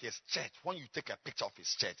that his church, when you take a picture of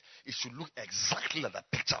his church, it should look exactly like the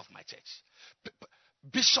picture of my church.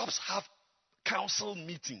 Bishops have council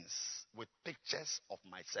meetings with pictures of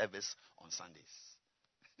my service on Sundays.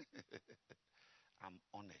 I'm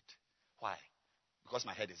honored. Why? Because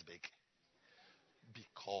my head is big.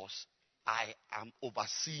 Because I am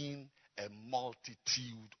overseeing a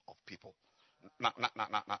multitude of people. Now,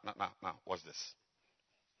 what's this?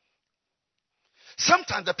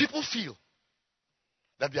 Sometimes the people feel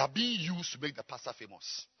that they are being used to make the pastor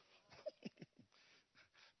famous.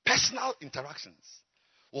 Personal interactions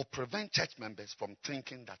will prevent church members from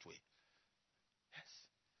thinking that way. Yes.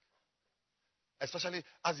 Especially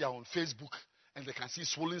as they are on Facebook and they can see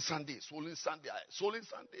Swollen Sunday, Swollen Sunday, Swollen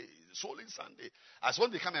Sunday, Swollen Sunday. As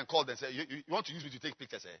when they come and call, they say, you want to use me to take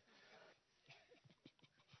pictures, eh?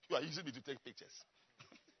 You are using me to take pictures.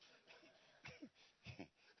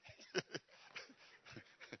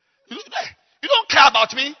 You don't care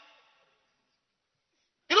about me.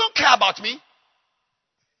 You don't care about me.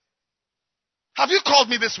 Have you called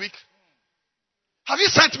me this week? Have you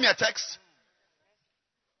sent me a text?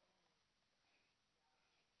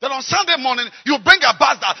 Then on Sunday morning, you bring a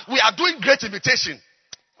bus that we are doing great invitation.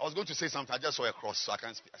 I was going to say something. I just saw a cross, so I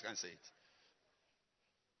can't say it.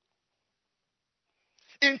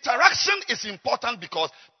 Interaction is important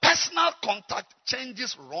because personal contact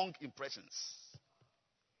changes wrong impressions.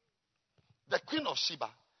 The Queen of Sheba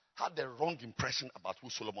had the wrong impression about who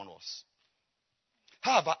Solomon was.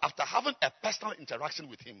 However, after having a personal interaction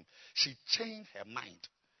with him, she changed her mind.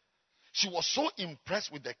 She was so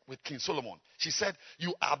impressed with King Solomon. She said,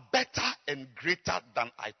 you are better and greater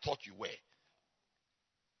than I thought you were.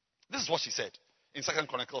 This is what she said in 2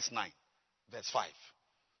 Chronicles 9, verse 5.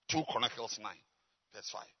 2 Chronicles 9, verse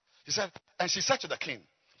 5. He said, and she said to the king,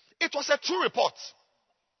 it was a true report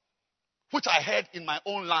which I heard in my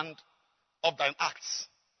own land of thine acts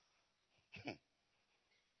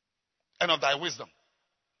and of thy wisdom.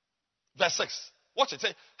 Verse 6. Watch it.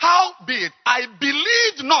 Say, how be it, I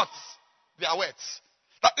believed not their words.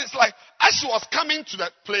 That it's like, as she was coming to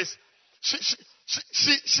that place, she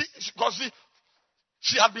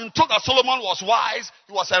had been told that Solomon was wise,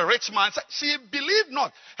 he was a rich man. She believed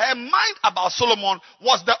not. Her mind about Solomon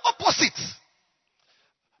was the opposite.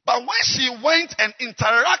 But when she went and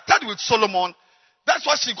interacted with Solomon, that's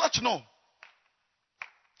what she got to know.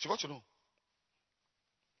 She got to know.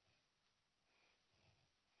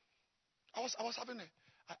 I was having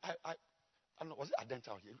I don't know, was it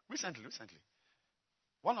Adenta here? Recently.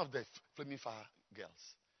 One of the Flaming Fire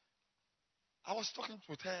girls. I was talking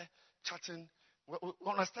with her, chatting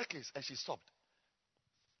on a staircase, and she stopped.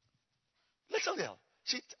 Little girl.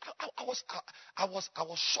 I was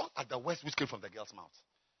shocked at the words which came from the girl's mouth.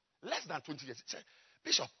 Less than 20 years. She said,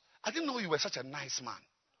 Bishop, I didn't know you were such a nice man.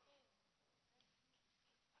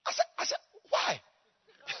 I said, why?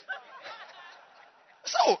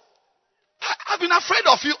 So, I've been afraid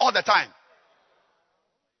of you all the time.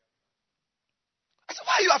 I said,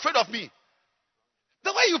 why are you afraid of me?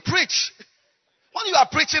 The way you preach. When you are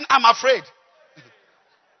preaching, I'm afraid.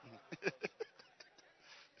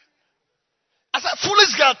 I said,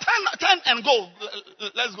 foolish girl, turn and go.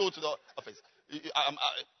 Let's go to the office.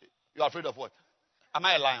 You're afraid of what? Am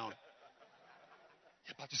I a lion?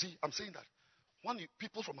 Yeah, but you see, I'm saying that.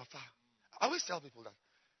 People from afar, I always tell people that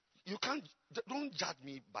don't judge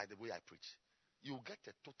me by the way I preach. You get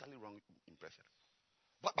a totally wrong impression.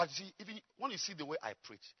 But you see, even when you see the way I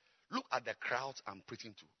preach, look at the crowds I'm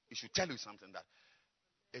preaching to. It should tell you something that.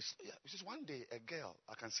 It's just one day, a girl,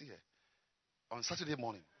 I can see her, on Saturday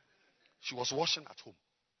morning, she was washing at home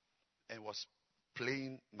and was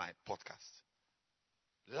playing my podcast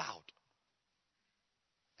loud.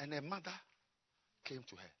 And her mother came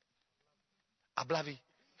to her. Ablavi.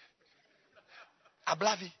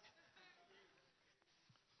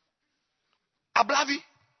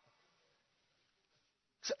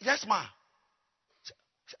 Said, yes, ma. Said,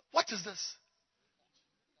 what is this?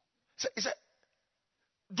 He said,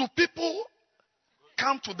 do people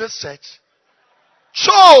come to this church?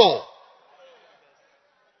 Sure.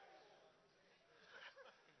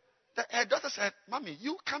 Her daughter said, Mommy,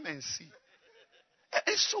 you come and see.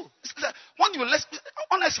 It's true. When you listen,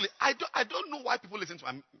 honestly, I don't know why people listen to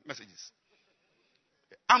my messages.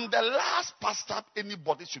 I'm the last pastor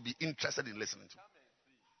anybody should be interested in listening to.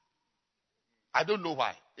 I don't know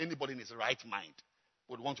why anybody in his right mind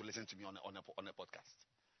would want to listen to me on a podcast.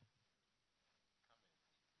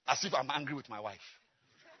 As if I'm angry with my wife.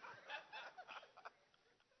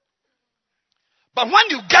 But when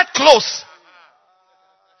you get close,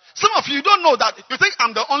 some of you don't know that. You think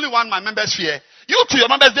I'm the only one my members fear. You to your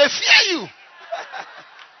members, they fear you.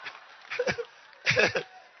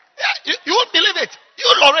 You won't believe it.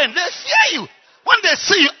 You, Lauren, they fear you. When they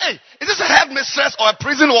see you, hey, is this a headmistress or a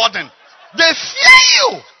prison warden? They fear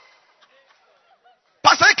you.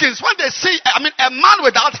 Pastor Akins, when they see, a man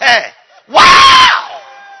without hair. Wow!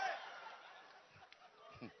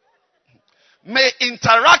 May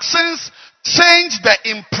interactions change the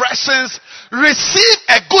impressions. Receive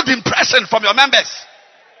a good impression from your members.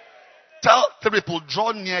 Tell 3 people,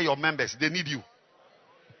 draw near your members. They need you.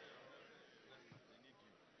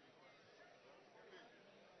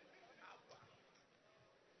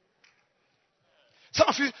 Some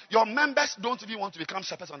of you, your members don't even want to become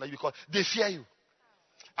shepherds under you because they fear you.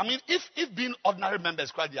 If being ordinary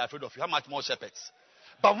members cry, they are afraid of you, how much more shepherds?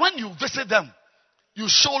 But when you visit them, you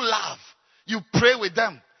show love. You pray with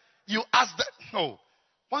them. You ask them. No.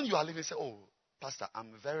 When you are leaving, say, oh, Pastor,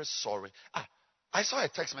 I'm very sorry. I saw a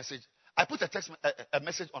text message. I put a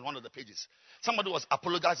message on one of the pages. Somebody was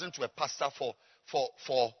apologizing to a pastor for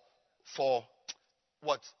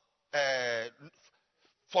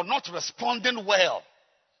not responding well.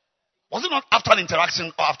 Was it not after an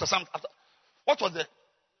interaction or after some? What was the?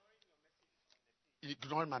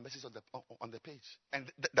 Ignoring my message on the page.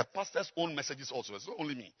 And the pastor's own messages also. It's not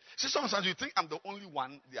only me. See, sometimes you think I'm the only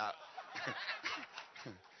one. They are.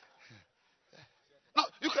 No,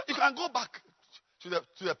 you can go back to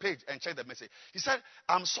the page and check the message. He said,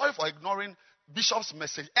 I'm sorry for ignoring Bishop's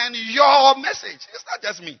message and your message. It's not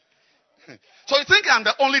just me. So you think I'm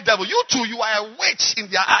the only devil. You too, you are a witch in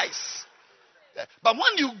their eyes. But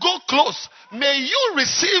when you go close, may you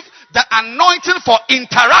receive the anointing for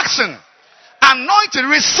interaction. Anointing,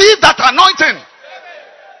 receive that anointing.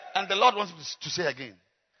 And the Lord wants to say again,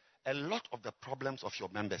 a lot of the problems of your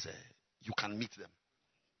members, you can meet them.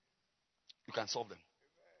 you can solve them.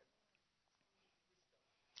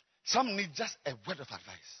 Some need just a word of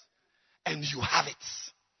advice, and you have it.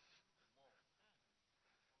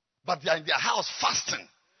 But they are in their house fasting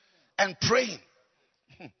and praying.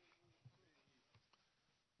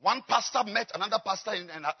 One pastor met another pastor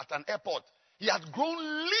at an airport. He had grown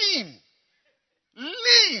lean.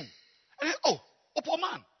 Lean. And he, poor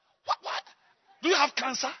man. What? Do you have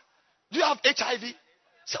cancer? Do you have HIV?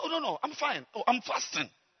 Say, oh, no, I'm fine. Oh, I'm fasting.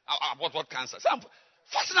 What cancer? Say, I'm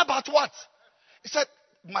fasting about what? He said,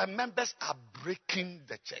 my members are breaking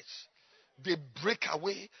the church. They break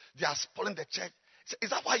away. They are spoiling the church. He said, is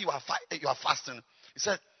that why you are fasting? He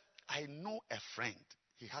said, I know a friend.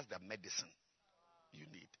 He has the medicine you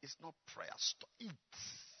need. It's not prayer. Eat.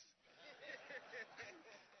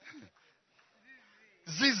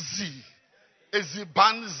 Zizi.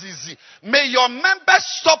 Eziban Zizi. May your members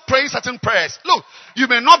stop praying certain prayers. Look, you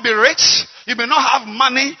may not be rich, you may not have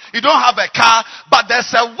money, you don't have a car, but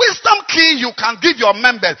there's a wisdom key you can give your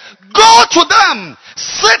members. Go to them,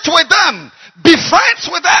 sit with them, be friends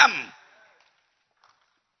with them.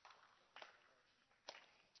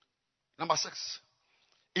 Number 6,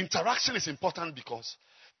 interaction is important because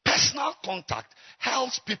personal contact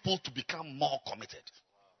helps people to become more committed.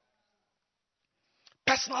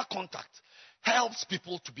 Personal contact helps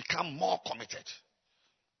people to become more committed.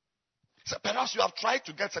 So perhaps you have tried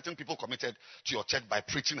to get certain people committed to your church by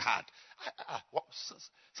preaching hard.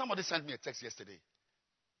 Somebody sent me a text yesterday.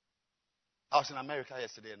 I was in America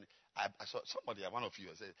yesterday and I saw somebody, one of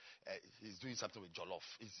you, said he's doing something with jollof.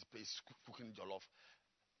 He's cooking jollof.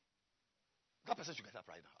 That person should get up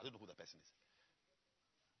right now. I don't know who the person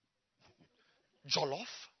is.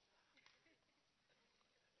 Jollof?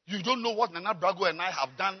 You don't know what Nana Brago and I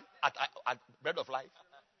have done at Bread of Life?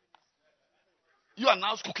 You are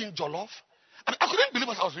now cooking jollof? I couldn't believe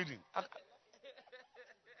what I was reading.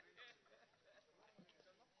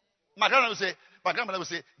 My grandmother would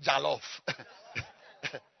say, jollof.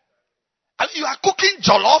 You are cooking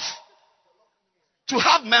jollof to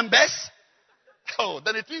have members? Oh,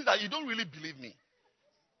 then it means that you don't really believe me.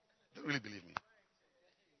 You don't really believe me.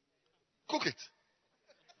 Cook it.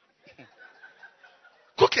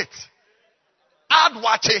 Cook it. Add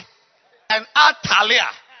wache and add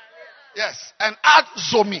talia. Yes. And add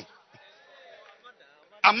zomi.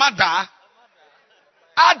 Amada.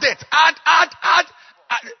 Add it. Add.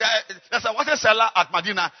 There's a water seller at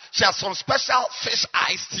Medina. She has some special fish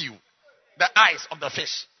eye stew. The eyes of the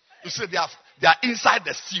fish. You see, they are inside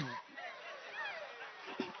the stew.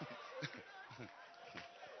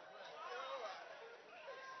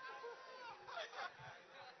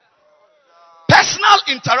 Personal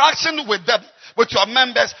interaction with them, with your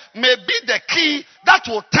members, may be the key that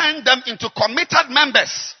will turn them into committed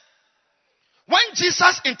members. When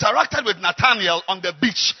Jesus interacted with Nathanael on the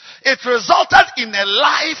beach, it resulted in a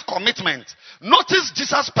life commitment. Notice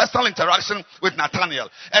Jesus' personal interaction with Nathanael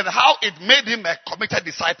and how it made him a committed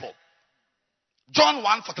disciple. John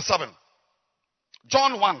 1:47.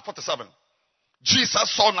 John 1:47.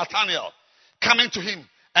 Jesus saw Nathanael coming to him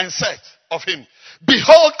and said of him,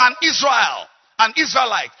 behold an Israel, an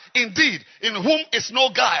Israelite, indeed, in whom is no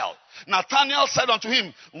guile. Nathanael said unto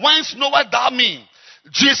him, whence knowest thou me?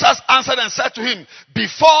 Jesus answered and said to him,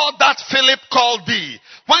 before that Philip called thee,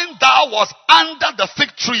 when thou wast under the fig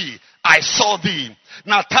tree, I saw thee.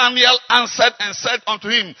 Nathanael answered and said unto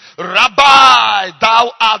him, Rabbi,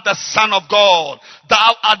 thou art the Son of God.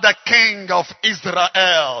 Thou art the King of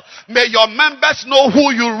Israel. May your members know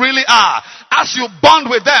who you really are. As you bond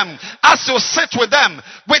with them, as you sit with them,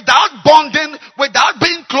 without bonding, without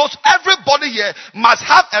being close, everybody here must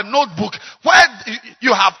have a notebook where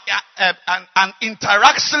you have an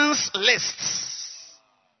interactions list.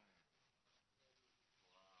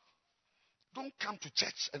 Don't come to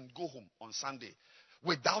church and go home on Sunday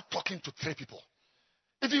without talking to 3 people.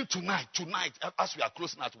 Even tonight, as we are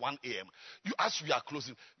closing at 1 a.m., as we are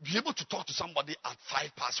closing, be able to talk to somebody at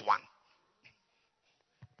 1:05.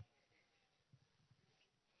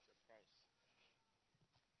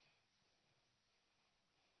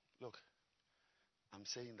 Look, I'm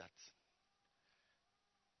saying that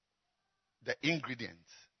the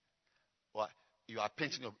ingredients, you are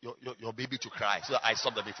painting your baby to cry, so I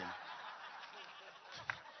stop the beating.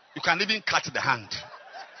 You can even cut the hand.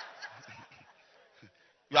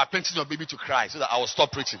 You are painting your baby to cry so that I will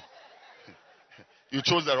stop preaching. You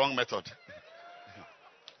chose the wrong method.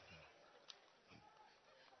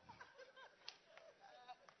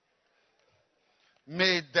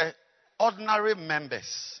 May the ordinary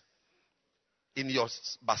members in your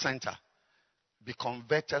center be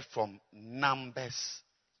converted from numbers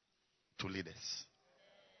to leaders.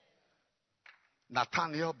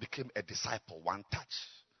 Nathanael became a disciple. One touch.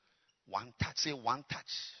 One touch. Say one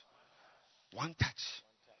touch. One touch.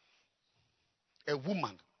 A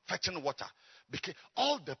woman fetching water.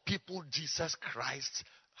 All the people Jesus Christ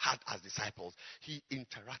had as disciples, he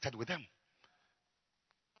interacted with them.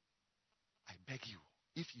 I beg you,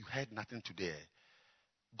 if you heard nothing today,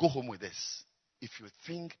 go home with this. If you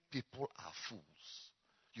think people are fools,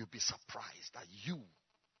 you'll be surprised that you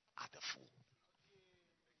are the fool.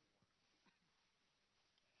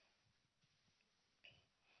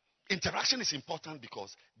 Interaction is important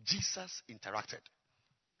because Jesus interacted.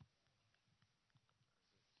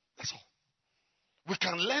 That's all. We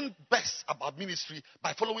can learn best about ministry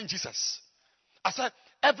by following Jesus. I said,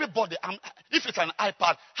 everybody, if it's an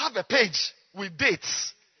iPad, have a page with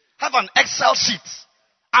dates. Have an Excel sheet.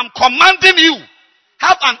 I'm commanding you.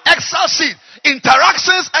 Have an Excel sheet.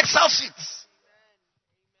 Interactions, Excel sheets.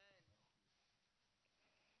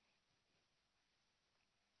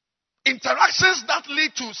 Interactions that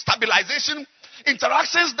lead to stabilization.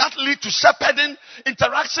 Interactions that lead to shepherding.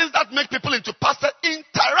 Interactions that make people into pastors.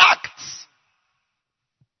 Interact.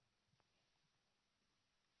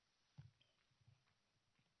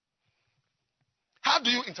 How do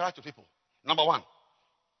you interact with people? Number one,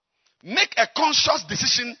 make a conscious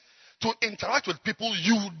decision to interact with people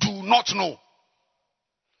you do not know.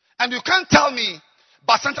 And you can't tell me,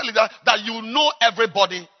 Bacenta leader, that you know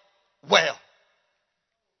everybody well.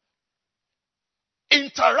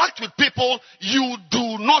 Interact with people you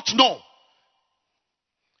do not know.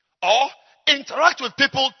 Or interact with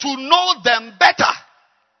people to know them better.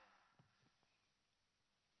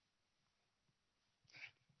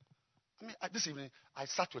 This evening, I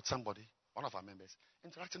sat with somebody, one of our members,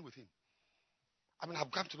 interacting with him.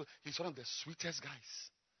 I've come to know he's one of the sweetest guys.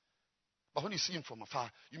 But when you see him from afar,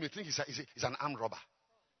 you may think he's an armed robber.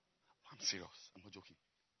 I'm serious. I'm not joking.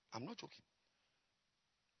 I'm not joking.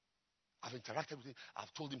 I've interacted with him.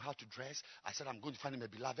 I've told him how to dress. I said I'm going to find him a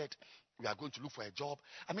beloved. We are going to look for a job.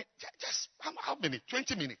 Just how many?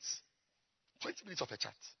 20 minutes. 20 minutes of a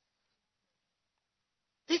chat.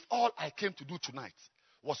 If all I came to do tonight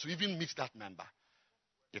was to even meet that member,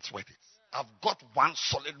 it's worth it. I've got one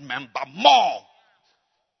solid member more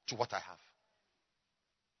to what I have.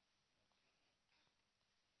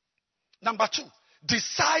 Number two,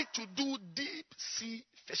 decide to do deep sea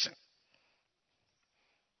fishing.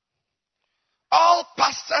 All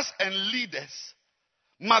pastors and leaders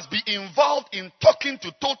must be involved in talking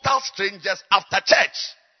to total strangers after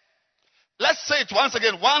church. Let's say it once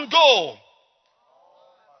again. One go.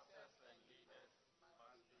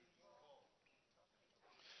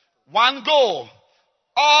 One go.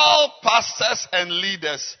 All pastors and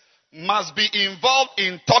leaders must be involved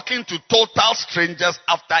in talking to total strangers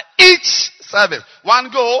after each service. One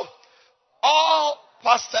go. All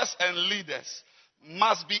pastors and leaders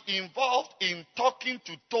must be involved in talking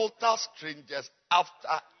to total strangers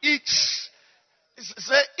after each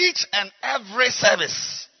and every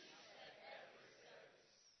service.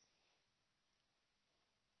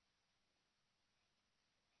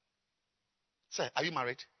 Say, are you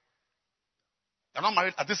married? You're not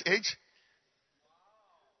married at this age?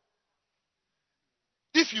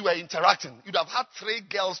 If you were interacting, you'd have had 3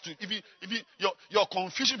 girls to. Your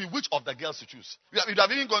confusion would be which of the girls to choose. You'd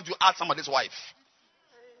have even gone to ask somebody's wife.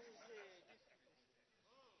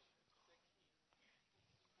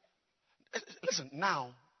 Listen, now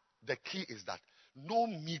the key is that no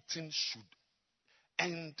meeting should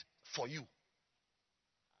end for you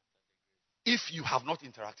if you have not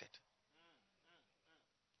interacted.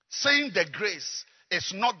 Saying the grace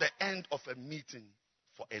is not the end of a meeting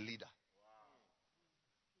for a leader.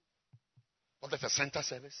 But there's a center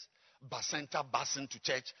service, Bacenta, Basin to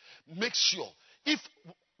church. Make sure, if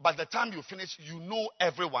by the time you finish, you know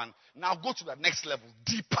everyone, now go to the next level,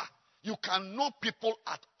 deeper. You can know people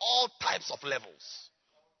at all types of levels.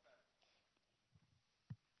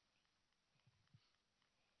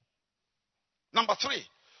 Number 3,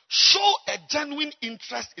 show a genuine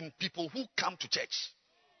interest in people who come to church.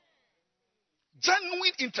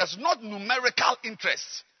 Genuine interest, not numerical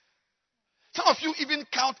interest. Some of you even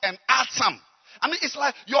count and add some. It's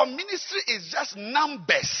like your ministry is just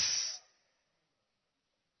numbers.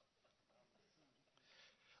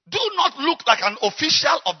 Do not look like an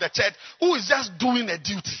official of the church who is just doing a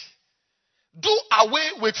duty. Do away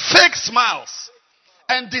with fake smiles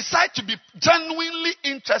and decide to be genuinely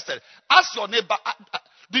interested. Ask your neighbor,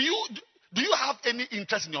 do you have any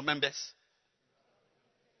interest in your members?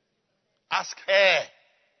 Ask her.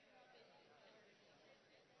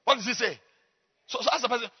 What does he say? So ask the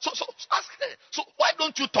person. So ask her. So why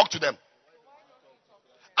don't you talk to them?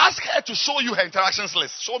 Ask her to show you her interactions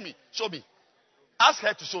list. Show me. Ask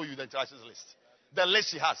her to show you the interactions list. The list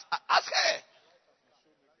she has. Ask her.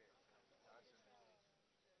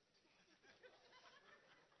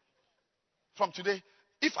 From today,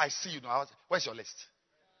 if I see you now, where's your list?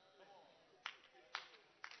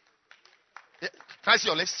 Yeah. Can I see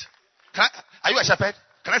your list? Are you a shepherd?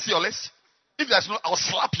 Can I see your list? If there's no, I'll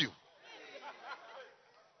slap you.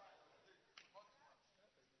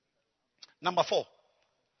 Number 4.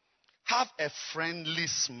 Have a friendly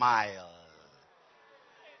smile.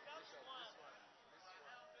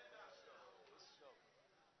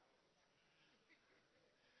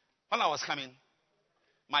 When I was coming,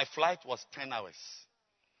 my flight was 10 hours.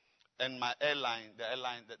 And my airline, the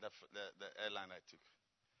airline I took,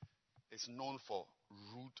 is known for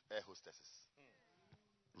rude air hostesses.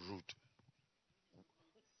 Rude.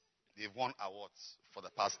 They've won awards for the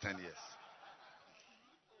past 10 years.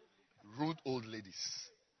 Rude old ladies.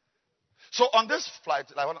 So on this flight,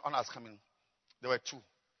 like when I was coming, there were 2.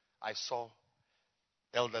 I saw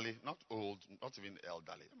elderly, not old, not even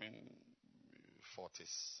elderly. I mean,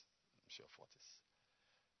 40s. I'm sure 40s.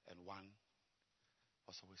 And one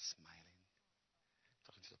was always smiling,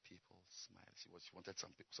 talking to the people, smiling. She wanted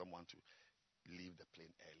someone to leave the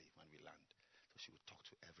plane early when we land. So she would talk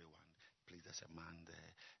to everyone. Please, there's a man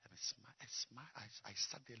there. And I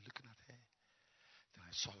sat there looking at her. Then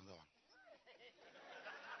I saw another one.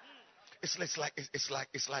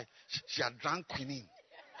 It's like she had drank quinine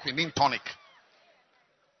tonic.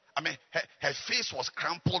 I mean, her face was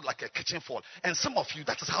crumpled like a kitchen foil. And some of you,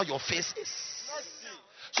 that is how your face is.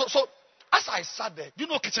 So as I sat there, do you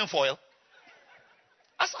know kitchen foil?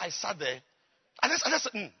 As I sat there, I just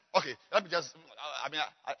said, okay, let me just,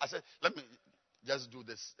 I said, let me just do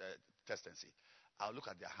this test and see. I'll look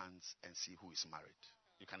at their hands and see who is married.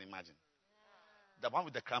 You can imagine. The one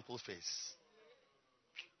with the crumpled face.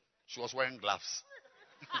 She was wearing gloves.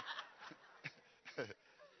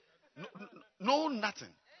 No,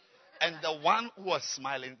 nothing. And the one who was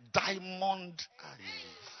smiling, diamond eyes.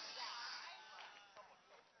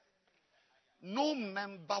 No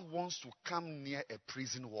member wants to come near a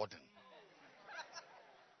prison warden.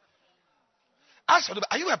 Ask for them,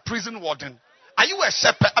 are you a prison warden? Are you a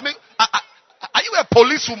shepherd? I mean, are you a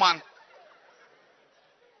policewoman?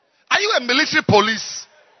 Are you a military police?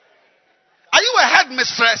 Are you a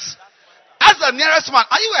headmistress? As the nearest man,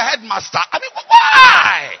 are you a headmaster? I mean,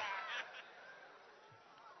 why?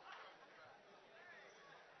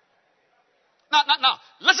 Now,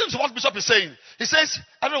 listen to what Bishop is saying. He says,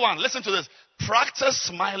 everyone, listen to this. Practice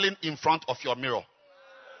smiling in front of your mirror.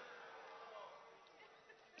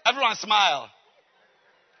 Everyone smile.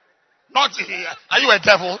 Not here. Are you a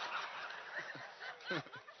devil?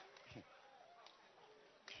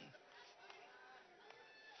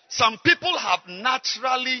 Some people have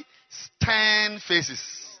naturally stern faces.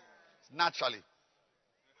 Naturally.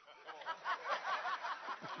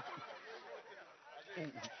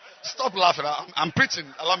 Stop laughing. I'm preaching.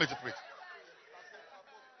 Allow me to preach.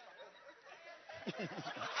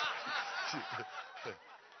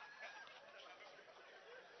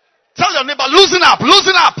 Tell your neighbor, loosen up,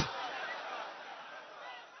 loosen up.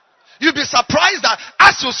 You'll be surprised that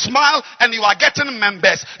as you smile and you are getting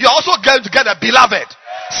members, you're also going to get a beloved.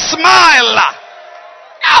 Smile.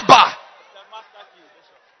 Abba.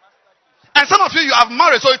 And some of you have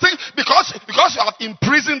married, so you think because you have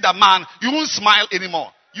imprisoned the man, you won't smile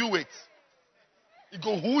anymore. You wait. You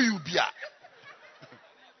go who you be.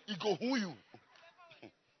 You go who you.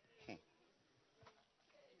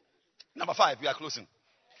 Number 5, we are closing.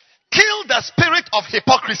 Kill the spirit of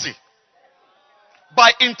hypocrisy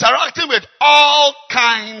by interacting with all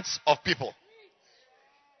kinds of people.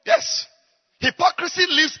 Yes. Hypocrisy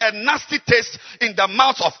leaves a nasty taste in the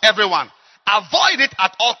mouths of everyone. Avoid it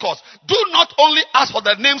at all costs. Do not only ask for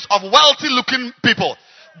the names of wealthy looking people.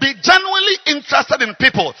 Be genuinely interested in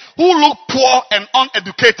people who look poor and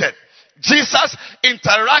uneducated. Jesus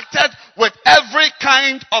interacted with every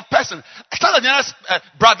kind of person. Tell the nearest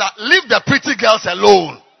brother, leave the pretty girls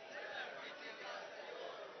alone.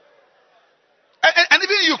 And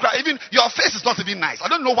even you cry, even your face is not even nice. I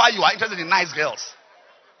don't know why you are interested in nice girls.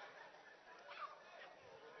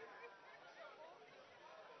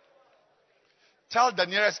 Tell the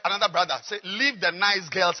nearest another brother, say, leave the nice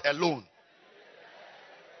girls alone.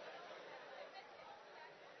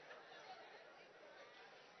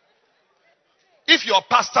 If your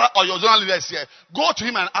pastor or your general leader is here, go to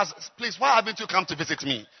him and ask, please, why haven't you come to visit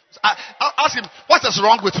me? I'll ask him, what is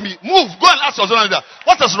wrong with me? Move, go and ask your general leader,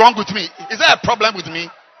 what is wrong with me? Is there a problem with me?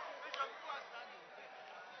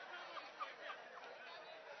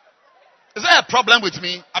 Is there a problem with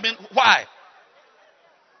me? I mean, why?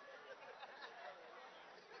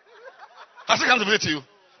 Has he come to visit you?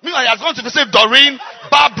 Meanwhile, he has gone to visit Doreen,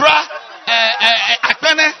 Barbara,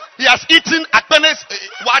 Akpene. He has eaten Akpene's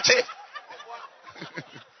wache.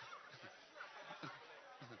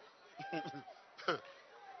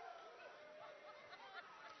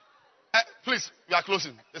 Please, we are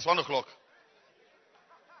closing. It's 1 o'clock.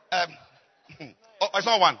 Oh, it's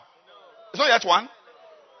not 1. It's not yet 1.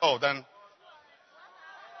 Oh, then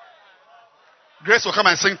Grace will come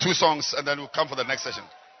and sing 2 songs, and then we'll come for the next session.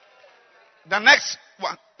 The next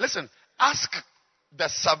one, listen, ask the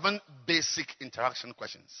 7 basic interaction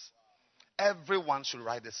questions. Everyone should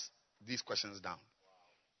write these questions down.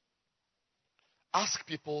 Ask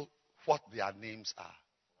people what their names are.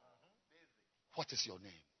 What is your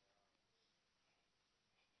name?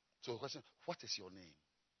 So the question, what is your name?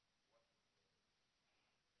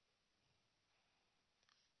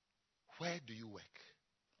 Where do you work?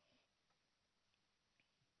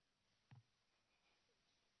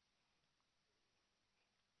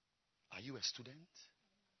 Are you a student?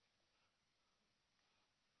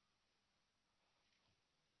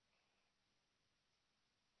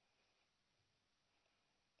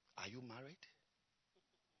 Are you married?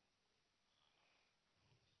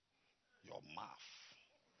 Your mouth.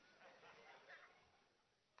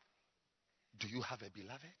 Do you have a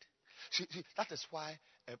beloved? See, that is why,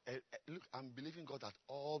 look, I'm believing God that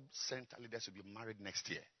all center leaders will be married next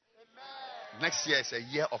year. Amen. Next year is a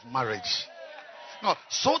year of marriage. No,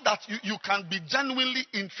 so that you can be genuinely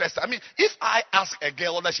interested. I mean, if I ask a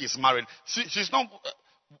girl whether she is married, she's not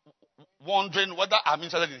wondering whether I'm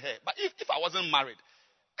interested in her. But if I wasn't married,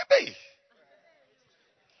 maybe.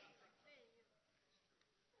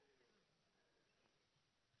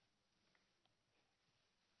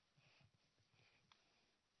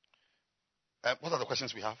 What are the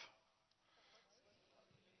questions we have?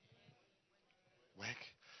 Work?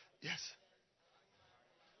 Yes.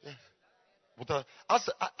 Yes.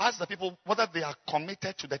 Ask the people whether they are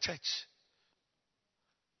committed to the church.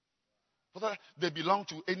 Whether they belong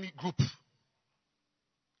to any group.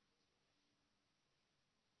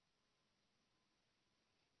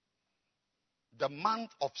 The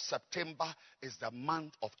month of September is the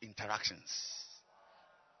month of interactions.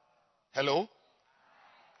 Hello?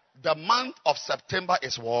 The month of September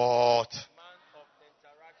is what?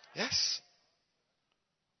 Yes.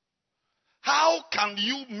 How can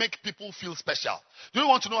you make people feel special? Do you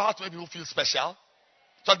want to know how to make people feel special?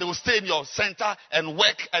 So they will stay in your center and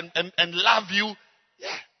work and love you.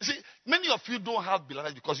 Yeah. See, many of you don't have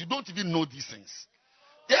beloved because you don't even know these things.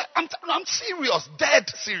 Yeah, I'm serious. Dead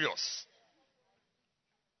serious.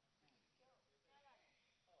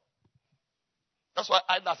 That's why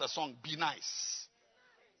that's a song, Be Nice.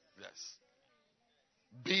 Yes.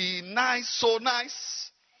 Be nice, so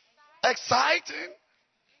nice. Exciting.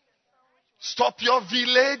 Stop your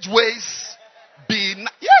village ways.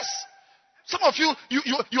 Yes. Some of you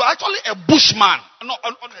are actually a bushman. No,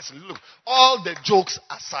 honestly, look. All the jokes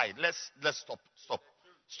aside, let's stop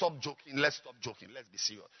joking. Let's stop joking. Let's be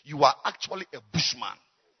serious. You are actually a bushman.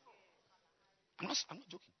 I'm not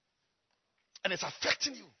joking. And it's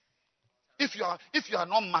affecting you. If you are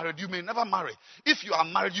not married, you may never marry. If you are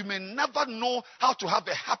married, you may never know how to have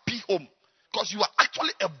a happy home. Because you are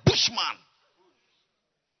actually a bushman.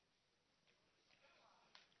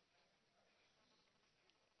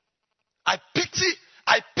 I pity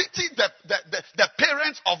the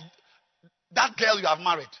parents of that girl you have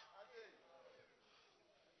married.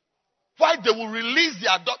 Why they will release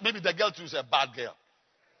their daughter, maybe the girl too is a bad girl.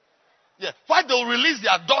 Yeah. Why they will release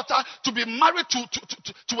their daughter to be married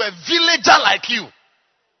to a villager like you.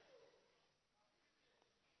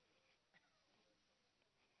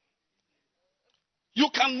 You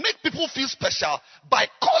can make people feel special by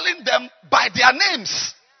calling them by their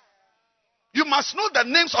names. You must know the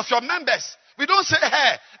names of your members. We don't say,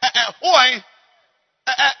 hey,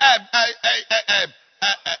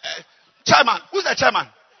 chairman. Who's the chairman?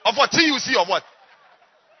 Of what? TUC or what?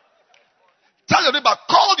 Tell your neighbor,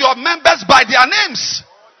 call your members by their names.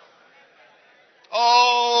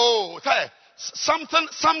 Oh, tell you,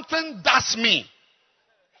 something does me.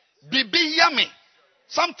 Bibi yummy.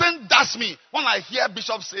 Something does me. When I hear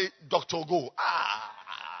Bishop say, Dr. Go,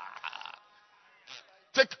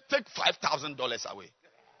 take $5,000 away.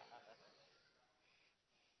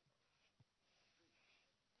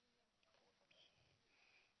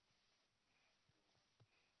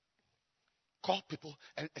 Call people,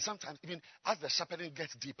 and sometimes even as the shepherding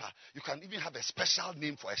gets deeper, you can even have a special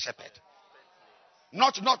name for a shepherd.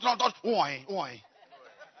 Not oi.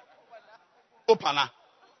 Opana.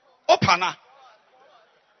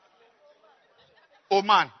 Oh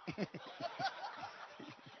man.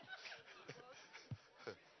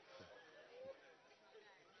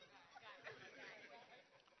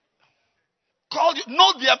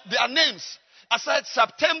 know their names. I said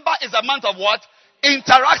September is a month of what?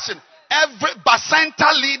 Interaction. But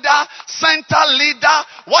center leader,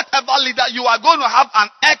 whatever leader, you are going to have an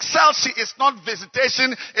Excel sheet. It's not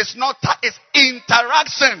visitation, it's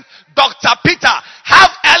interaction. Dr. Peter,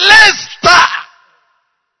 have a list.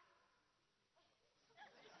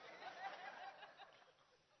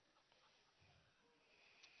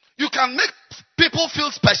 You can make people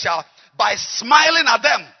feel special by smiling at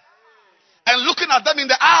them and looking at them in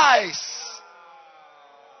the eyes.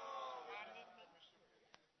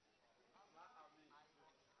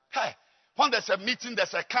 Hey, when there's a meeting,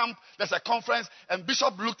 there's a camp, there's a conference, and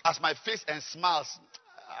Bishop looked at my face and smiles.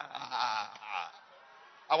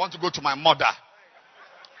 I want to go to my mother.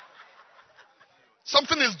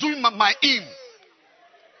 Something is doing my in.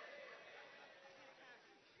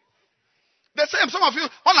 The same, some of you,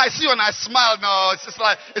 when I see you and I smile, no, it's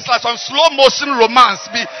like some slow motion romance.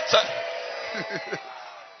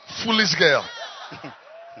 Foolish girl.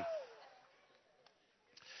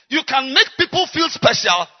 You can make people feel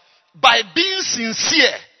special by being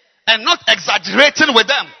sincere and not exaggerating with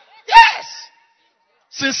them. Yes.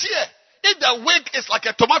 Sincere. If the wig is like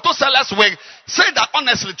a tomato seller's wig, say that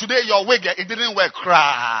honestly, today your wig, it didn't work.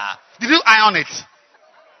 Did you iron it?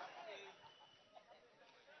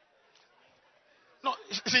 No,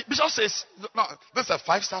 see, Bishop says, no, this is a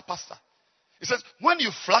 5-star pastor. He says, when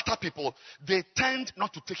you flatter people, they tend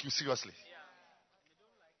not to take you seriously.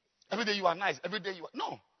 Every day you are nice. Every day you are...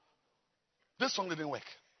 No. This song didn't work.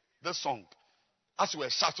 This song, as you were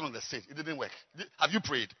shouting on the stage, it didn't work. Have you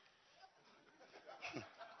prayed?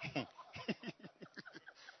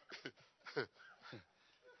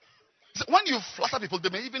 So when you flatter people, they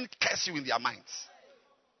may even curse you in their minds.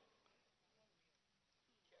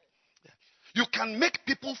 You can make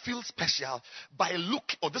people feel special by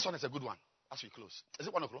looking. Oh, this one is a good one. As we close. Is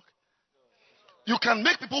it 1 o'clock? You can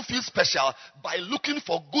make people feel special by looking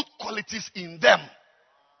for good qualities in them.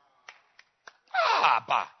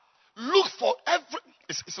 Look for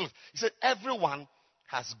he said everyone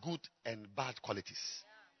has good and bad qualities.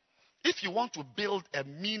 If you want to build a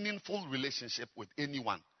meaningful relationship with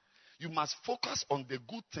anyone, you must focus on the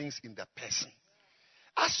good things in the person.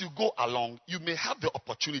 As you go along, you may have the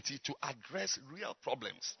opportunity to address real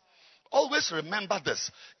problems. Always remember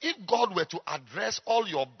this. If God were to address all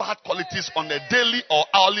your bad qualities on a daily or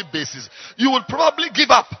hourly basis, you would probably give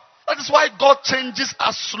up. That is why God changes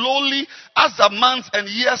us slowly as the months and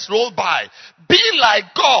years roll by. Be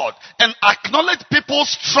like God and acknowledge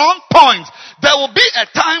people's strong points. There will be a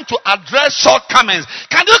time to address shortcomings.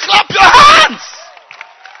 Can you clap your hands?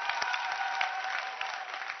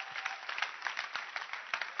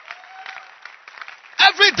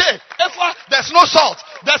 Every day, if there's no salt,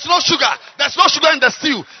 there's no sugar in the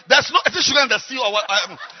stew. Is it sugar in the stew or what?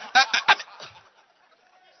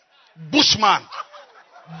 Bushman.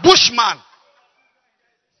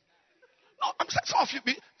 No, I'm saying some of you.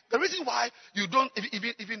 The reason why you don't,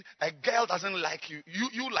 even a girl doesn't like you,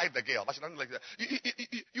 you like the girl, but she doesn't like that.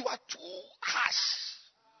 You are too harsh.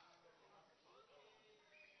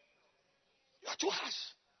 You are too harsh.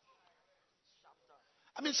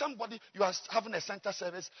 I mean, somebody, you are having a center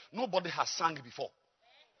service, nobody has sung before.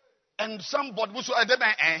 And somebody,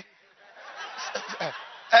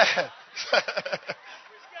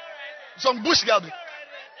 some bush girl,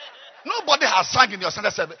 nobody has sung in your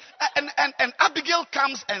center service. And Abigail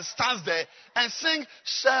comes and stands there and sings,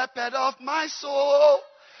 Shepherd of my soul,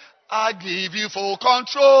 I give you full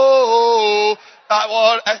control.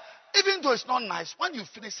 Even though it's not nice, when you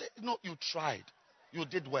finish, say, no, you tried. You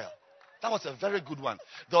did well. That was a very good one.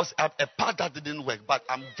 There was a part that didn't work, but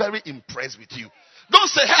I'm very impressed with you. Don't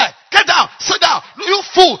say, hey, get down, sit down. You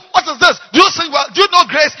fool. What is this? Do you sing well? Do you know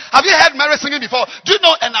Grace? Have you heard Mary singing before? Do you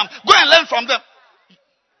know Enam? Go and learn from them.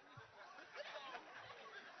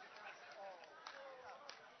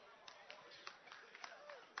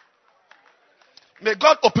 May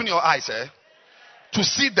God open your eyes, to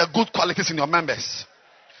see the good qualities in your members.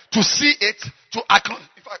 To see it, to acknowledge.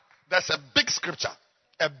 In fact, there's a big scripture.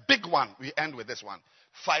 A big one. We end with this one.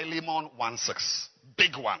 Philemon 1:6.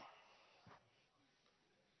 Big one.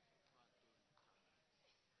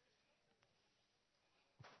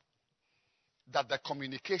 That the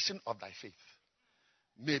communication of thy faith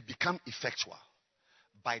may become effectual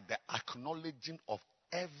by the acknowledging of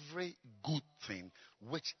every good thing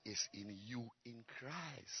which is in you in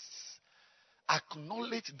Christ.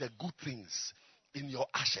 Acknowledge the good things in your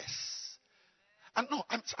ashes. And no,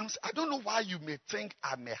 I don't know why you may think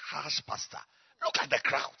I'm a harsh pastor. Look at the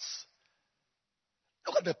crowds.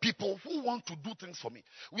 Look at the people who want to do things for me.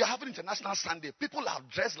 We are having International Sunday. People are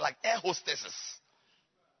dressed like air hostesses.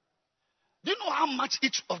 Do you know how much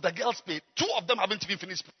each of the girls paid? 2 of them haven't even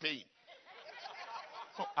finished paying.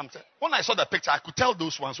 So when I saw the picture, I could tell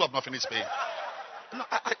those ones who have not finished paying. No,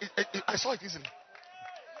 I saw it easily.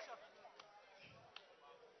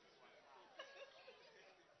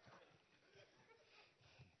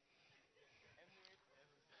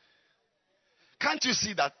 Can't you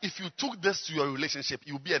see that if you took this to your relationship,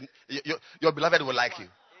 you'll be your beloved will like you?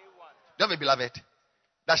 Do you have a beloved?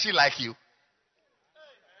 Does she like you?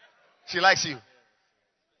 She likes you.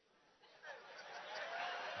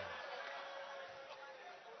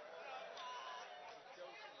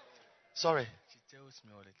 Sorry. She tells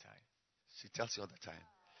me all the time. She tells you all the time.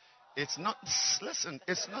 It's not, listen,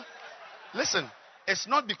 it's not, listen, it's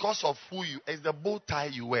not because of who you, it's the bow tie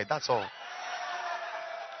you wear, that's all.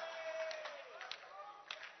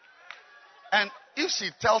 And if she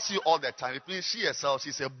tells you all the time, it means she herself,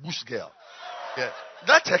 she's a bush girl. Yeah.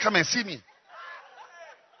 Let her come and see me.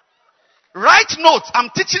 Write notes, I'm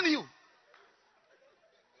teaching you.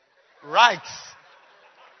 Write.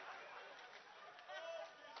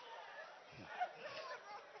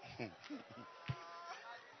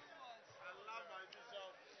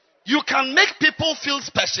 You can make people feel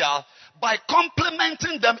special by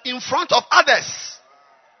complimenting them in front of others.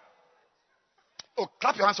 Oh,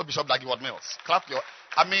 clap your hands for Bishop Dagwood Mills. Clap your,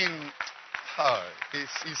 I mean,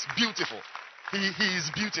 he's beautiful. He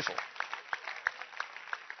is beautiful.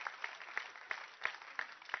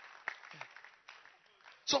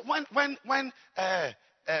 So when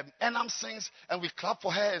Enam sings and we clap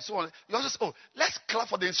for her and so on, you also say, let's clap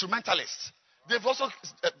for the instrumentalists. They've also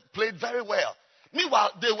played very well.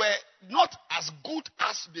 Meanwhile, they were not as good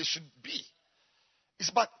as they should be.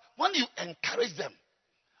 But when you encourage them,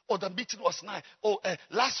 the meeting was nice.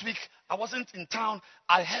 Last week I wasn't in town.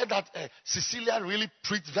 I heard that Cecilia really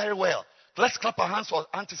preached very well. Let's clap our hands for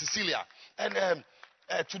Auntie Cecilia. And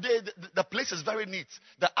today the place is very neat.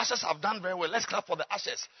 The ushers have done very well. Let's clap for the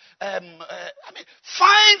ushers.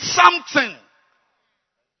 Find something.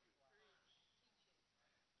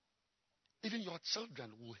 Even your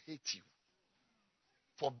children will hate you.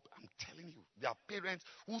 For I'm telling you, there are parents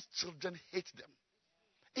whose children hate them.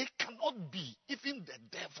 It cannot be. Even the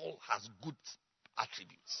devil has good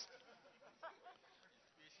attributes.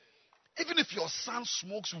 Even if your son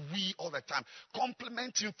smokes weed all the time,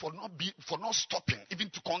 compliment him for not stopping, even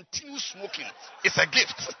to continue smoking. It's a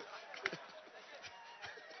gift.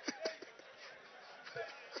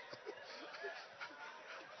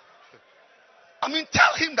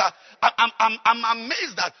 Tell him that I'm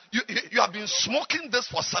amazed that you have been smoking this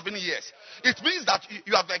for 7 years. It means that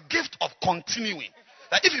you have a gift of continuing.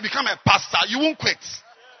 That if you become a pastor, you won't quit.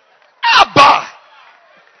 Abba!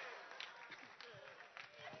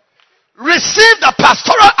 Receive the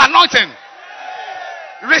pastoral anointing.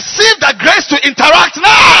 Receive the grace to interact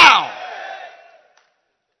now.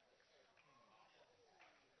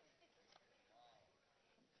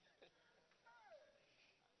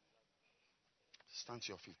 Stand to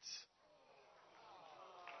your feet.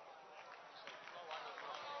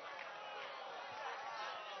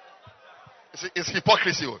 It's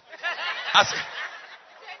hypocrisy.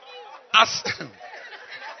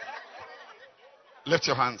 Lift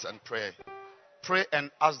your hands and pray. Pray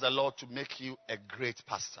and ask the Lord to make you a great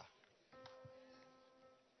pastor.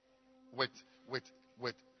 With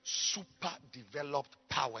super developed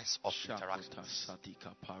powers of interaction.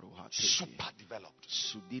 Super developed.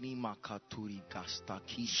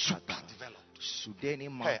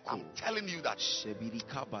 Hey, I'm telling you that.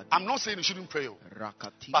 I'm not saying you shouldn't pray.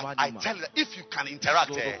 But I tell you that if you can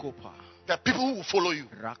interact, the people who will follow you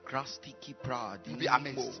will be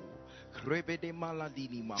amazed.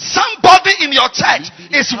 Somebody in your church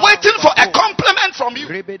is waiting for a compliment from you.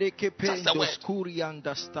 Just a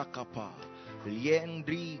word.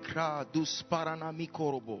 Liendri kra dusparana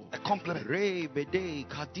mikorobo. A compliment. Rebede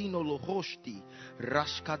kadino lohoshti.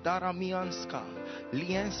 Rashkadara mianska.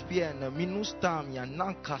 Lienspien minustamia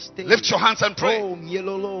nankaste. Lift your hands and pray.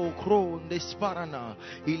 Mielolo kron desparana.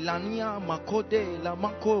 Ilania makode la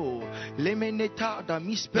mako. Lemeneta da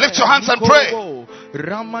mispe. Lift your hands and pray.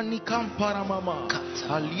 Ramani kampara mama.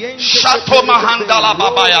 Shato mahandala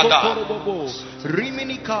babayada.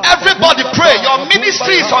 Everybody pray. Your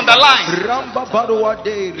ministry is on the line.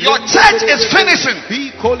 Your church is finishing.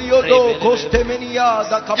 Your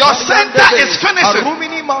center is finishing.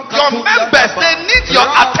 Your members, they need your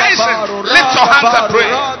attention. Lift your hands and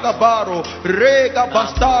pray. Ragabaro, Rega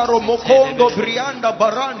Bastaro, Mokondo, Brianda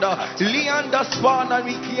Baranda, Lianda Spana,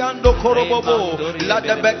 Mikiando Korobobo, La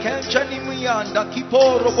de Bekenchani Mianda,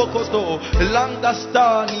 Kiporo Bokoto,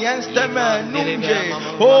 Langastani, Ensteme, Nunje,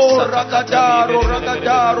 Oh Ragadaro,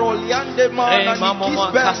 Ragadaro, Liande Mana,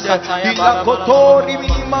 Nikisbende, Ilakotori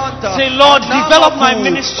Minimanta. Say, Lord, develop my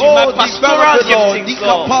ministry, my pastoral giftings,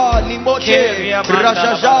 Lord.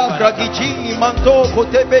 Rajaja, Dragijini, Mando,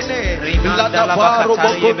 Kotebene, Ladavaro,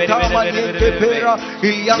 Bokotama, Nientepera,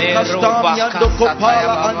 Yankastam, Yando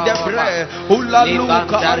Kopala, Andebre,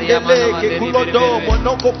 Ulaluka, Andeleke, Kulodo,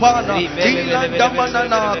 Monokopana, Ilanda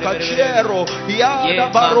Manana, Cachiero, Yada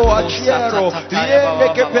Baro, Achiero,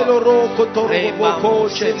 Liende Kepeloro, Kotoro, Boko,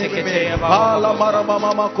 Chenebe, Ala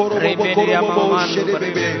Maramama, Korobo,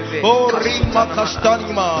 Shedebe, O Rima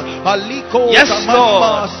Castanima, Aliko, Yes,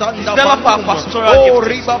 Lord. Develop our pastoral O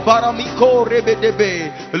giftings. Riba Baramiko,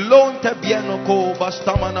 Rebedebe, Lonte Bianoko,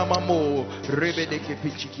 Bastamana Mamo, Rebedeke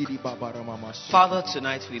Pichikiri Babaramama. Father,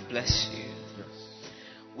 tonight we bless you.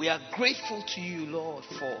 We are grateful to you, Lord,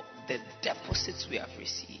 for the deposits we have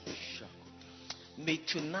received. May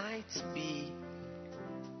tonight be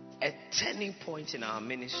a turning point in our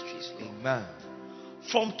ministries, Lord. Amen.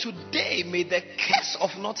 From today, may the curse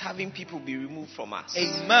of not having people be removed from us.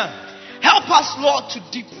 Amen. Help us, Lord, to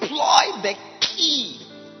deploy the key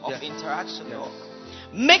of interaction, Yes. Lord.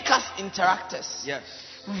 Make us interactors. Yes.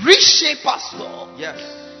 Reshape us, Lord. Yes.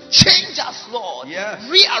 Change us, Lord. Yes.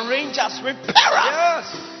 Rearrange us. Repair us.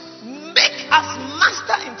 Yes. Make us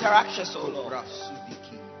master interactions, oh Lord.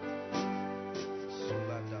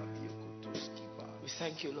 We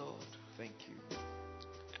thank you, Lord. Thank you.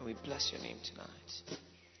 And we bless your name tonight.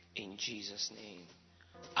 In Jesus' name.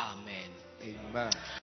 Amen. Amen.